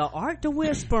 It is an art to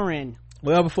whispering.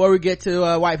 Well, before we get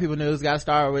to white people news, gotta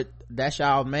start with That's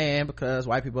Y'all Man, because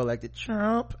white people elected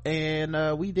Trump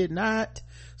and we did not,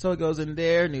 so it goes in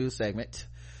their news segment.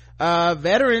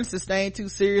 Veterans sustained 2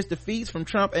 serious defeats from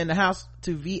Trump and the House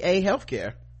to VA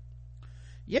healthcare.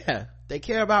 Yeah, they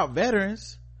care about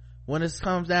veterans when it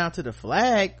comes down to the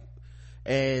flag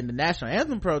and the national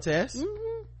anthem protests.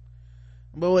 Mm-hmm.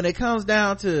 But when it comes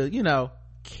down to,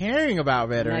 caring about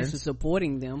veterans, actually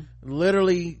supporting them,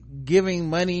 literally giving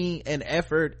money and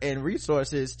effort and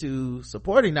resources to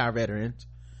supporting our veterans,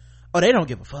 they don't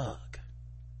give a fuck.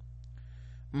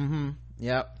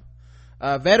 Yep.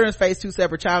 Veterans face 2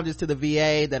 separate challenges to the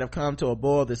VA that have come to a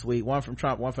boil this week, one from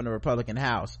Trump, one from the Republican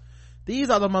House. These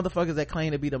are the motherfuckers that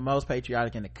claim to be the most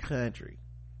patriotic in the country,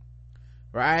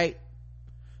 right?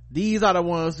 These are the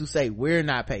ones who say we're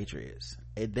not patriots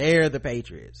and they're the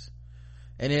patriots,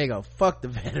 and then they go fuck the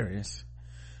veterans.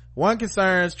 One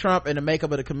concerns Trump and the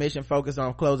makeup of the commission focused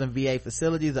on closing VA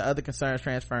facilities. The other concerns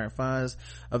transferring funds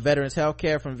of veterans health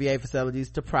care from VA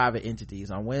facilities to private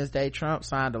entities. On Wednesday, Trump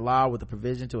signed a law with a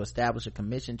provision to establish a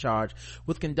commission charged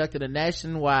with conducting a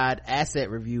nationwide asset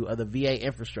review of the VA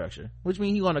infrastructure, which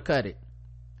means he want to cut it.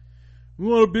 We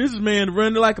want a businessman to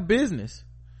run it like a business.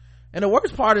 And the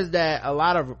worst part is that a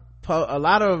lot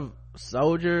of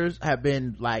soldiers have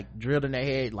been like drilled in their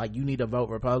head like you need to vote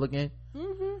Republican.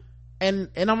 Mm-hmm. And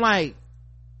I'm like,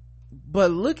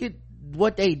 but look at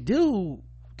what they do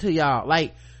to y'all.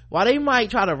 Like, while they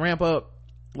might try to ramp up,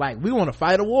 like, we want to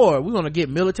fight a war, we want to get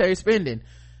military spending,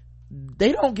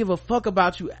 they don't give a fuck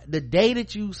about you. The day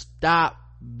that you stop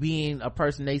being a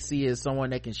person they see as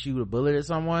someone that can shoot a bullet at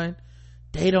someone,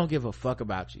 they don't give a fuck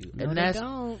about you. No, and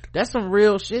that's some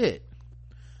real shit.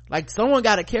 Like, someone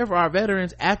got to care for our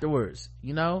veterans afterwards,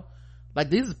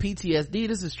 like, this is PTSD,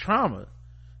 this is trauma.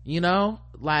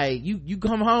 Like you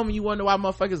come home and you wonder why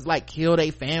motherfuckers like kill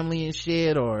their family and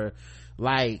shit, or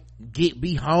like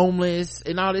be homeless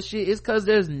and all this shit. It's because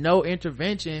there's no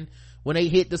intervention when they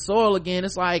hit the soil again.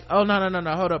 It's like, oh no,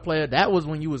 hold up, player, that was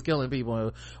when you was killing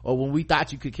people, or when we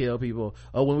thought you could kill people,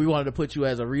 or when we wanted to put you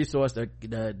as a resource to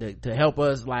help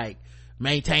us like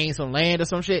maintain some land or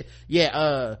some shit.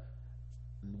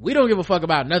 We don't give a fuck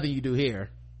about nothing you do here.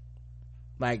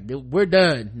 Like, we're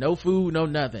done. No food, no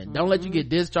nothing. Mm-hmm. Don't let you get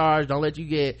discharged. Don't let you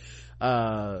get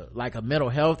like a mental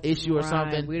health issue or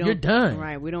something. You're done.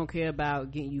 Right. We don't care about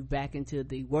getting you back into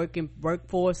the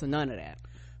workforce or none of that.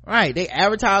 Right. They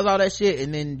advertise all that shit,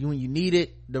 and then when you need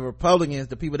it, the Republicans,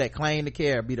 the people that claim to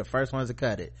care, be the first ones to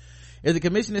cut it. If the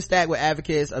commission is stacked with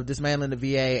advocates of dismantling the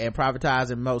VA and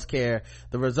privatizing most care,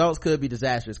 the results could be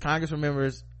disastrous. Congress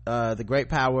remembers the great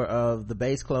power of the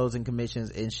base closing commissions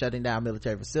in shutting down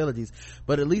military facilities,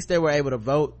 but at least they were able to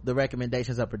vote the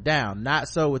recommendations up or down. Not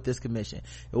so with this commission.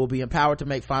 It will be empowered to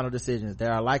make final decisions.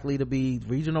 There are likely to be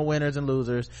regional winners and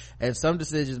losers, and some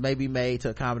decisions may be made to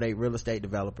accommodate real estate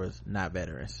developers, not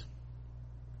veterans.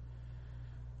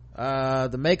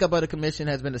 The makeup of the commission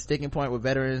has been a sticking point with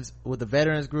the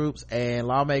veterans groups and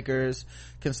lawmakers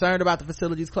concerned about the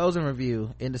facility's closing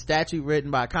review. In the statute written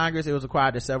by Congress, it was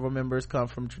required that several members come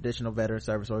from traditional veteran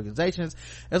service organizations,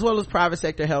 as well as private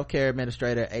sector healthcare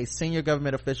administrator, a senior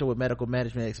government official with medical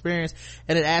management experience,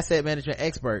 and an asset management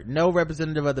expert. No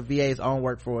representative of the VA's own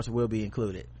workforce will be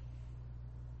included.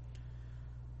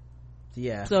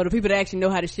 Yeah. So the people that actually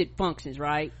know how the shit functions,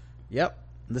 right? Yep.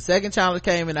 The second challenge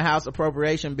came in the House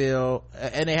appropriation bill,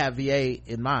 and they have VA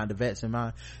in mind, the vets in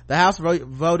mind. The House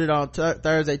voted on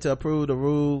Thursday to approve the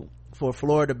rule for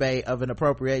floor debate of an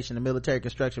appropriation, the military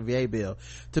construction VA bill,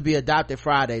 to be adopted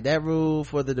Friday. That rule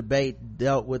for the debate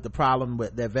dealt with the problem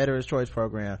with their Veterans Choice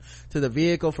Program. To the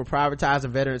vehicle for privatizing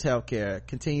veterans health care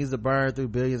continues to burn through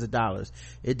billions of dollars.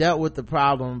 It dealt with the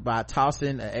problem by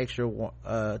tossing in an extra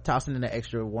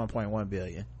 1.1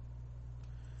 billion.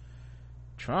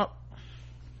 Trump,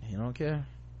 you don't care?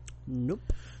 Nope.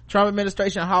 Trump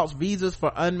administration halts visas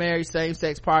for unmarried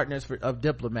same-sex partners of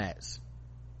diplomats.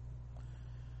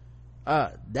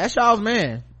 That's y'all's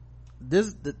man.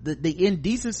 The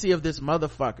indecency of this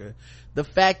motherfucker. The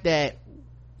fact that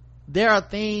there are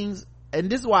things, and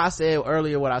this is why I said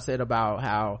earlier what I said about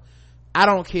how I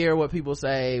don't care what people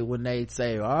say when they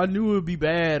say, oh, I knew it would be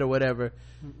bad or whatever.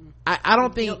 I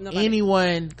don't think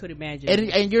anyone could imagine.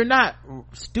 And you're not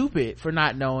stupid for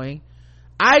not knowing.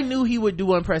 I knew he would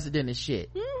do unprecedented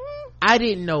shit. I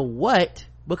didn't know what,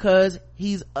 because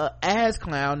he's a ass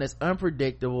clown that's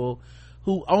unpredictable,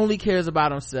 who only cares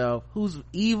about himself, who's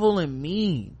evil and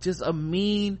mean, just a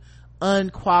mean,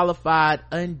 unqualified,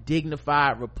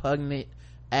 undignified, repugnant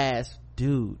ass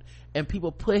dude. And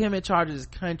people put him in charge of this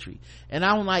country, and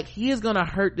I'm like, he is gonna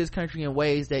hurt this country in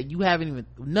ways that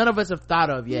none of us have thought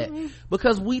of yet,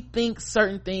 because we think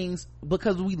certain things,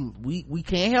 because we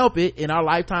can't help it. In our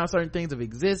lifetime, certain things have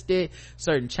existed,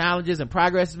 certain challenges and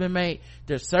progress has been made.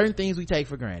 There's certain things we take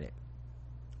for granted,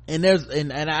 and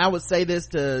I would say this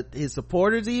to his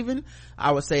supporters. Even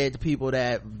I would say it to people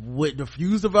that would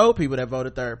refuse to vote, people that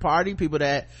voted third party, people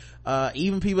that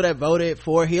even people that voted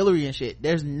for Hillary and shit.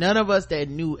 There's none of us that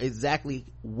knew exactly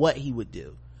what he would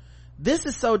do. This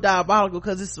is so diabolical,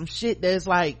 because it's some shit that's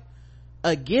like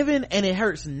a given, and it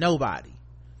hurts nobody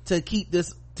to keep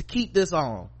this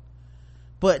on.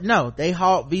 But no, they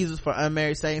halt visas for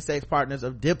unmarried same-sex partners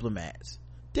of diplomats.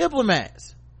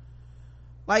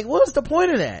 Like, what's the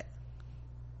point of that?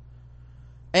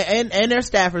 And their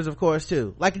staffers, of course,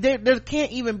 too. Like, there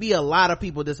can't even be a lot of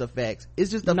people this affects.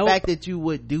 It's just the fact that you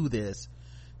would do this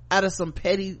out of some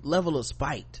petty level of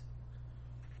spite.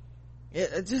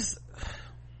 It just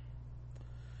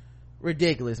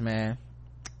ridiculous, man.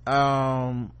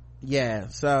 Yeah,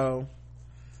 so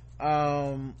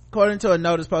according to a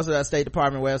notice posted on the State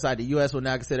Department website, the U.S. will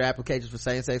now consider applications for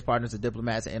same-sex partners of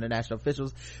diplomats and international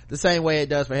officials the same way it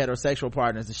does for heterosexual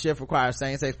partners. The shift requires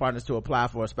same-sex partners to apply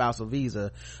for a spousal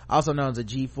visa, also known as a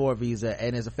G4 visa,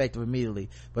 and is effective immediately.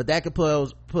 But that could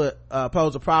pose a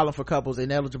problem for couples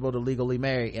ineligible to legally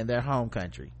marry in their home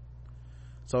country.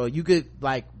 So you could,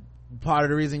 like, part of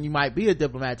the reason you might be a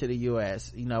diplomat to the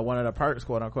U.S., one of the perks,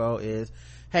 quote unquote, is,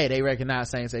 hey, they recognize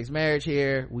same-sex marriage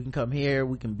here. We can come here.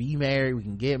 We can be married. We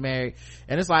can get married.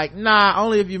 And it's like, nah,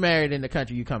 only if you're married in the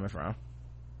country you're coming from.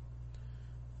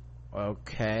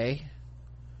 Okay.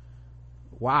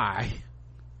 Why?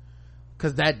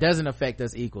 Because that doesn't affect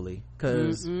us equally.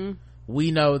 Because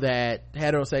we know that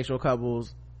heterosexual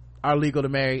couples are legal to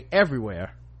marry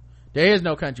everywhere. There is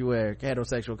no country where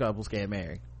heterosexual couples can't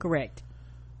marry. Correct.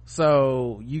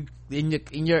 So you in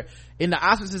the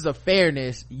auspices of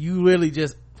fairness, you really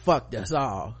just fucked us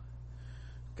all.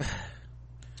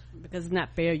 Because it's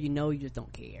not fair, you just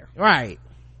don't care. Right.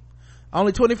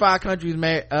 Only 25 countries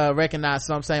recognize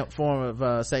some form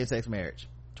of same-sex marriage.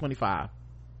 25.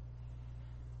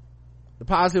 The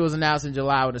policy was announced in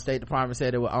July when the State Department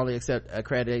said it would only accept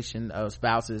accreditation of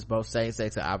spouses both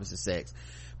same-sex and opposite sex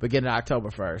beginning October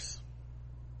 1st.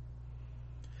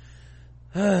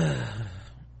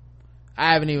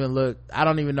 I haven't even looked. I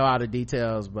don't even know all the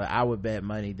details, but I would bet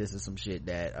money this is some shit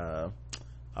that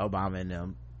Obama and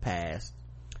them passed.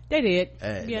 They did.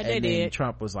 They did.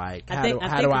 Trump was like,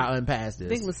 how do I unpass this? I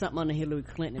think it was something under Hillary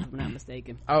Clinton, if I'm not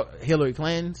mistaken. Oh, Hillary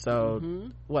Clinton.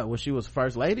 So what, when she was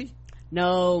first lady?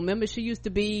 No, remember she used to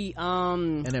be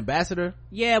an ambassador.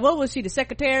 Yeah, what was she, the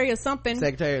secretary or something?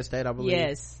 Secretary of State, I believe.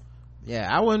 Yes. Yeah,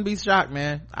 I wouldn't be shocked,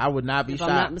 man. I would not be if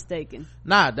shocked. I'm not mistaken.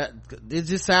 Nah, it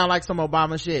just sounds like some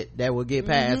Obama shit that would get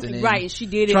passed. And then right, she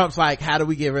did it. Trump's like, how do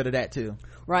we get rid of that too?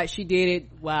 Right, she did it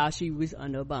while she was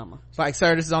under Obama. It's like,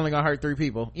 sir, this is only gonna hurt 3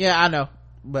 people. Yeah, I know,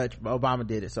 but Obama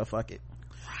did it, so fuck it.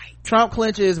 Right. Trump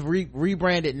clinches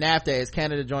rebranded NAFTA as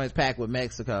Canada joins pact with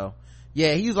Mexico.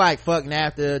 Yeah, he was like, fuck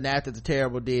NAFTA. NAFTA's a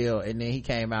terrible deal. And then he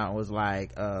came out and was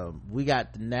like, we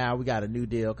got a new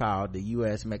deal called the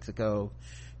US Mexico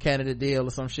Canada deal or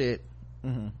some shit.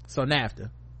 So NAFTA.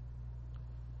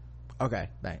 Okay,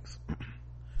 thanks.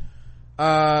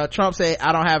 Trump said,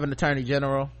 I don't have an attorney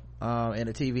general, in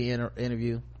a TV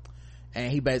interview. And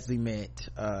he basically meant,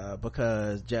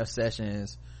 because Jeff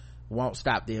Sessions won't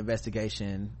stop the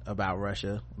investigation about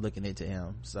Russia looking into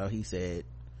him. So he said,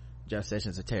 Jeff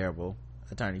Sessions a terrible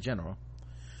attorney general,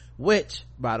 which,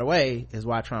 by the way, is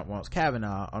why Trump wants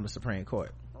Kavanaugh on the Supreme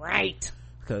Court. Right.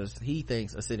 Because he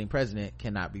thinks a sitting president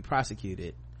cannot be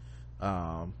prosecuted.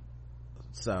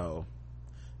 So,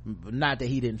 not that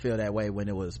he didn't feel that way when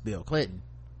it was Bill Clinton,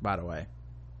 by the way.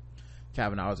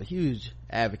 Kavanaugh was a huge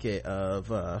advocate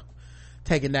of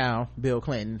taking down Bill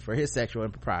Clinton for his sexual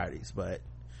improprieties, but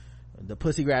the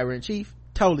pussy grabber in chief,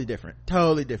 totally different,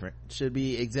 should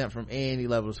be exempt from any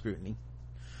level of scrutiny.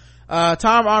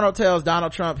 Tom Arnold tells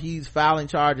Donald Trump he's filing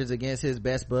charges against his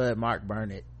best bud Mark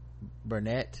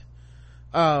Burnett.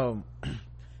 All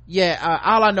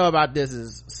I know about this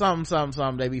is some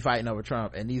they be fighting over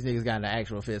Trump, and these niggas got in an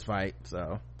actual fist fight,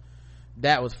 so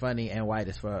that was funny and white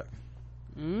as fuck.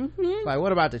 Like,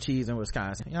 what about the cheese in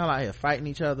Wisconsin? Y'all out here fighting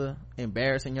each other,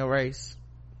 embarrassing your race.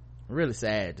 Really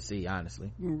sad to see,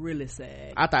 honestly. Really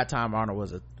sad. I thought Tom Arnold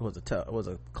was a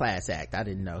class act. I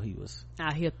didn't know he was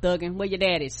out here thugging. Where your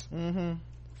daddies?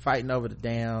 Fighting over the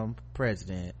damn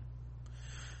president.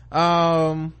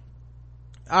 All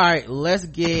right, let's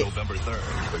get November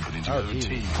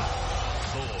 3rd.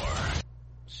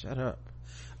 Shut up.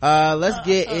 Let's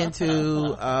get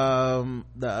into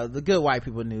the good white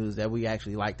people news that we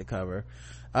actually like to cover.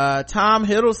 Tom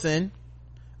Hiddleston,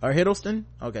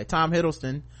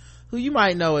 who you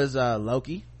might know as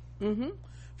Loki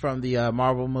from the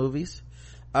Marvel movies.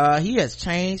 He has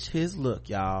changed his look,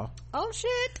 y'all. Oh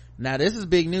shit. Now this is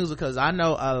big news because I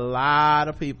know a lot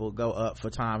of people go up for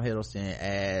Tom Hiddleston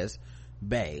as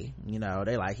Bay. You know,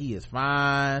 they like, he is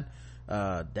fine.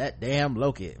 That damn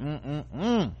Loki.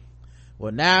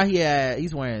 Well, now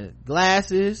he's wearing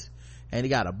glasses and he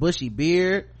got a bushy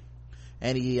beard,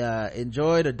 and he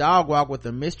enjoyed a dog walk with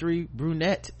a mystery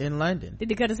brunette in London. Did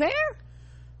he cut his hair?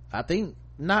 I think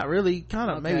not really.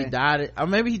 Kind of maybe dyed it, or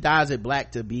maybe he dyes it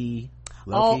black to be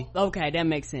Loki. Oh, okay, that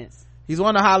makes sense. He's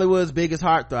one of Hollywood's biggest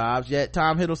heartthrobs, yet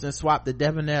Tom Hiddleston swapped the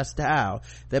debonair style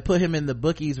that put him in the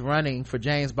bookies running for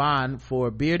James Bond for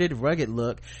a bearded, rugged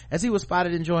look, as he was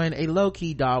spotted enjoying a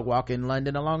low-key dog walk in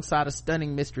London alongside a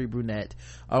stunning mystery brunette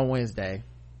on Wednesday.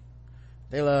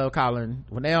 They love calling,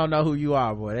 when they don't know who you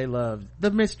are, boy, they love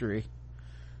the mystery.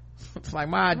 It's like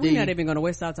my idea. We're not even going to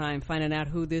waste our time finding out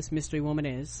who this mystery woman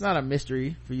is. It's not a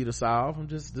mystery for you to solve.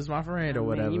 This is my friend or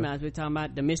whatever. You might as well be talking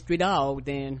about the mystery dog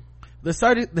then. The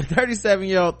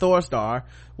 37-year-old Thor star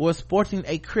was sporting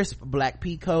a crisp black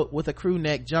pea coat with a crew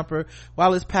neck jumper,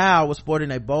 while his pal was sporting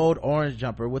a bold orange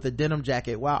jumper with a denim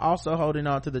jacket, while also holding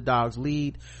on to the dog's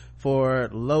lead for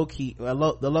the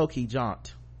low-key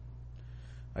jaunt.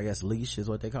 I guess leash is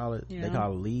what they call it. Yeah. They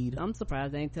call it lead. I'm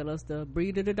surprised they ain't tell us the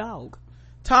breed of the dog.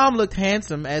 Tom looked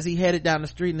handsome as he headed down the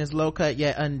street in his low-cut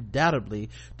yet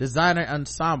undoubtedly designer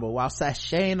ensemble while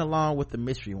sashaying along with the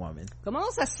mystery woman. Come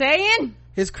on, sashaying!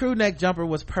 His crew neck jumper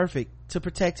was perfect to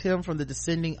protect him from the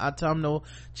descending autumnal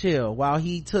chill, while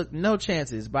he took no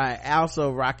chances by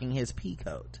also rocking his pea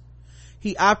coat.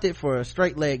 He opted for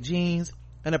straight-leg jeans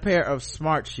and a pair of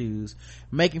smart shoes,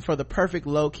 making for the perfect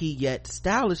low-key yet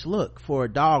stylish look for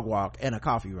a dog walk and a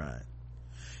coffee run.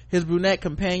 His brunette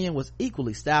companion was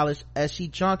equally stylish as she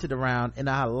jaunted around in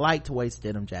a light-waist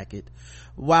denim jacket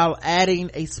while adding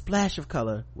a splash of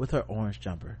color with her orange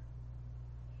jumper.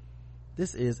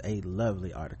 This is a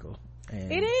lovely article.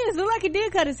 And it is. Look like he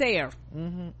did cut his hair.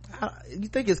 You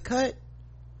think it's cut?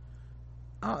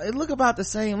 It look about the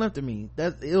same length to me.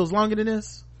 It was longer than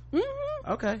this?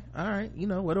 Okay, all right. You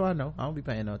know, what do I know? I don't be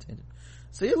paying no attention.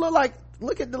 See, it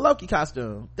look at the Loki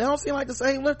costume. They don't seem like the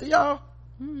same length to y'all.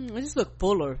 It just looked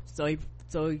fuller, so he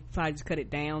probably just cut it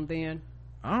down then.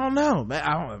 I don't know, man.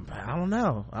 I don't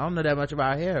know. I don't know that much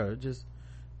about hair. It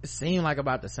seemed like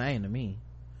about the same to me.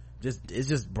 It's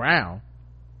just brown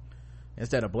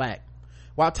instead of black.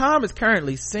 While Tom is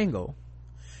currently single,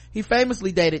 He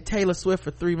famously dated Taylor Swift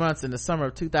for 3 months in the summer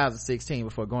of 2016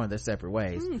 before going their separate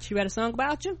ways. She read a song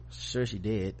about you? Sure she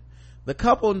did. The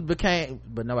couple became,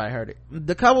 but nobody heard it.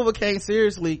 The couple became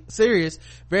serious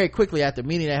very quickly after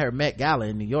meeting at her Met Gala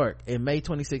in New York in May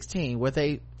 2016, where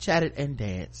they chatted and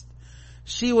danced.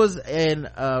 She was in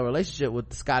a relationship with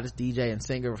the Scottish DJ and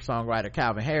singer-songwriter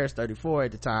Calvin Harris, 34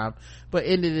 at the time, but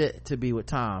ended it to be with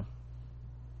Tom.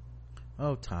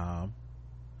 Oh, Tom.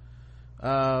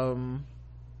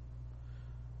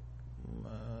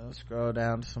 Scroll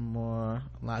down some more.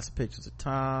 Lots of pictures of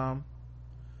Tom.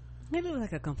 He looks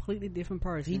like a completely different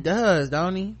person. He does,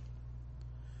 don't he?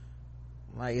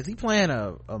 Like, is he playing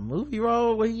a movie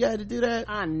role where he had to do that?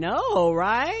 I know,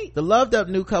 right? The loved up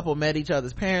new couple met each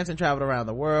other's parents and traveled around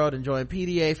the world, enjoying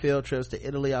PDA field trips to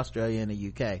Italy, Australia, and the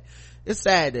UK. It's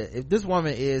sad that if this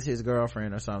woman is his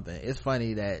girlfriend or something, it's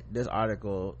funny that this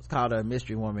article called her a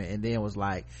mystery woman and then was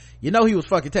like, he was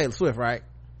fucking Taylor Swift, right?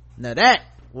 Now that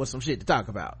was some shit to talk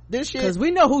about. This shit, because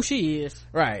we know who she is.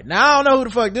 Right. Now I don't know who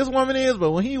the fuck this woman is,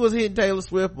 but when he was hitting Taylor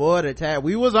Swift, boy,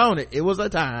 we was on it. It was a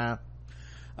time.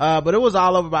 But it was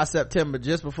all over by September,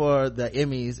 just before the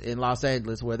Emmys in Los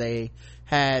Angeles, where they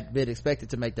had been expected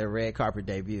to make their red carpet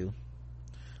debut.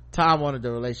 Tom wanted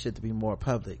the relationship to be more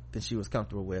public than she was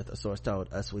comfortable with, a source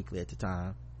told Us Weekly at the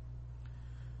time.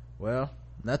 Well,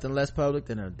 nothing less public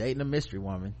than dating a mystery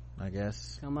woman, I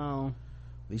guess. Come on.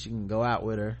 At least you can go out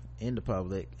with her in the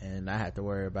public and not have to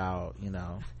worry about,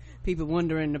 people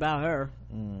wondering about her.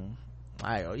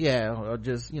 Or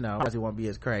just, it won't be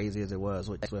as crazy as it was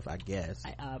with Swift, I guess.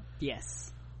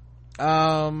 Yes.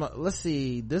 Let's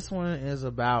see. This one is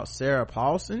about Sarah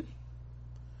Paulson.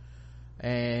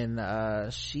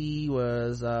 And she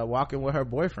was walking with her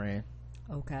boyfriend.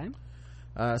 Okay.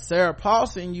 Sarah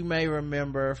Paulson, you may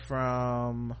remember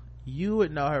you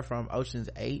would know her from Ocean's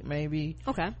 8, maybe.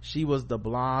 Okay. She was the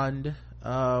blonde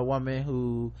woman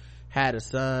who had a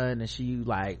son, and she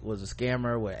was a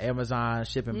scammer with Amazon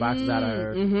shipping boxes out of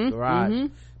her garage.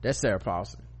 That's Sarah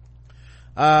Paulson.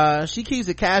 She keeps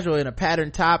it casual in a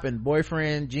patterned top and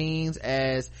boyfriend jeans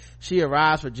as she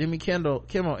arrives for Jimmy Kimmel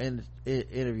in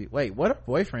interview. Wait, what are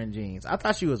boyfriend jeans? I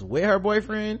thought she was with her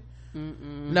boyfriend.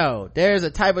 No, there's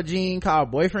a type of jean called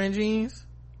boyfriend jeans.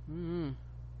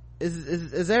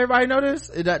 Is everybody know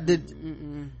this?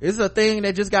 Is a thing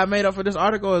that just got made up for this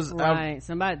article? Right.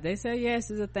 They say yes,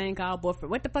 there's a thing called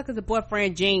boyfriend. What the fuck is a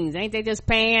boyfriend jeans? Ain't they just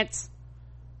pants?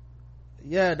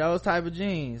 Yeah, those type of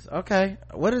jeans. Okay.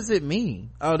 What does it mean?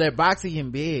 Oh, they're boxy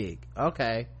and big.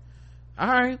 Okay. All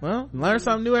right. Well, learn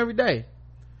something new every day.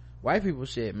 White people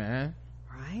shit, man.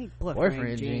 Right.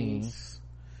 Boyfriend jeans.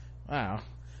 Wow.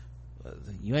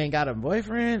 You ain't got a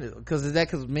boyfriend?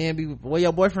 Because men be, where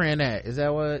your boyfriend at? Is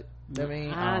that what that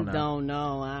mean? I don't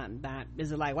know.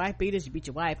 Is it like wife beaters? You beat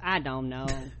your wife? I don't know.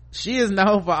 She is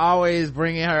known for always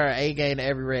bringing her A game to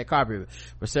every red carpet,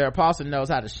 but Sarah Paulson knows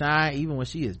how to shine even when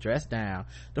she is dressed down.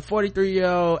 The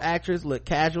 43-year-old actress looked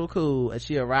casual cool as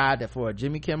she arrived for a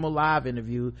Jimmy Kimmel Live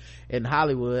interview in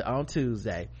Hollywood on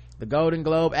Tuesday. The Golden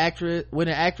Globe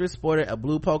winning actress sported a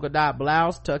blue polka dot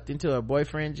blouse tucked into her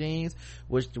boyfriend jeans,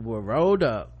 which were rolled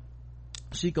up.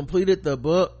 She completed the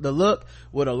look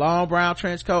with a long brown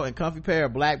trench coat and comfy pair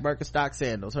of black Birkenstock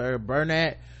sandals. Her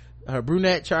brunette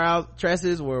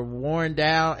tresses were worn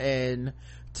down and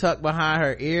tucked behind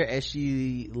her ear as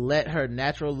she let her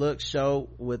natural look show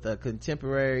with a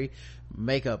complementary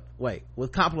makeup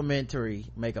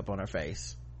on her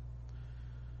face.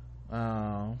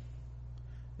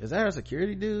 Is that her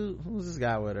security dude? Who's this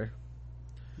guy with her?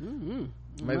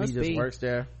 Maybe he just works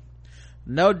there.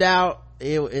 No doubt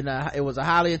it was a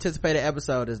highly anticipated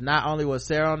episode, as not only was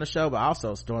Sarah on the show but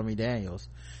also Stormy Daniels.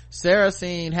 Sarah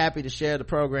seemed happy to share the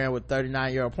program with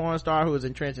 39-year-old porn star who was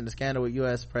entrenched in the scandal with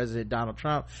U.S. President Donald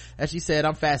Trump. As she said,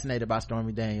 "I'm fascinated by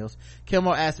Stormy Daniels."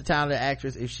 Kimmel asked the talented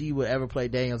actress if she would ever play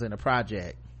Daniels in a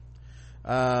project.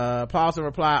 Paulson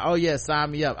replied, "Oh yes,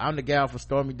 sign me up. I'm the gal for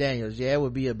Stormy Daniels. Yeah, it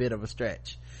would be a bit of a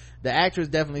stretch." The actress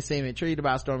definitely seemed intrigued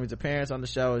about Stormy's appearance on the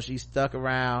show, and she stuck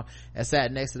around and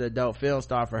sat next to the adult film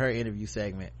star for her interview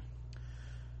segment.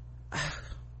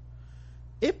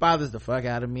 It bothers the fuck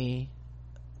out of me,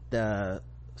 the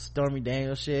Stormy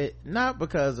Daniels shit, not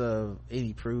because of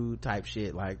any prude type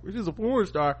shit like she's a porn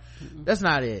star. That's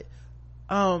not it.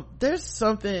 There's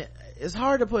something, it's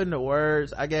hard to put into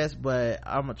words, I guess, but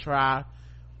I'm gonna try.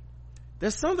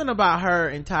 There's something about her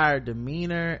entire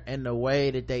demeanor and the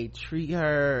way that they treat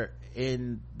her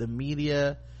in the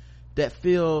media that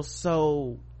feels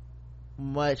so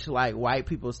much like white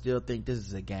people still think this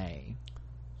is a game.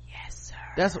 Yes, sir.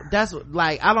 that's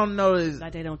like, I don't know,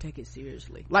 like they don't take it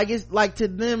seriously. Like, it's like, to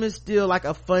them it's still like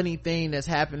a funny thing that's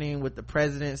happening with the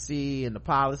presidency and the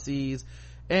policies.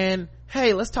 And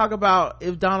hey, let's talk about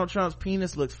if Donald Trump's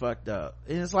penis looks fucked up.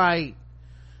 And it's like,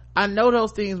 I know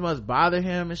those things must bother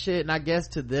him and shit, and I guess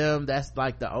to them that's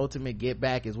like the ultimate get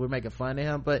back, is we're making fun of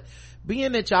him. But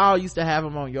being that y'all used to have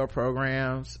him on your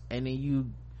programs, and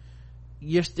then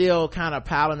you're still kind of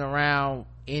palling around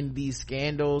in these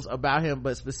scandals about him,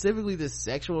 but specifically this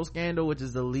sexual scandal, which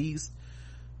is the least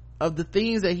of the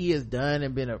things that he has done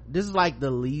and this is like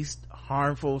the least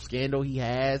harmful scandal he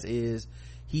has, is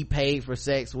he paid for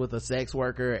sex with a sex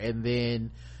worker, and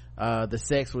then the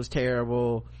sex was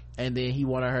terrible, and then he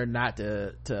wanted her not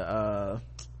to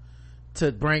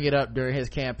bring it up during his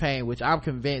campaign, which I'm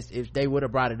convinced if they would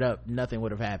have brought it up, nothing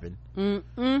would have happened.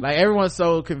 Like, everyone's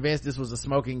so convinced this was a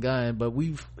smoking gun, but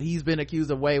he's been accused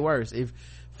of way worse. If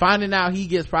finding out he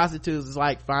gets prostitutes is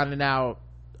like finding out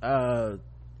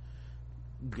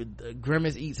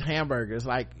Grimace eats hamburgers,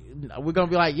 like, we're gonna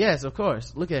be like, yes, of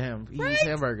course, look at him, he eats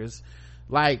hamburgers.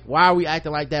 Like, why are we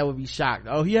acting like that? Would be shocked.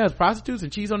 Oh, he has prostitutes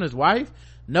and cheats on his wife?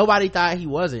 Nobody thought he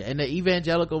wasn't, and the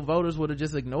evangelical voters would have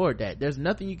just ignored that. There's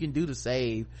nothing you can do to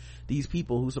save these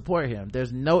people who support him.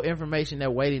 There's no information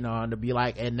they're waiting on to be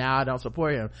like, and now I don't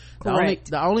support him.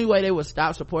 The only way they would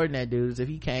stop supporting that dude is if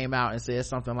he came out and said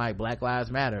something like Black Lives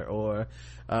Matter, or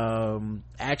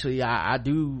actually I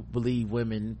do believe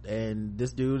women, and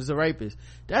this dude is a rapist.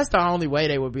 That's the only way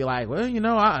they would be like, well, you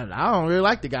know, I don't really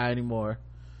like the guy anymore,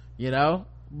 you know.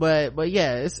 But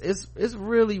yeah, it's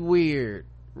really weird,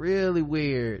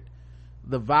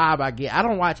 the vibe I get. I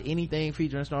don't watch anything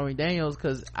featuring Stormy Daniels,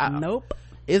 because nope,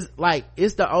 it's like,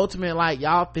 it's the ultimate, like,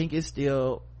 y'all think it's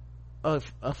still a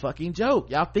fucking joke.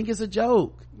 Y'all think it's a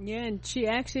joke. Yeah, and she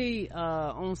actually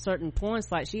on certain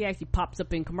points, like, she actually pops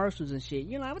up in commercials and shit.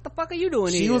 You're like, what the fuck are you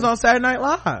doing here? She was on Saturday Night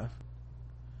Live.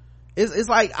 It's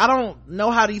like, I don't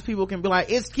know how these people can be like,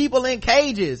 it's people in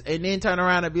cages, and then turn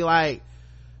around and be like,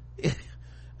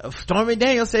 Stormy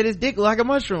Daniels said his dick like a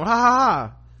mushroom, ha ha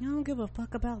ha. You don't give a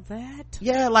fuck about that?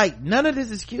 Yeah, like, none of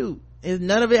this is cute.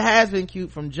 None of it has been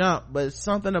cute from jump, but it's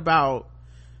something about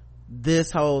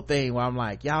this whole thing where I'm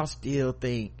like, y'all still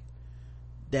think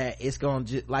that it's gonna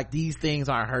like, these things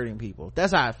aren't hurting people.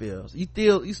 That's how it feels.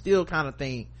 You still kind of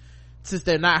think, since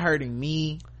they're not hurting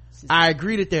me, I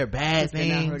agree that they're bad things,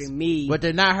 they're not hurting me, but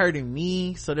they're not hurting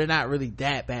me, so they're not really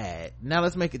that bad. Now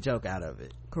let's make a joke out of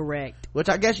it. Correct. Which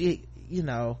I guess you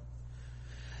know,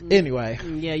 anyway.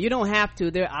 Yeah, you don't have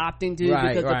to. They're opting to,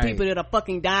 because the people that are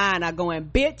fucking dying are going,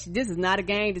 bitch, this is not a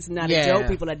game, this is not a joke,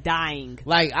 people are dying.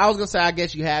 Like, I was gonna say, I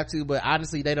guess you have to, but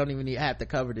honestly, they don't even have to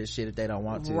cover this shit if they don't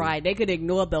want to. Right, they could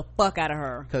ignore the fuck out of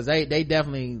her, because they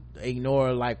definitely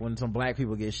ignore, like, when some black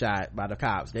people get shot by the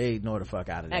cops, they ignore the fuck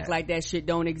out of that. Act like that shit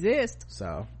don't exist.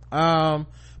 So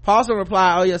Paulson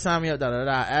replied, oh yeah, sign me up,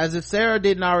 as if Sarah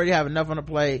didn't already have enough on the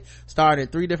plate. Starred in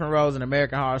 3 different roles in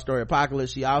American Horror Story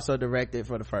Apocalypse. She also directed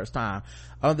for the first time.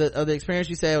 Of the experience,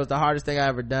 she said, it was the hardest thing I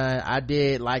ever done. I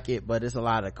did like it, but it's a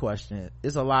lot of questions.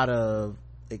 It's a lot of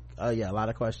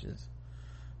questions.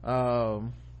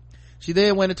 She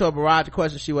then went into a barrage of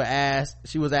questions she was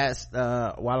asked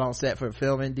while on set for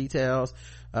filming details.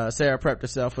 Sarah prepped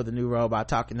herself for the new role by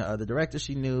talking to other directors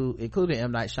she knew, including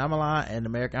M. Night Shyamalan and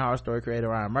American Horror Story creator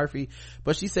Ryan Murphy,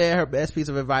 but she said her best piece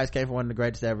of advice came from one of the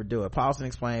greatest to ever do it. Paulson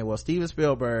explained, well, Steven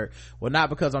Spielberg, well, not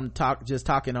because I'm just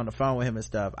talking on the phone with him and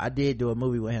stuff. I did do a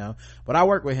movie with him, but I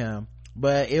worked with him.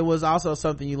 But it was also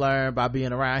something you learn by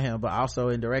being around him, but also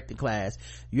in directing class.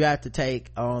 You have to take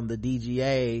on the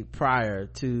DGA prior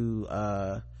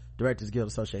to Directors Guild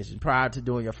Association, prior to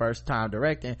doing your first time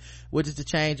directing, which is to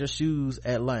change your shoes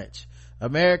at lunch.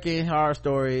 American Horror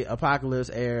Story Apocalypse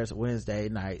airs Wednesday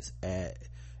nights at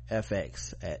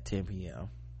FX at 10 p.m.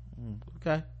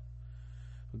 Okay,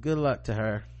 well, good luck to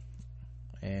her.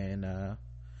 And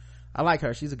I like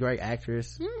her. She's a great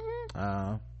actress.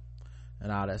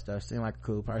 And all that stuff. Seems like a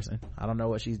cool person. I don't know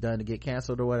what she's done to get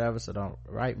canceled or whatever, so don't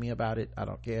write me about it. I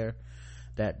don't care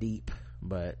that deep,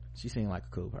 but she seemed like a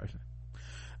cool person.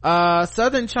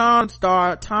 Southern Charm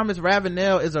star Thomas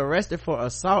Ravenel is arrested for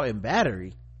assault and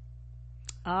battery.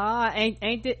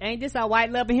 Ain't this our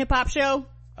white love and hip hop show?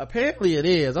 Apparently it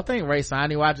is. I think Ray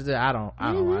Siney watches it. I don't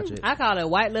watch it. I call it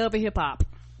white love and hip hop.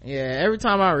 Yeah, every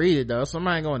time I read it though,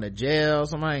 somebody going to jail,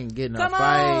 somebody getting a fight.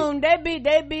 Come on, they be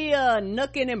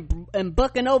knucking and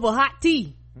bucking over hot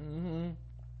tea.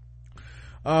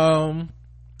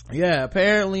 Yeah,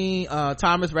 apparently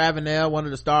Thomas Ravenel, one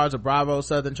of the stars of Bravo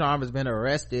Southern Charm, has been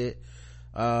arrested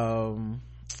on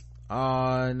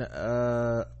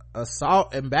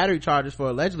assault and battery charges for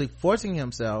allegedly forcing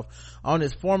himself on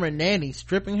his former nanny,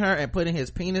 stripping her and putting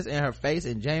his penis in her face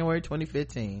in January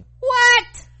 2015.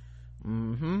 What?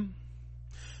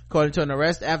 According to an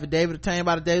arrest affidavit obtained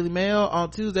by the Daily Mail, on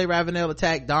Tuesday, Ravenel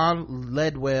attacked Don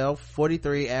Ledwell,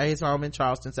 43, at his home in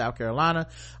Charleston, South Carolina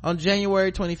on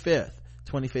January 25th,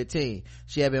 2015.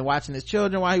 She had been watching his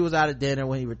children while he was out at dinner.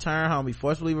 When he returned home, he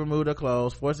forcefully removed her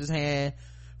clothes, forced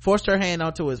her hand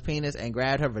onto his penis, and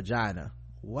grabbed her vagina.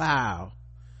 Wow.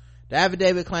 The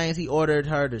affidavit claims he ordered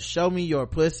her to show me your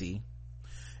pussy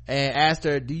and asked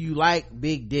her, do you like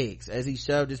big dicks, as he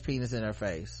shoved his penis in her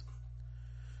face.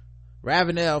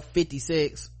 Ravenel,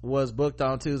 56, was booked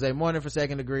on Tuesday morning for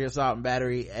second degree assault and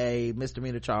battery, a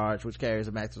misdemeanor charge which carries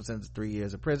a maximum sentence of 3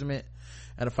 years imprisonment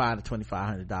and a fine of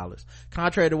 $2,500.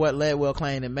 Contrary to what Ledwell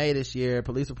claimed in May this year, a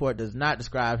police report does not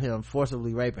describe him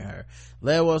forcibly raping her.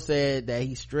 Ledwell said that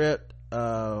he stripped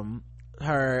her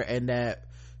and that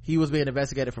he was being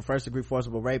investigated for first degree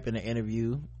forcible rape in an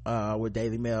interview with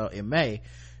Daily Mail in May.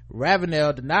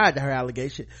 Ravenel denied her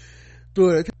allegation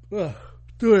through an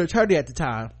attorney at the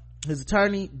time. His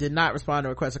attorney did not respond to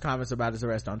requests or comments about his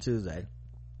arrest on Tuesday.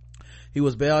 He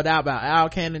was bailed out by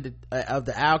of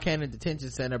the Al Cannon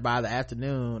Detention Center by the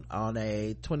afternoon on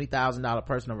a $20,000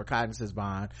 personal recognizance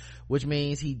bond, which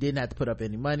means he didn't have to put up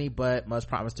any money but must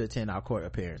promise to attend all court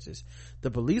appearances. The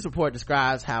police report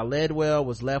describes how Ledwell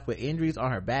was left with injuries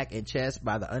on her back and chest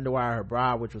by the underwire of her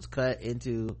bra, which cut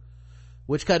into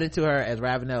her as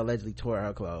Ravenel allegedly tore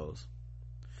her clothes.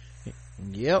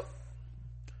 Yep.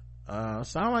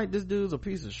 Sound like this dude's a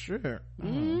piece of shit.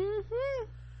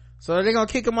 So they're gonna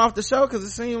kick him off the show because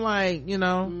it seemed like,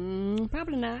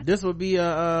 probably not. This would be he'd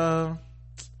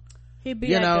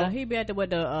be at the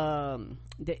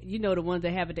the ones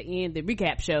they have at the end, the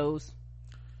recap shows.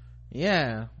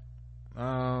 Yeah.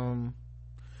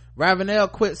 Ravenel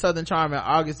quit Southern Charm in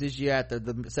August this year after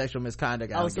the sexual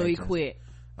misconduct allegations. So he quit.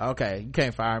 Okay, you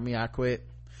can't fire me, I quit.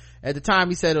 At the time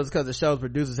he said it was because the show's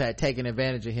producers had taken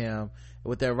advantage of him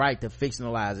with their right to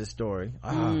fictionalize his story.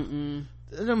 Them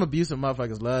abusive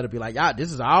motherfuckers love to be like, y'all,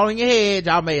 this is all in your head,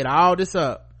 y'all made all this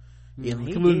up,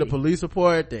 including the police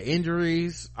report, the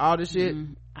injuries, all this shit.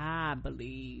 I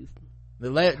believe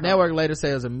the network later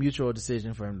said it was a mutual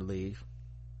decision for him to leave,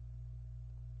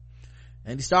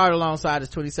 and he started alongside his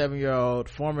 27-year-old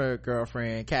former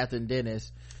girlfriend Catherine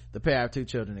Dennis. The pair have 2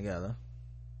 children together.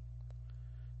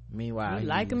 Meanwhile, he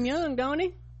like him young, don't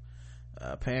he?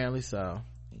 Apparently so.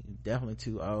 He's definitely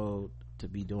too old to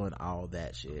be doing all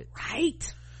that shit.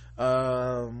 Right.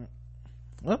 Well,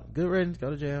 good riddance.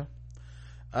 Go to jail.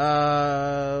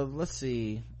 Let's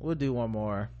see. We'll do one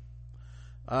more.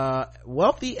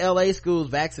 Wealthy LA schools'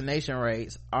 vaccination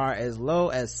rates are as low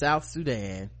as South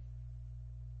Sudan.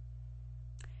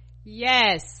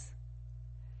 Yes.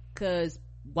 Because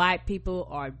white people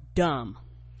are dumb.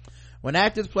 When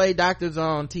actors play doctors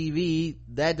on TV,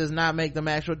 that does not make them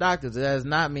actual doctors. It does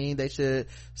not mean they should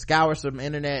scour some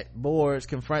internet boards,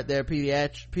 confront their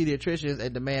pediatricians,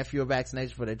 and demand fewer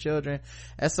vaccinations for their children,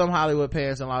 as some Hollywood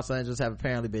parents in Los Angeles have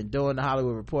apparently been doing. The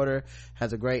Hollywood Reporter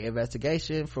has a great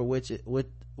investigation for which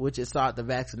it sought the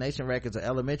vaccination records of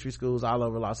elementary schools all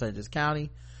over Los Angeles County.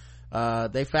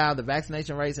 They found the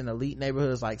vaccination rates in elite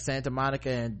neighborhoods like Santa Monica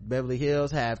and Beverly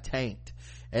Hills have tanked,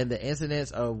 and the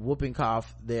incidence of whooping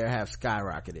cough there have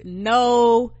skyrocketed.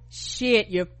 No shit,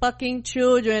 your fucking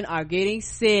children are getting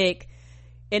sick.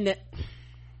 If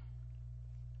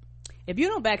you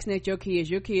don't vaccinate your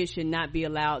kids should not be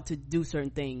allowed to do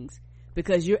certain things,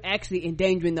 because you're actually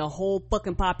endangering the whole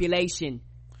fucking population.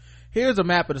 Here's a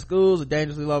map of the schools with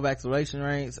dangerously low vaccination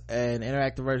rates and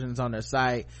interactive versions on their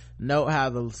site. Note how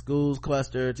the schools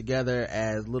cluster together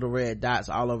as little red dots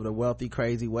all over the wealthy,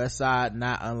 crazy west side,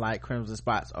 not unlike crimson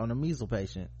spots on a measles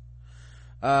patient.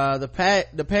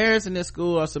 The parents in this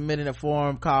school are submitting a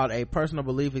form called a personal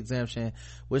belief exemption,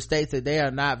 which states that they are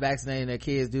not vaccinating their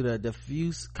kids due to a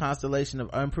diffuse constellation of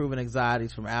unproven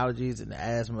anxieties from allergies and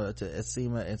asthma to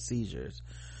asthma and seizures.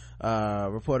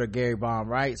 Reporter Gary Baum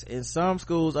writes, in some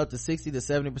schools up to 60 to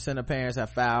 70% of parents have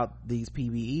filed these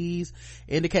PBEs,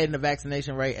 indicating the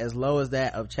vaccination rate as low as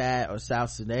that of Chad or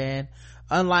South Sudan.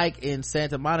 Unlike in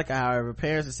Santa Monica, however,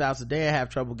 parents in South Sudan have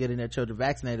trouble getting their children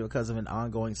vaccinated because of an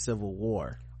ongoing civil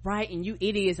war. Right, and you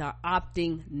idiots are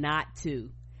opting not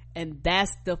to, and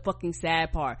that's the fucking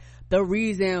sad part. The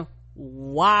reason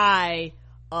why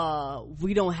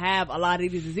we don't have a lot of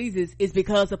these diseases is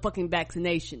because of fucking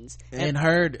vaccinations and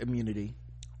herd immunity.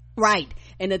 Right.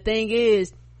 And the thing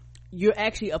is, you're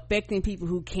actually affecting people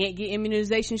who can't get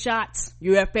immunization shots.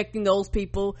 You're affecting those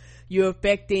people. You're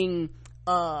affecting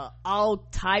all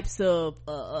types of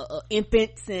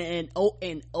infants and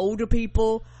older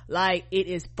people. Like, it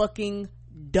is fucking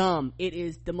dumb. It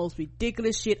is the most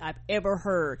ridiculous shit I've ever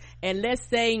heard. And let's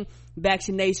say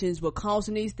vaccinations were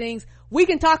causing these things, we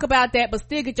can talk about that, but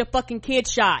still get your fucking kid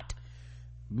shot.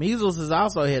 Measles has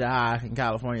also hit a high in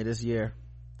California this year.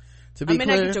 To be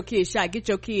clear, not get your kids shot, get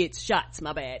your kids shots,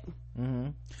 my bad.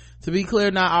 To be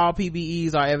clear, not all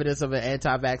PBEs are evidence of an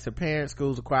anti-vaxxer parent.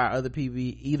 Schools require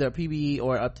either a PBE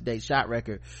or up-to-date shot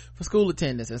record for school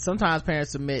attendance, and sometimes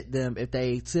parents submit them if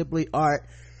they simply aren't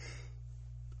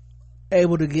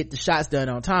able to get the shots done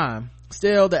on time.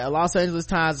 Still, the Los Angeles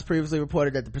Times has previously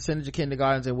reported that the percentage of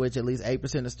kindergartens in which at least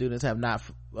 8% of students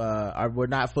were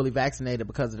not fully vaccinated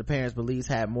because of the parents' beliefs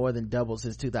had more than doubled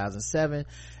since 2007,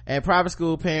 and private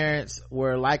school parents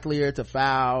were likelier to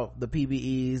file the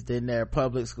PBEs than their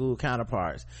public school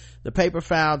counterparts. The paper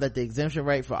found that the exemption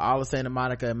rate for all of Santa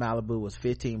Monica and Malibu was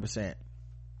 15%.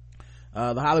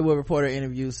 The Hollywood Reporter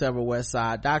interviewed several West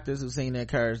Side doctors who seem to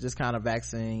encourage this kind of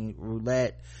vaccine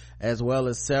roulette, as well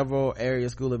as several area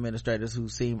school administrators who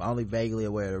seem only vaguely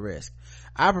aware of the risk.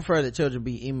 I prefer that children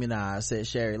be immunized, said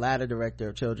Sherry Latta, director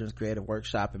of Children's Creative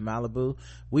Workshop in Malibu.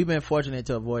 We've been fortunate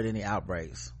to avoid any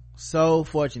outbreaks. So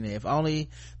fortunate. If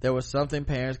only there was something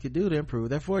parents could do to improve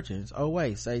their fortunes. Oh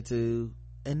wait, say to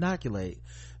inoculate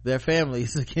their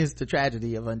families against the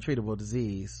tragedy of untreatable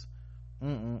disease.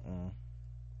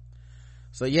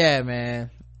 So yeah,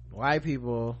 man, white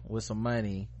people with some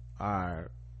money are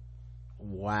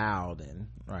wilding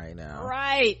right now.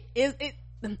 Right. It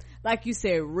like you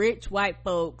said, rich white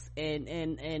folks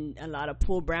and a lot of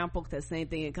poor brown folks have the same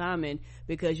thing in common,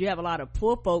 because you have a lot of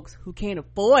poor folks who can't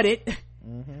afford it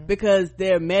because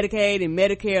their Medicaid and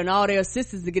Medicare and all their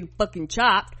assistance are getting fucking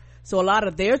chopped, so a lot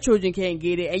of their children can't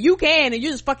get it, and you can, and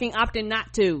you're just fucking opting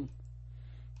not to.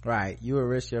 Right. You will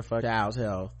risk your child's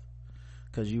health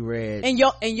because you read and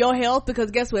your health, because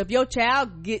guess what, if your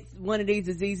child gets one of these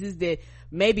diseases that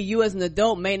maybe you as an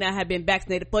adult may not have been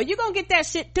vaccinated for, you're gonna get that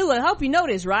shit too. I hope you know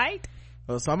this, right?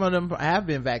 Well, some of them have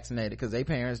been vaccinated because their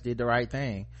parents did the right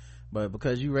thing, but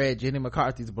because you read Jenny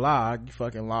McCarthy's blog, you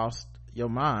fucking lost your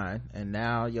mind, and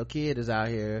now your kid is out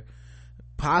here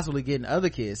possibly getting other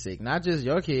kids sick. Not just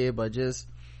your kid, but just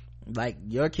like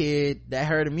your kid, that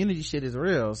herd immunity shit is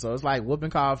real. So it's like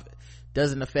whooping cough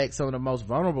doesn't affect some of the most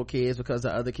vulnerable kids because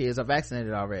the other kids are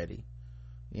vaccinated already.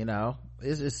 You know,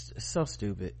 it's just so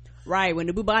stupid. Right. When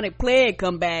the bubonic plague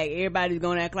come back, everybody's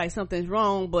gonna act like something's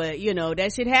wrong, but you know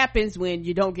that shit happens when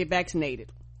you don't get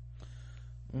vaccinated.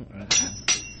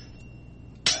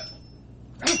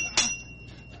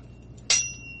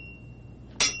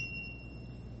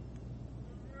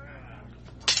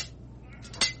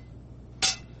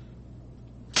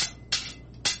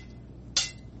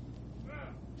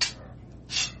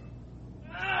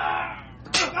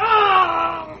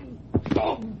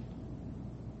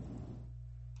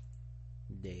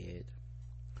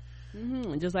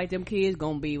 Just like them kids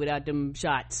gonna be without them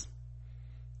shots.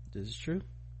 This is true.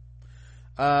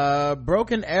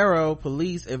 Broken Arrow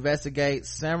police investigate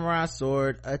samurai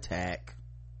sword attack.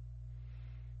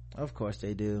 Of course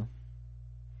they do,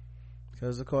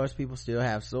 because of course people still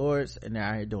have swords and they're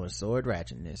out here doing sword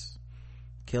ratchetness,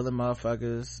 killing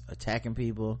motherfuckers, attacking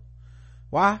people.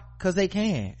 Why? Because they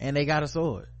can, and they got a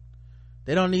sword.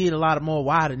 They don't need a lot of more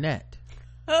why than that.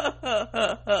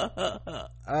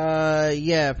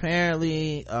 Yeah,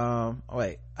 apparently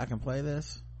wait, I can play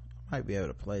this. I might be able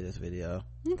to play this video.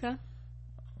 Okay.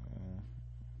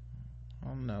 I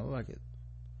don't know, like it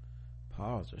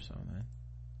paused or something.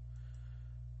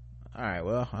 All right,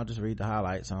 well, I'll just read the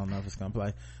highlights. I don't know if it's gonna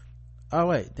play. Oh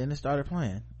wait, then it started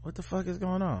playing. What the fuck is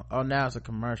going on? Oh, now it's a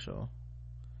commercial.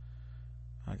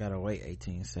 I gotta wait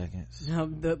 18 seconds.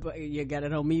 You got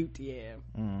it on mute. Yeah.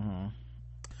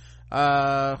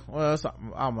 Well, it's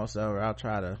almost over. I'll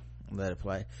try to let it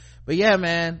play. But yeah,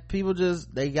 man, people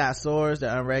just, they got swords,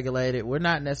 they're unregulated. We're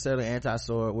not necessarily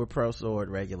anti-sword, we're pro-sword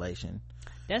regulation.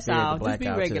 That's all. Just be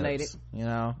regulated. Tips, you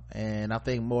know, and I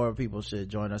think more people should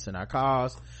join us in our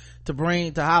cause to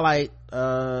highlight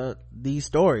these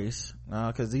stories,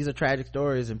 because these are tragic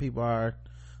stories and people are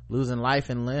losing life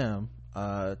and limb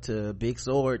to Big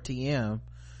Sword TM.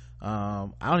 I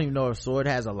don't even know if sword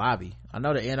has a lobby. I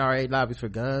know the NRA lobbies for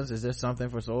guns. Is there something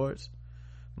for swords?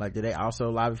 Like, do they also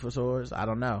lobby for swords? I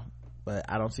don't know, but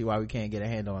I don't see why we can't get a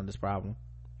handle on this problem.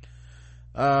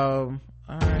 All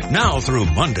right. Now through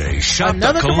Monday, shop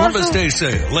the Columbus Day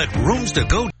sale at Rooms to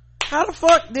Go. How the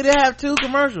fuck did it have two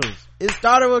commercials? It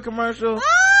started with a commercial.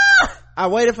 I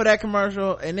waited for that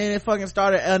commercial, and then it fucking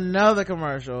started another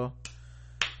commercial.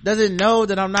 Does it know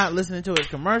that I'm not listening to its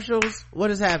commercials?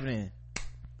 What is happening?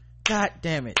 God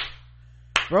damn it.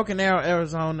 Broken Arrow,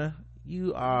 Arizona,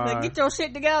 you are get your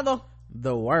shit together.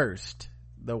 The worst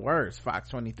Fox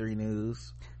 23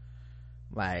 News.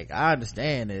 Like, I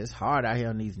understand it's hard out here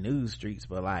on these news streets,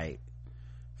 but like,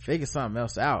 figure something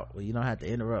else out where you don't have to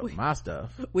interrupt my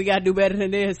stuff. We gotta do better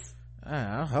than this.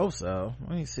 I hope so.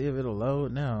 Let me see if it'll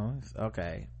load now.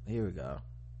 Okay, here we go.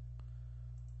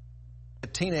 A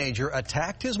teenager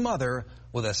attacked his mother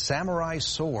with a samurai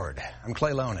sword. I'm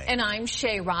Clay Loney. And I'm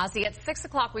Shay Rozzi. At 6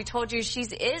 o'clock, we told you she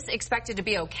is expected to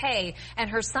be okay,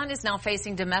 and her son is now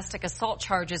facing domestic assault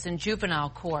charges in juvenile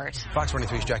court. Fox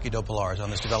 23's Jackie Dopilar is on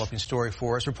this developing story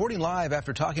for us, reporting live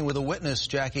after talking with a witness,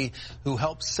 Jackie, who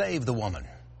helped save the woman.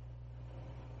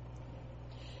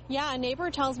 Yeah, a neighbor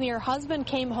tells me her husband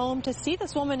came home to see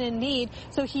this woman in need,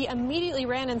 so he immediately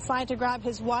ran inside to grab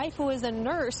his wife, who is a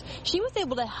nurse. She was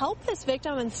able to help this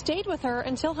victim and stayed with her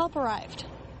until help arrived.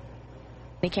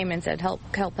 He came and said, help,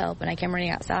 and I came running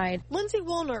outside. Lindsay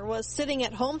Woolner was sitting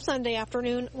at home Sunday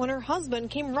afternoon when her husband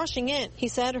came rushing in. He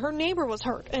said her neighbor was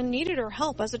hurt and needed her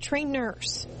help as a trained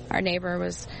nurse. Our neighbor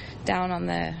was down on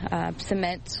the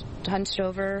cement, hunched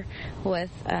over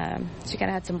with, she kind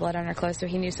of had some blood on her clothes, so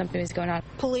he knew something was going on.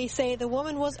 Police say the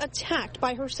woman was attacked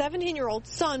by her 17-year-old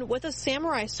son with a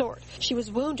samurai sword. She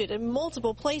was wounded in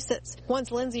multiple places.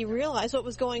 Once Lindsay realized what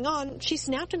was going on, she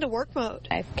snapped into work mode.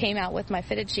 I came out with my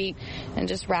fitted sheet and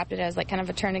just wrapped it as like kind of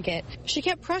a tourniquet. She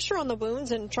kept pressure on the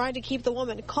wounds and tried to keep the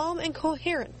woman calm and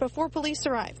coherent before police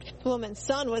arrived. The woman's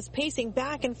son was pacing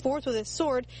back and forth with his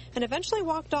sword and eventually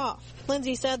walked off.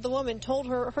 Lindsay said the woman told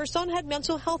her her son had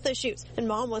mental health issues and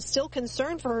mom was still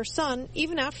concerned for her son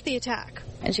even after the attack.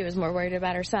 And she was more worried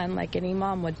about her son like any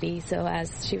mom would be, so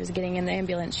as she was getting in the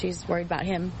ambulance, she's worried about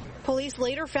him. Police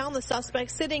later found the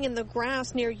suspect sitting in the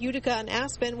grass near Utica and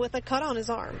Aspen with a cut on his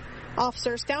arm.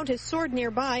 Officers found his sword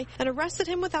nearby and arrested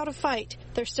him without a fight.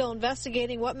 They're still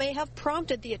investigating what may have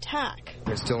prompted the attack.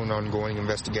 It's still an ongoing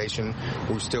investigation.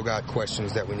 We've still got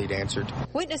questions that we need answered.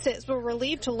 Witnesses were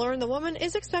relieved to learn the woman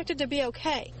is expected to be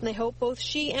okay, and they hope both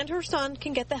she and her son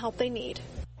can get the help they need.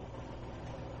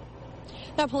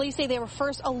 Now, police say they were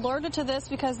first alerted to this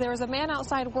because there was a man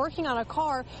outside working on a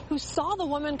car who saw the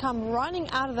woman come running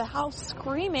out of the house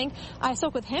screaming. I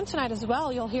spoke with him tonight as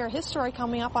well. You'll hear his story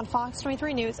coming up on Fox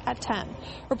 23 News at 10.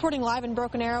 Reporting live in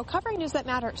Broken Arrow, covering news that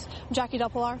matters. I'm Jackie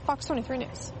Dopilar, Fox 23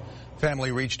 News.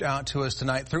 Family reached out to us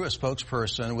tonight through a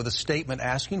spokesperson with a statement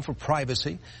asking for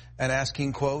privacy and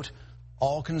asking, quote,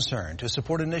 all concerned to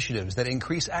support initiatives that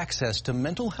increase access to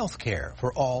mental health care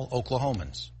for all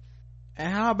Oklahomans.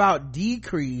 And how about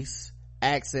decrease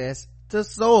access to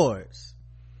swords?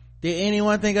 Did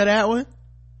anyone think of that one?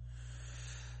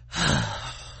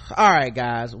 All right,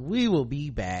 guys, we will be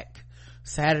back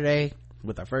Saturday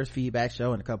with our first feedback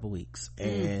show in a couple weeks,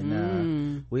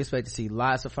 and we expect to see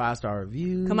lots of 5-star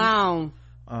reviews. Come on.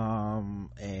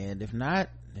 And if not,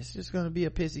 it's just gonna be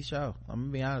a pissy show. I'm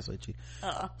gonna be honest with you.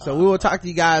 So we will talk to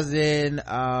you guys then.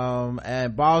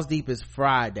 And Balls Deep is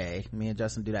Friday. Me and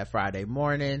Justin do that Friday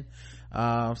morning.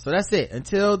 So that's it.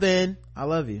 Until then, I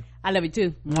love you. I love you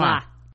too. Mwah.